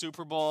won a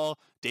Super Bowl.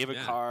 David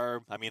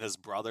Carr. I mean, his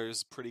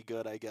brother's pretty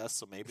good, I guess.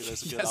 So maybe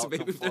there's a good outcome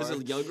maybe there's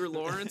a younger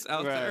Lawrence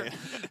out there.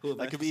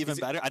 That could be even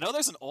better. I know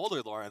there's an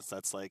older Lawrence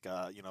that's like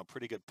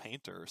pretty good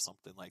painter or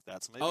something like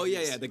that. So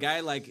maybe The guy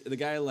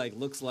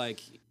looks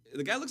like.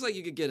 The guy looks like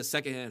you could get a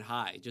secondhand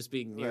high just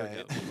being near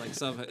him, like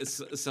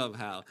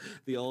somehow.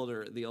 The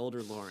older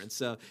Lawrence.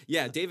 So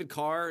yeah, David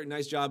Carr,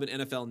 nice job at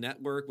NFL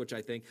Network, which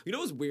I think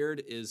what's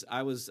weird is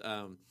I was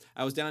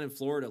down in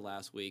Florida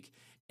last week,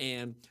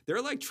 and there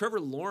are like Trevor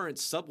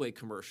Lawrence Subway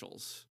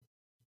commercials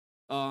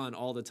on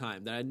all the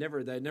time that I'd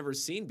never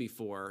seen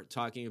before,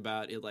 talking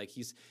about it. Like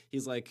he's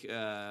like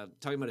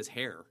talking about his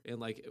hair, and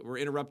like we're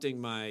interrupting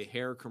my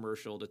hair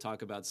commercial to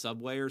talk about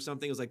Subway or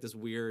something. It was like this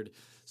weird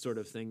sort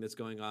of thing that's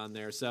going on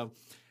there. So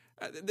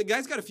the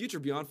guy's got a future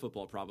beyond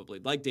football, probably,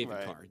 like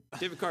David Carr.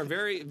 David Carr,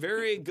 very,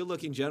 very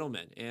good-looking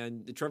gentleman,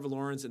 and Trevor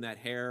Lawrence and that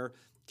hair.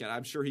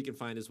 I'm sure he can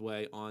find his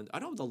way on. I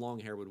don't know if the long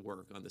hair would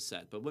work on the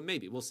set, but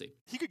maybe we'll see.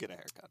 He could get a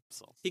haircut.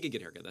 He could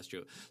get a haircut. That's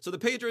true. So the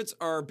Patriots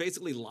are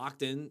basically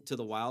locked in to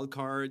the wild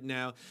card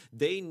now.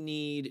 They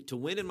need to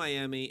win in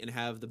Miami and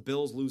have the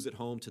Bills lose at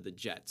home to the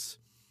Jets.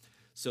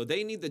 So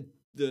they need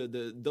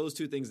those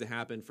two things to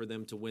happen for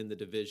them to win the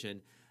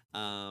division.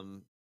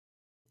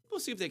 We'll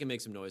see if they can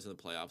make some noise in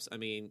the playoffs. I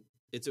mean,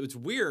 it's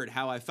weird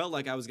how I felt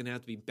like I was going to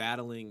have to be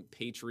battling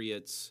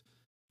Patriots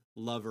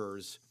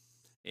lovers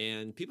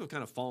and people have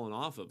kind of fallen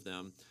off of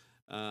them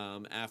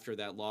after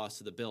that loss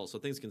to the Bills. So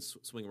things can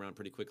swing around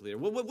pretty quickly.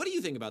 What do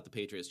you think about the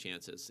Patriots'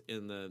 chances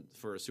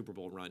for a Super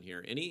Bowl run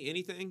here?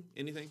 Anything?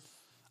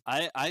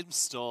 I'm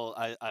still.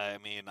 I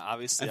mean,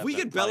 obviously, if we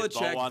get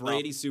Belichick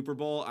Brady Super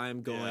Bowl,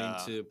 I'm going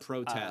to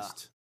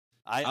protest.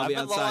 I'll be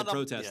outside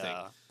protesting.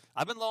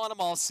 I've been low on them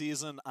all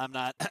season. I'm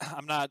not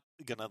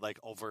gonna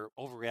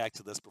overreact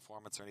to this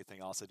performance or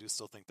anything else. I do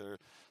still think they're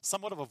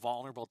somewhat of a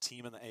vulnerable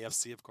team in the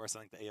AFC. Of course, I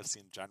think the AFC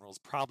in general is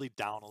probably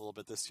down a little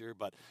bit this year,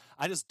 but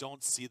I just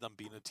don't see them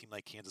beating a team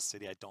like Kansas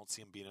City. I don't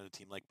see them beating a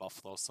team like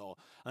Buffalo. So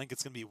I think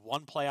it's gonna be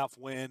one playoff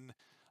win.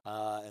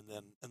 And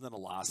then a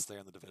loss there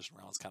in the division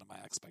round is kind of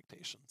my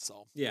expectation.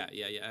 So yeah.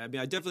 I mean,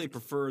 I definitely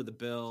prefer the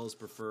Bills,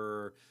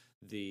 prefer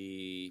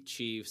the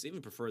Chiefs,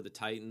 even prefer the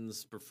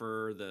Titans,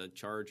 prefer the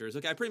Chargers.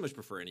 Okay, I pretty much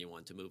prefer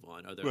anyone to move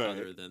on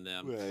other than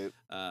them. Right.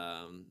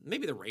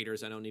 Maybe the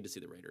Raiders. I don't need to see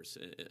the Raiders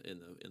in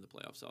the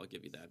playoffs, so I'll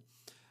give you that.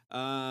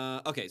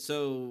 Okay,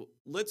 so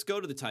let's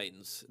go to the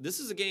Titans. This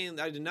is a game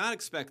I did not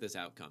expect this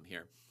outcome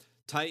here.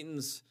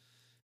 Titans.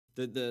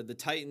 The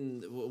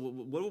Titan.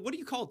 What do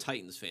you call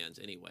Titans fans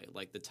anyway?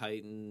 Like the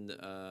Titan.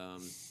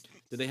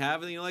 Do they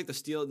have anything like the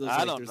Steel?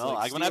 I don't know.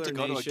 I'm gonna have to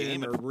go to a Nation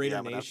game or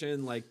Raider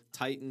Nation, like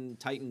Titan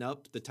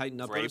Up, the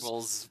Titan Uppers.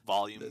 Vrabel's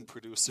volume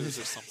producers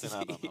or something.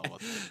 I don't know.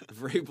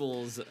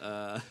 Vrabel's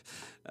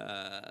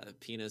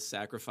penis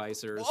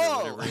sacrificers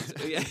Whoa! or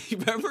whatever. Yeah,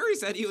 remember he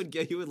said he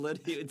would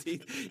let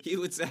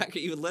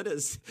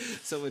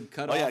someone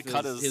cut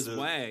off his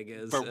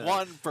wag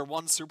for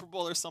one Super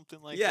Bowl or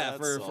something like that.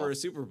 Yeah, for a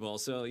Super Bowl.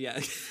 So yeah,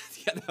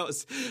 that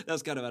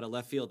was kind of out of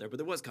left field there, but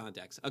there was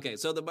context. Okay,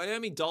 so the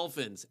Miami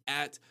Dolphins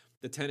at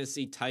the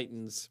Tennessee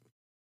Titans.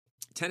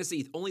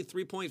 Tennessee only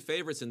 3-point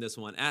favorites in this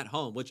one at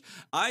home, which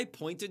I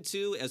pointed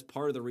to as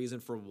part of the reason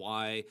for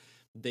why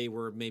they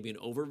were maybe an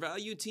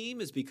overvalued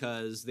team is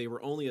because they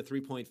were only a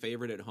 3-point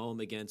favorite at home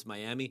against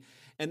Miami,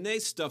 and they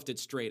stuffed it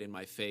straight in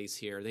my face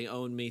here. They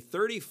owned me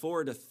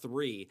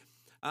 34-3,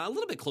 a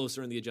little bit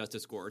closer in the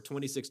adjusted score,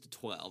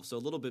 26-12, so a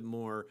little bit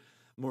more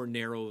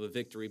narrow of a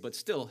victory, but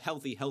still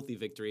healthy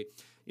victory.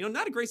 You know,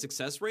 not a great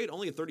success rate,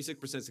 only a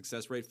 36%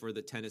 success rate for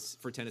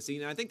Tennessee.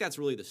 And I think that's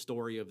really the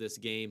story of this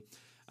game.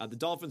 The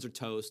Dolphins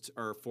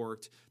are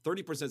forked,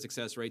 30%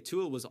 success rate.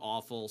 Tua was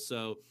awful,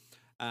 so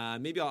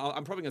maybe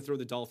I'm probably going to throw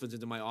the Dolphins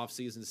into my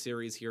offseason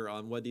series here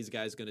on what these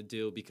guys are going to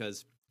do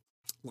because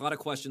a lot of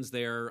questions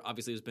there.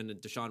 Obviously, there's been a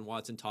Deshaun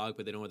Watson talk,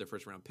 but they don't have their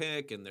first-round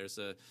pick, and there's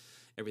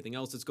everything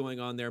else that's going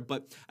on there.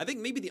 But I think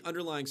maybe the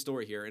underlying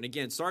story here, and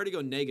again, sorry to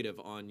go negative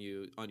on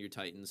your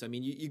Titans. I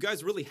mean, you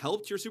guys really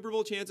helped your Super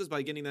Bowl chances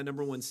by getting that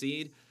number 1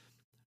 seed,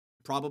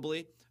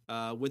 probably,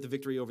 with the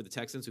victory over the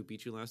Texans, who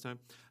beat you last time.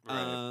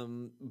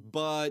 Right.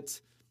 But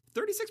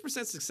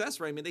 36% success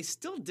rate, I mean, they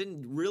still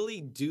didn't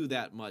really do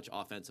that much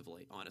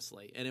offensively,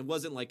 honestly. And it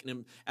wasn't like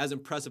as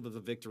impressive of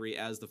a victory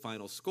as the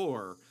final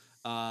score.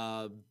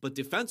 But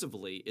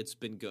defensively, it's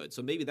been good.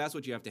 So maybe that's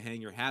what you have to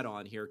hang your hat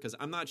on here, because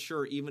I'm not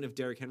sure even if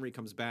Derrick Henry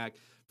comes back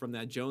from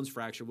that Jones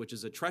fracture, which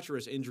is a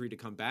treacherous injury to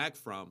come back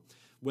from,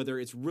 whether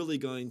it's really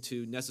going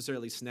to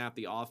necessarily snap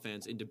the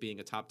offense into being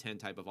a top 10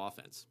 type of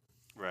offense.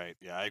 Right.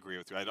 Yeah, I agree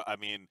with you. I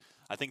mean,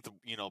 I think the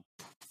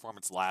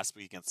performance last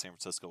week against San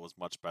Francisco was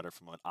much better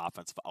from an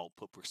offensive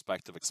output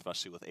perspective,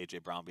 especially with A.J.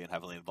 Brown being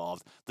heavily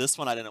involved. This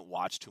one I didn't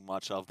watch too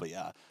much of, but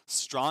yeah,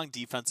 strong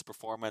defensive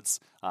performance.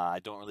 I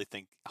don't really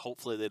think,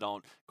 hopefully they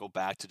don't go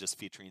back to just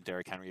featuring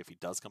Derrick Henry if he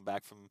does come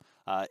back from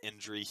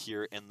injury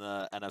here in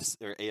the NFC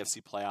or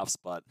AFC playoffs.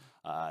 But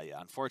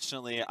yeah,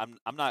 unfortunately,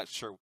 I'm not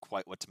sure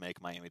quite what to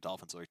make Miami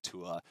Dolphins or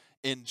Tua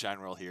in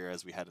general here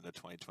as we head into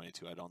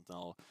 2022. I don't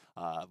know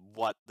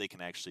what they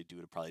can actually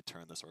do to probably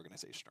turn this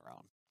organization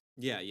around.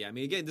 Yeah. I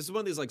mean, again, this is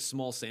one of these like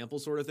small sample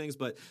sort of things,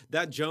 but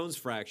that Jones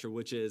fracture,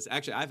 which is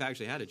actually I've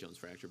actually had a Jones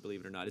fracture, believe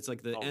it or not. It's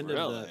like the end of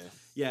the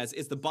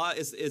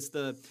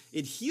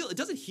it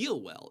doesn't heal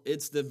well.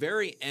 It's the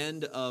very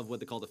end of what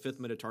they call the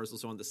fifth metatarsal,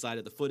 so on the side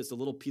of the foot. It's a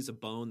little piece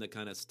of bone that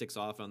kind of sticks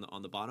off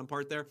on the bottom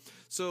part there.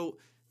 So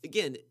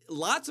again,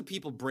 lots of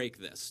people break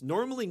this.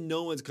 Normally,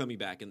 no one's coming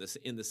back in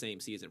the same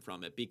season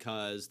from it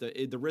because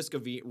the risk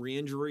of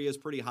re-injury is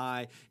pretty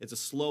high. It's a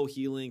slow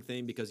healing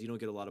thing because you don't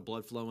get a lot of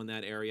blood flow in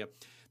that area.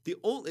 The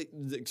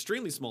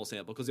extremely small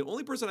sample, because the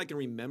only person I can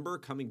remember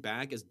coming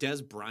back is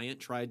Dez Bryant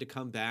tried to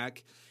come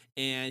back,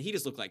 and he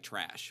just looked like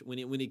trash when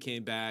he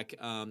came back.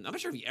 I'm not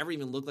sure if he ever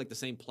even looked like the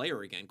same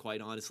player again,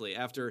 quite honestly,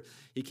 after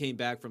he came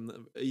back from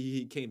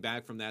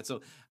that.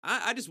 So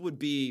I just I'd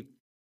be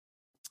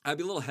a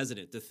little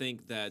hesitant to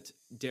think that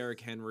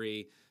Derrick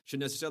Henry should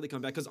necessarily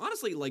come back, because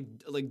honestly,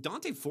 like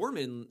Dante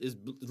Foreman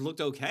looked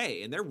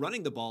okay, and they're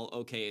running the ball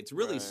okay. It's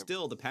really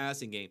still the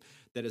passing game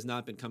that has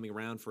not been coming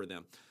around for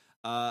them.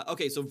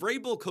 Okay, so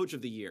Vrabel Coach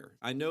of the Year.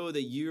 I know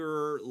that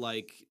you're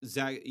like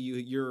Zach. You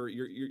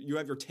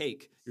have your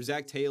take, your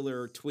Zach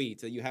Taylor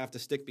tweet that you have to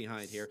stick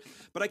behind here,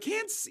 but I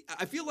can't see.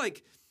 I feel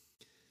like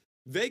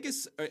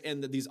Vegas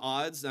and these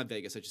odds, not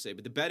Vegas, I should say,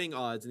 but the betting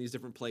odds in these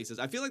different places,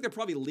 I feel like they're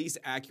probably least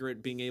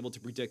accurate being able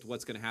to predict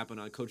what's going to happen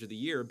on Coach of the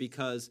Year,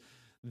 because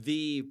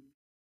the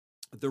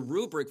the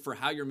rubric for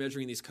how you're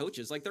measuring these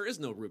coaches, like there is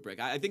no rubric.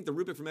 I think the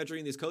rubric for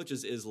measuring these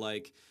coaches is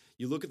like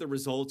you look at the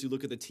results, you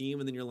look at the team,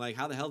 and then you're like,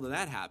 how the hell did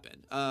that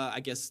happen? I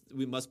guess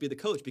we must be the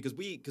coach because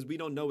we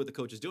don't know what the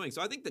coach is doing.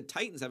 So I think the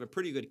Titans have a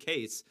pretty good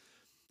case.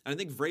 And I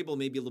think Vrabel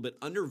may be a little bit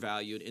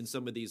undervalued in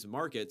some of these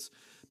markets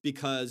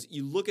because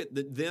you look at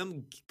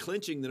them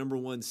clinching the number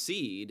 1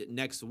 seed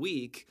next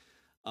week,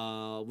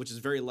 which is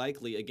very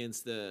likely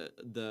against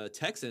the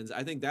Texans.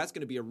 I think that's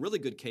going to be a really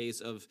good case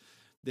of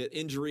the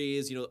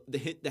injuries,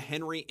 the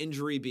Henry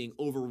injury being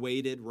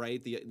overweighted,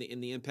 right?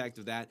 In the impact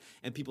of that,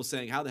 and people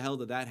saying, "How the hell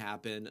did that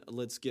happen?"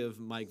 Let's give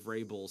Mike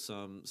Vrabel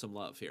some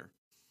love here.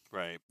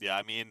 Right. Yeah.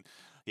 I mean,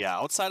 yeah.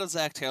 Outside of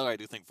Zach Taylor, I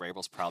do think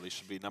Vrabel's probably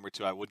should be number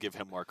 2. I would give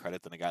him more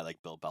credit than a guy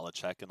like Bill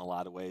Belichick in a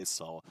lot of ways.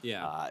 So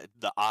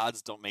the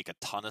odds don't make a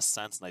ton of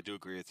sense, and I do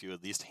agree with you.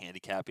 At least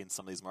handicapping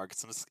some of these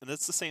markets, and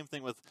it's the same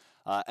thing with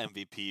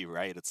MVP,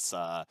 right? It's.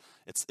 I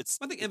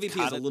think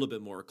MVP is a little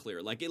bit more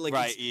clear.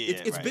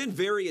 It's been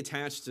very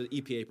attached to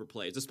EPA per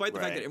plays, despite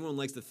the fact that everyone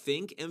likes to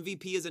think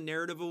MVP is a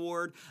narrative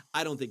award.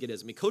 I don't think it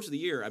is. I mean, Coach of the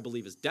Year, I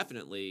believe, is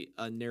definitely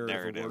a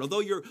narrative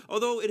award.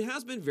 Although it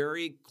has been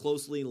very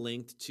closely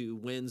linked to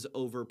wins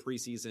over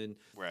preseason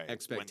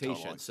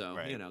expectations. So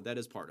that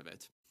is part of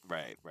it.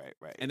 Right.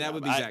 And that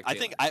would be Zach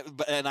Taylor.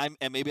 I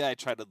think, maybe I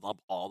try to lump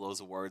all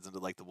those awards into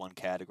like the one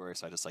category,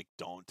 so I just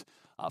don't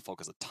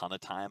focus a ton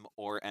of time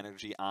or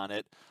energy on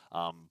it.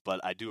 But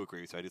I do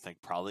agree with you. I do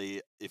think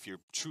probably if you're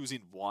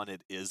choosing one,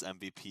 it is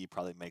MVP.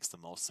 Probably makes the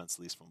most sense,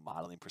 at least from a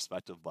modeling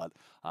perspective. But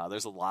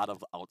there's a lot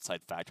of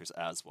outside factors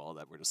as well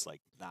that we're just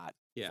not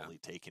fully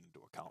taken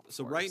into account.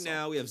 So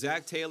now we have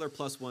Zach Taylor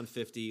plus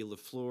 150,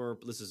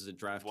 LaFleur, this is a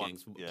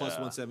DraftKings, plus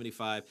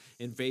 175,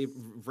 and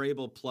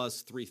Vrabel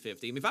plus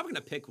 350. I mean, if I'm going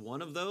to pick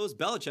one of those,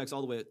 Belichick's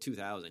all the way at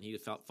 2,000. He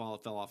fell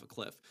off a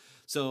cliff.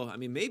 So, I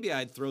mean, maybe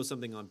I'd throw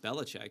something on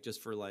Belichick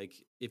just for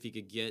if he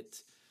could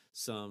get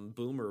some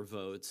boomer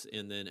votes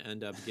and then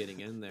end up getting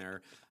in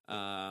there.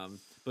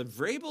 But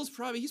Vrabel's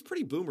he's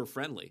pretty boomer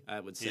friendly, I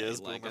would say. He is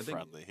boomer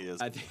friendly. He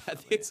is. I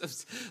think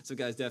some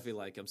guys definitely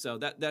like him. So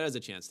that has a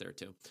chance there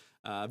too.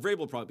 Vrabel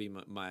will probably be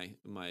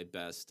my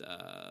best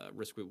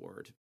risk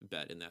reward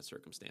bet in that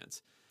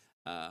circumstance.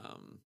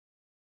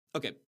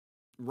 Okay.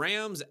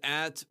 Rams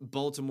at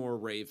Baltimore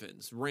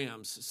Ravens.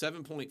 Rams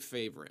 7-point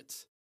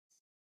favorites.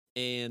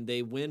 And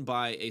they win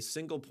by a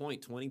single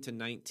point,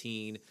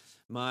 20-19.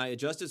 My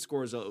adjusted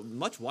score is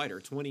much wider,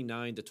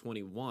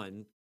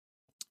 29-21.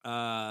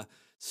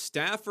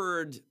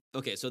 Stafford.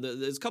 Okay, so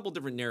there's a couple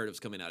different narratives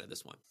coming out of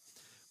this one.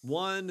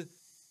 One,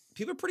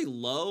 people are pretty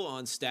low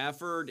on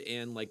Stafford,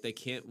 and they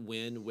can't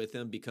win with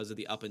him because of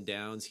the up and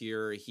downs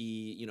here.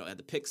 He, had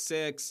the pick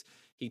 6.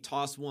 He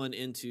tossed one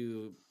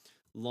into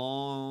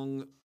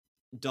long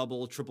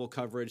double, triple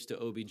coverage to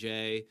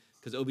OBJ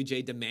because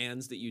OBJ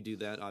demands that you do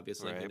that.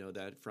 Obviously, I know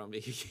that from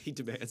he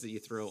demands that you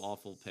throw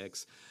awful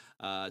picks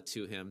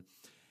to him.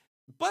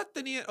 But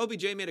then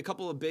OBJ made a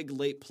couple of big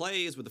late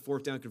plays with a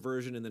 4th down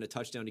conversion and then a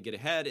touchdown to get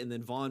ahead. And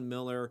then Von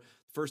Miller,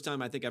 first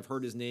time I think I've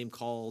heard his name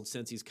called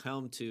since he's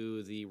come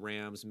to the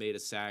Rams, made a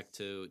sack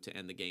to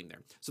end the game there.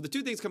 So the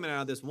two things coming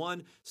out of this: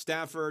 one,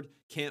 Stafford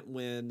can't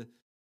win,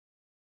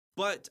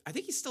 but I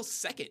think he's still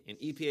second in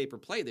EPA per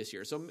play this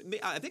year. So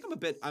I think I'm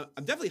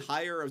definitely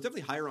higher. I was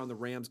definitely higher on the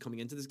Rams coming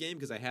into this game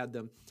because I had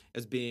them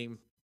as being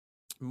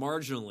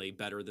marginally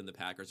better than the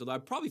Packers. Although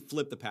I'd probably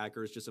flip the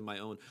Packers just in my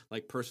own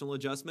personal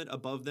adjustment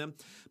above them.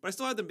 But I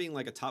still had them being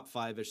a top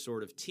 5-ish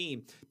sort of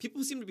team.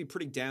 People seem to be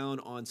pretty down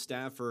on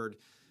Stafford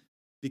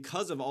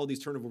because of all these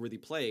turnover-worthy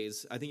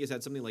plays. I think he's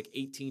had something like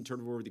 18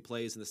 turnover-worthy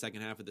plays in the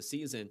second half of the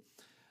season.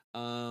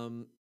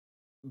 But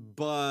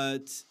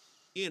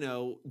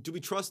do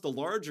we trust the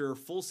larger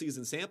full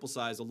season sample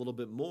size a little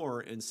bit more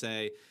and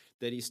say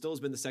that he still has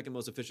been the second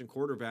most efficient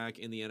quarterback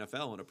in the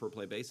NFL on a per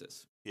play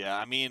basis? Yeah,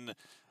 I mean,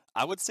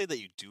 I would say that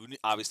you do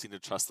obviously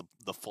need to trust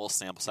the full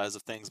sample size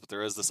of things, but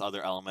there is this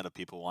other element of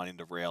people wanting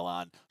to rail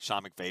on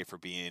Sean McVay for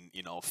being,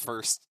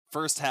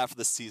 first half of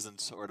the season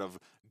sort of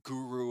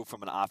guru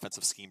from an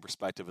offensive scheme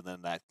perspective, and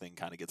then that thing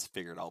kind of gets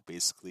figured out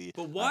basically.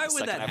 But why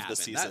would that happen?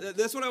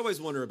 That's what I always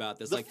wonder about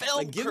this.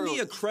 Give me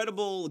a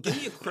credible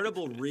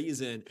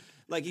reason.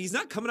 He's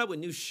not coming up with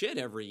new shit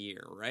every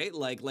year, right?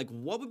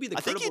 What would be the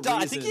credible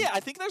reason? I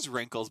think there's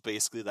wrinkles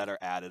basically that are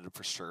added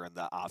for sure in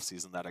the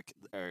offseason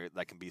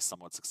that can be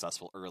somewhat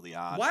successful early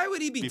on. Why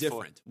would he be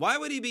different? Why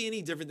would he be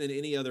any different than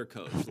any other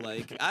coach?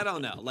 I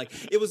don't know.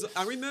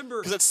 I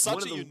remember because it's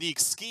such a unique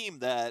scheme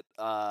that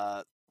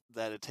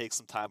it takes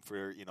some time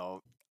for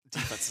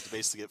defenses to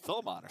basically get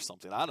film on or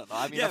something. I don't know.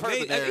 I mean, I've heard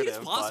the narrative. It's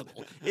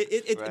possible.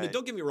 I mean,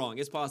 don't get me wrong.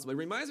 It's possible. It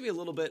reminds me a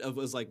little bit of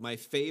my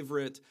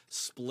favorite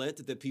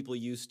split that people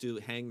used to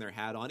hang their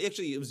hat on.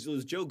 Actually, it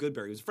was Joe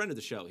Goodberry. He was a friend of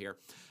the show here.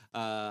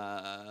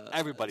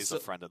 Everybody's a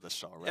friend of the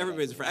show, right?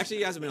 Everybody's a friend. Actually,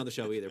 he hasn't been on the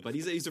show either, but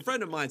he's a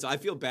friend of mine, so I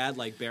feel bad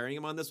burying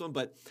him on this one,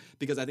 but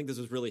because I think this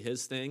was really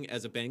his thing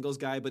as a Bengals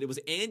guy. But it was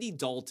Andy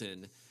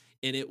Dalton,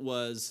 and it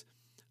was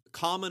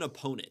common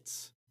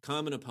opponents.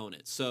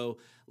 So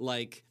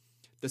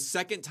The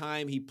second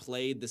time he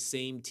played the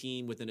same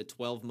team within a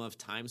 12-month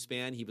time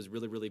span, he was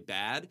really, really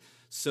bad.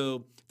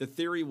 So the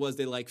theory was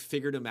they like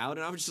figured him out.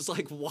 And I was just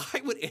like, why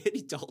would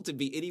Andy Dalton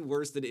be any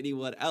worse than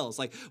anyone else?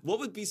 Like, what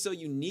would be so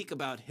unique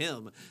about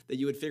him that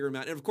you would figure him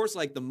out? And of course,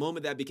 like the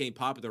moment that became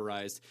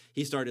popularized,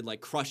 he started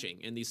like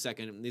crushing in these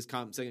second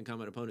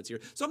combat opponents here.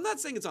 So I'm not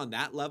saying it's on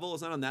that level.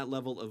 It's not on that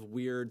level of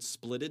weird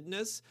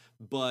splittedness.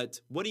 But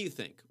what do you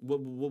think?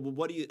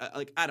 What do you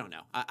like? I don't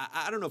know.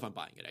 I don't know if I'm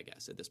buying it, I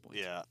guess, at this point.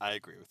 Yeah, I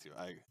agree with you.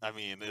 I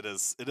mean, it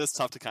is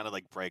tough to kind of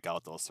like break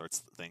out those sorts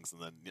of things,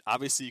 and then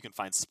obviously you can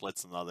find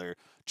splits and other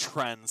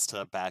trends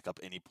to back up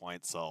any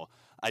point. So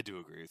I do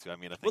agree with you. I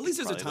mean, I think at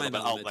least there's a time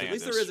element. At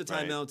least there is a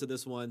time element to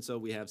this one, so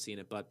we have seen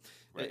it, but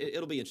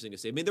it'll be interesting to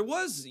see. I mean, there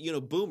was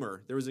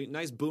Boomer. There was a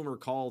nice Boomer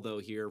call though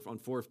here on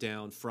fourth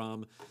down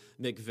from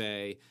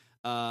McVay.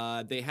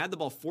 They had the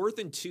ball 4th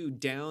and 2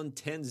 down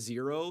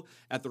 10-0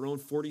 at their own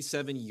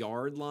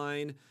 47-yard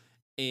line.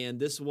 And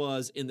this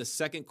was in the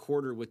second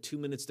quarter with 2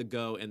 minutes to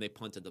go, and they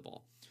punted the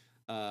ball.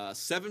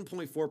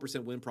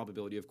 7.4% win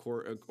probability,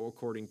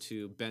 according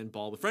to Ben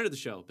Baldwin, friend of the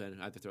show. Ben,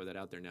 I have to throw that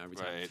out there now every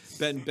time.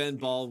 Right. Ben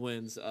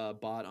Baldwin's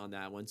bot on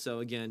that one. So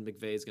again,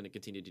 McVay is going to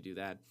continue to do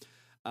that.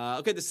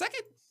 Okay, the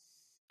second.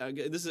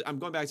 I'm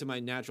going back to my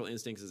natural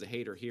instincts as a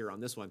hater here on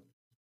this one.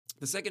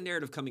 The second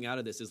narrative coming out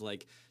of this is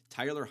like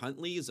Tyler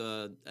Huntley is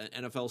an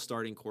NFL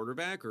starting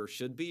quarterback, or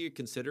should be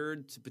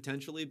considered to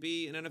potentially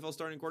be an NFL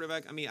starting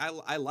quarterback. I mean,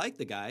 I like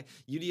the guy,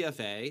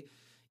 UDFA,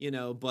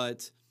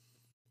 but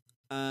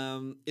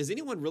is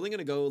anyone really going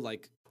to go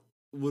like?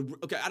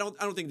 I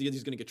don't think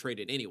he's going to get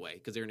traded anyway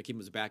because they're going to keep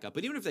him as a backup.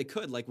 But even if they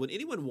could, like, would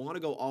anyone want to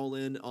go all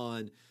in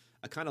on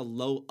a kind of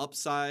low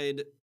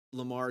upside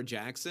Lamar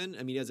Jackson?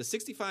 I mean, he has a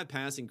 65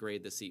 passing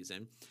grade this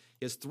season.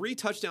 He has 3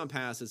 touchdown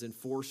passes in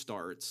 4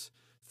 starts.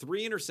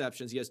 3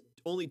 interceptions. He has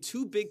only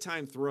 2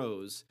 big-time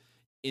throws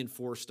in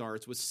 4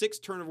 starts with 6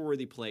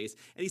 turnover-worthy plays,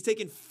 and he's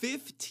taken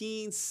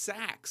 15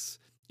 sacks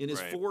in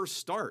his 4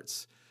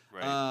 starts.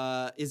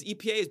 Right. His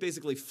EPA is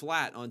basically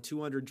flat on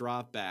 200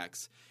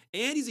 dropbacks,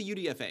 and he's a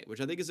UDFA,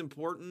 which I think is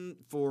important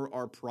for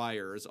our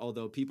priors,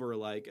 although people are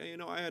like, hey,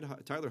 I had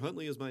Tyler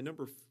Huntley as my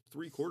number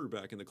 3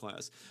 quarterback in the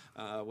class.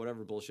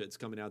 Whatever bullshit's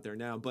coming out there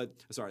now. But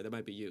sorry, that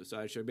might be you.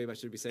 So maybe I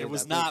should be saying it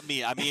was that. Not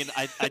me. I mean,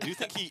 I do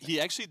think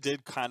he actually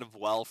did kind of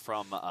well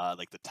from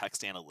like the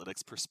text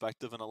analytics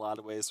perspective in a lot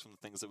of ways from the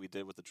things that we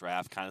did with the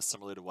draft, kind of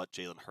similar to what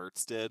Jalen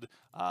Hurts did.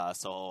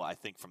 So I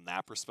think from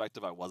that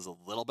perspective, I was a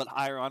little bit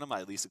higher on him.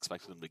 I at least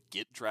expected him to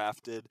get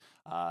drafted.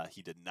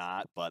 He did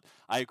not, but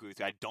I agree with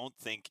you. I don't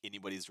think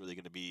anybody's really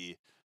going to be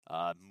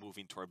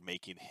moving toward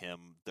making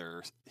him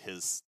their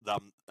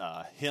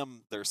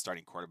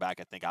starting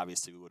quarterback. I think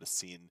obviously we would have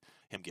seen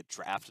him get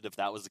drafted if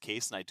that was the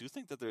case, and I do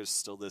think that there's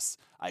still this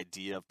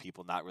idea of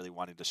people not really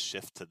wanting to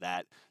shift to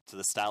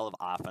the style of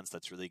offense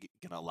that's really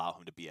going to allow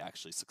him to be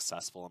actually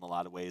successful in a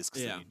lot of ways.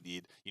 Because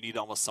you need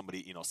almost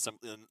somebody,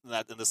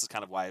 and this is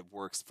kind of why it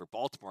works for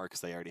Baltimore,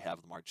 because they already have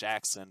Lamar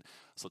Jackson.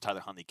 So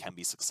Tyler Huntley can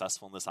be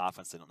successful in this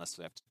offense. They don't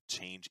necessarily have to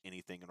change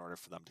anything in order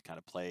for them to kind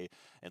of play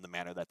in the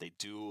manner that they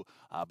do.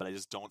 But I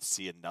just don't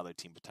see another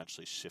team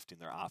potentially shifting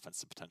their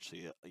offense to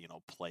potentially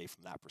play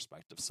from that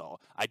perspective.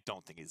 So I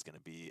don't think he's going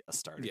to be a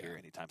starter here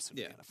anytime soon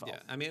in the NFL. Yeah,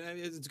 I mean,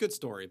 it's a good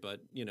story,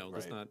 but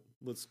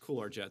let's cool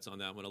our jets on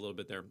that one a little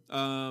bit there.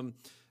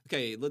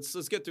 Okay,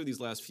 let's get through these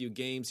last few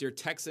games here.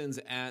 Texans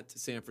at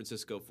San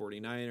Francisco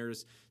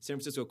 49ers. San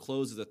Francisco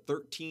closed as a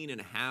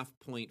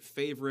 13.5-point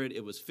favorite.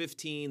 It was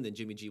 15. Then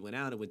Jimmy G went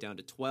out. It went down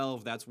to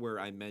 12. That's where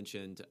I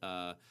mentioned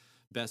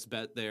best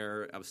bet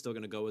there. I was still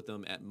going to go with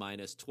them at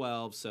minus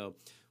 12. So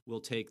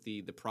we'll take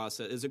the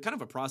process. It's kind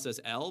of a process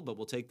L, but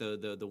we'll take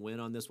the win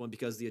on this one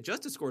because the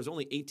adjusted score is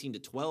only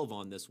 18-12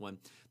 on this one.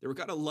 They were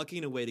kind of lucky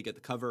in a way to get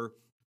the cover.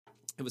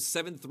 It was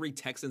 7-3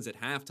 Texans at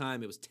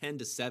halftime. It was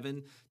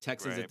 10-7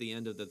 Texans at the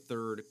end of the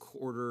third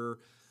quarter.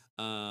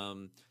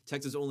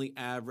 Texans only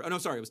average. Oh no,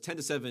 sorry, it was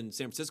 10-7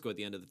 San Francisco at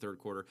the end of the third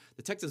quarter.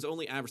 The Texans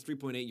only averaged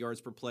 3.8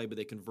 yards per play, but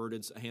they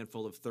converted a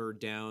handful of third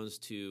downs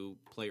to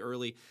play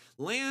early.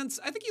 Lance,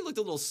 I think he looked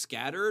a little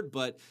scattered,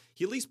 but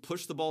he at least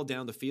pushed the ball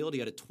down the field. He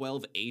had a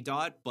 12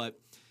 ADOT, but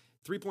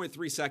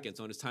 3.3 seconds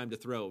on his time to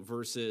throw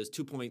versus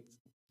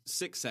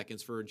 2.6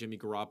 seconds for Jimmy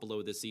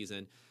Garoppolo this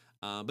season.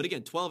 But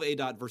again, 12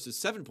 ADOT versus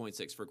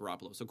 7.6 for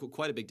Garoppolo. So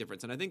quite a big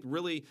difference. And I think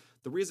really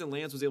the reason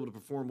Lance was able to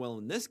perform well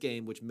in this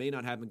game, which may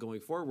not happen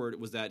going forward,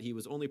 was that he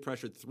was only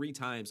pressured 3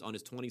 times on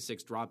his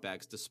 26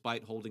 dropbacks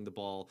despite holding the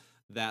ball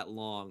that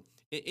long.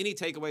 Any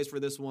takeaways for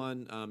this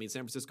one? I mean,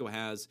 San Francisco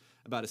has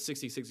about a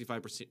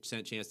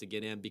 60-65% chance to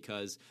get in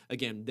because,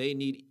 again, they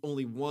need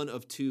only one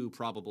of 2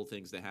 probable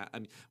things to happen. I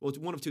mean, well, it's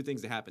one of 2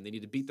 things to happen. They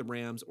need to beat the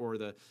Rams or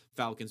the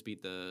Falcons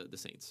beat the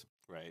Saints.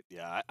 Right,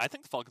 yeah. I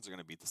think the Falcons are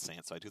going to beat the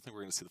Saints, so I do think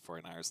we're going to see the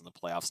 49ers in the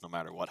playoffs no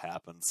matter what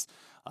happens.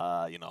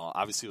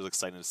 Obviously it was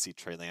exciting to see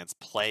Trey Lance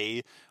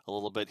play a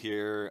little bit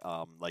here.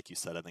 Like you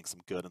said, I think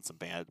some good and some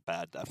bad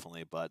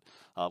definitely, but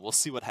we'll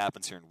see what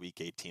happens here in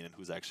Week 18 and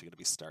who's actually going to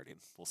be starting.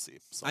 We'll see.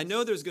 So. I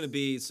know there's going to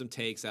be some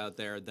takes out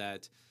there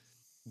that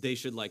they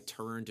should like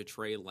turn to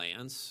Trey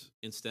Lance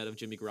instead of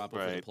Jimmy Garoppolo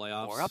for the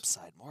playoffs.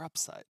 More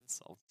upside.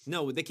 So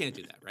no, they can't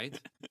do that, right?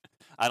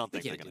 I don't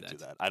think they're going to do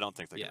that. I don't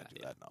think they're going to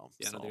do that. No.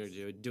 Yeah, I don't think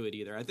they're going to do it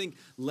either. I think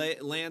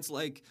Lance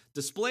like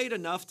displayed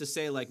enough to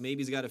say like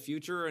maybe he's got a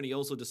future, and he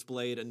also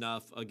displayed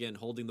enough again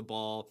holding the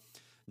ball,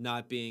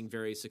 not being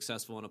very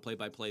successful on a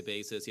play-by-play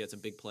basis. He had some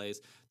big plays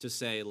to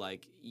say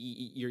like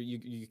you're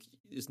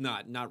is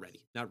not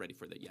ready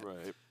for that yet.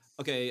 Right.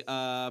 Okay,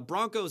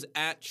 Broncos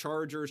at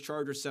Chargers.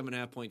 Chargers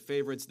 7.5-point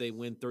favorites. They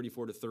win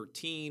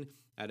 34-13.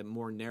 At a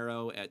more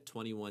narrow at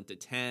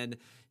 21-10. It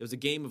was a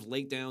game of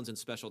late downs and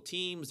special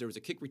teams. There was a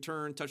kick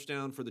return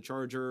touchdown for the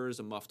Chargers,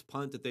 a muffed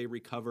punt that they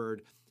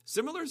recovered.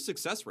 Similar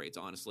success rates,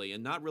 honestly,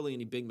 and not really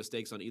any big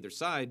mistakes on either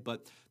side.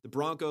 But the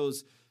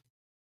Broncos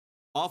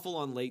awful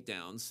on late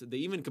downs. They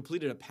even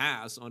completed a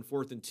pass on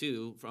 4th and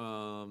 2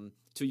 from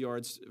 2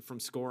 yards from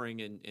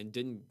scoring and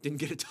didn't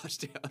get a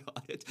touchdown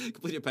on it.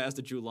 Completed a pass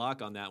to Drew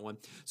Lock on that one.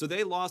 So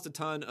they lost a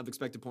ton of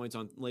expected points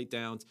on late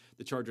downs.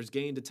 The Chargers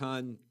gained a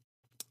ton.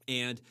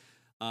 And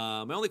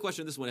my only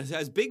question in this one is,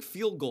 has big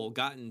field goal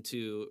gotten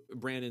to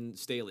Brandon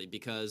Staley?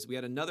 Because we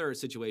had another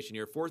situation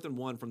here, 4th and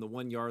 1 from the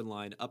 1 yard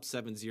line, up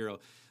 7-0,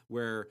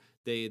 where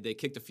they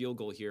kicked a field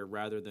goal here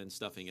rather than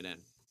stuffing it in.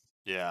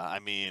 Yeah, I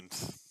mean,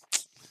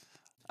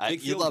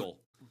 big field goal.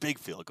 Big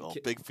field goal.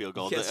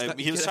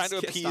 He was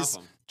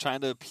trying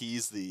to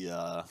appease the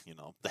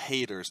the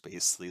haters,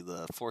 basically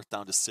the 4th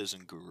down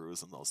decision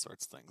gurus and those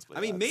sorts of things. But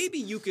I mean, maybe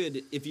you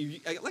could, if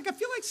you like. I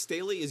feel like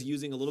Staley is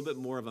using a little bit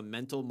more of a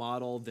mental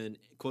model than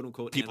 "quote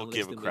unquote" people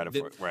give him credit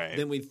for it, right?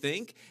 Than we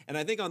think. And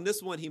I think on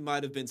this one, he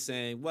might have been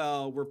saying,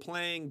 "Well, we're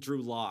playing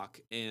Drew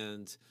Lock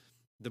and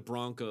the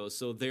Broncos,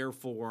 so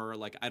therefore,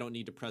 like, I don't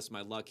need to press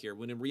my luck here."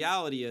 When in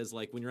reality is,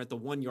 like, when you're at the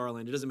 1 yard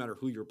line, it doesn't matter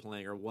who you're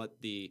playing or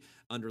what the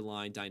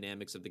underlying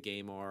dynamics of the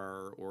game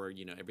are, or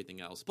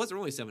everything else. Plus, they're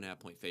only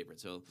 7.5-point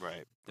favorites, so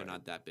they're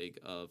not that big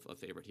of a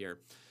favorite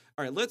here.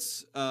 All right,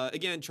 let's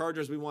again,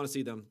 Chargers. We want to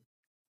see them,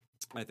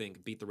 I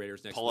think, beat the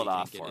Raiders next week. Pull it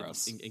off for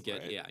us, and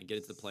get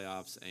into the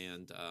playoffs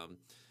and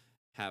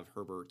have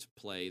Herbert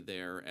play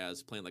there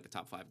as playing like a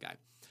top 5 guy.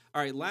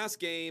 All right, last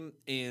game,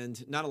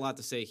 and not a lot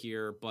to say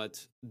here,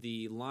 but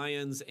the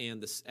Lions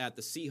and at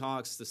the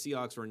Seahawks. The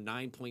Seahawks were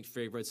 9-point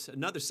favorites.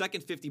 Another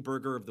second 50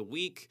 burger of the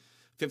week,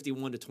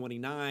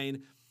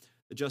 51-29.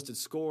 Adjusted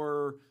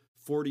score,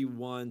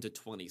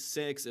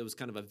 41-26. It was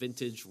kind of a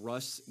vintage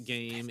Russ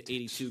game,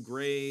 82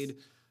 grade,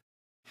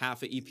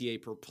 half a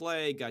EPA per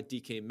play. Got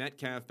DK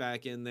Metcalf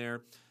back in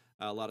there.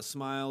 A lot of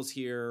smiles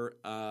here.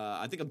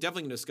 I think I'm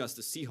definitely going to discuss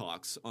the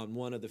Seahawks on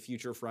one of the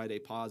future Friday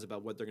pods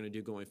about what they're going to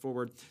do going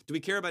forward. Do we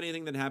care about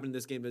anything that happened in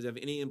this game? Does it have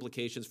any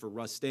implications for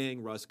Russ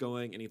staying, Russ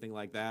going, anything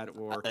like that?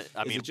 Or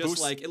is it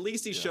just like, at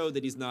least he showed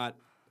that he's not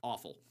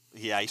awful?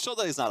 Yeah, he showed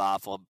that he's not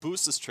awful.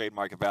 Boost his trade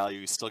market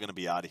value. He's still going to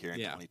be out of here in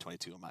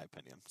 2022, in my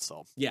opinion.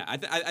 So yeah,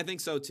 I think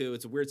so too.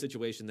 It's a weird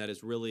situation that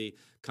has really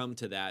come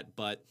to that,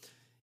 but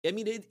I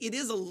mean, it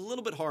is a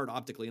little bit hard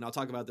optically, and I'll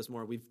talk about this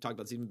more. We've talked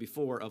about this even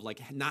before of like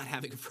not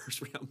having a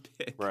first-round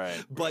pick,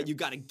 right? But you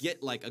got to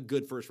get like a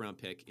good first-round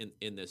pick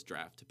in this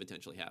draft to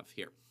potentially have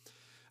here.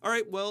 All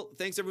right, well,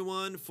 thanks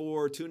everyone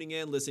for tuning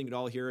in, listening to it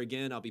all here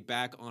again. I'll be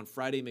back on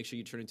Friday. Make sure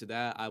you tune into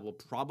that. I will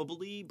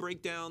probably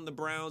break down the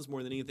Browns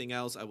more than anything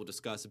else. I will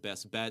discuss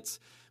best bets,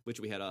 which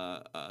we had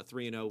a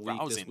 3-0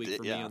 week this week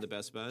for me on the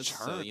best bets.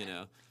 So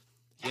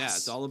yeah,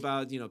 it's all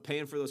about,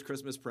 paying for those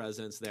Christmas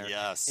presents there.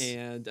 Yes.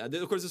 And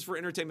of course, it's for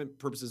entertainment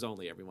purposes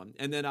only, everyone.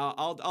 And then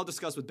I'll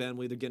discuss with Ben.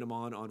 We'll either get him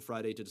on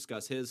Friday to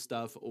discuss his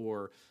stuff,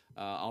 or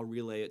I'll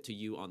relay it to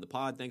you on the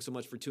pod. Thanks so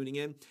much for tuning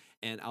in,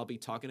 and I'll be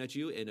talking at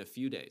you in a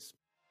few days.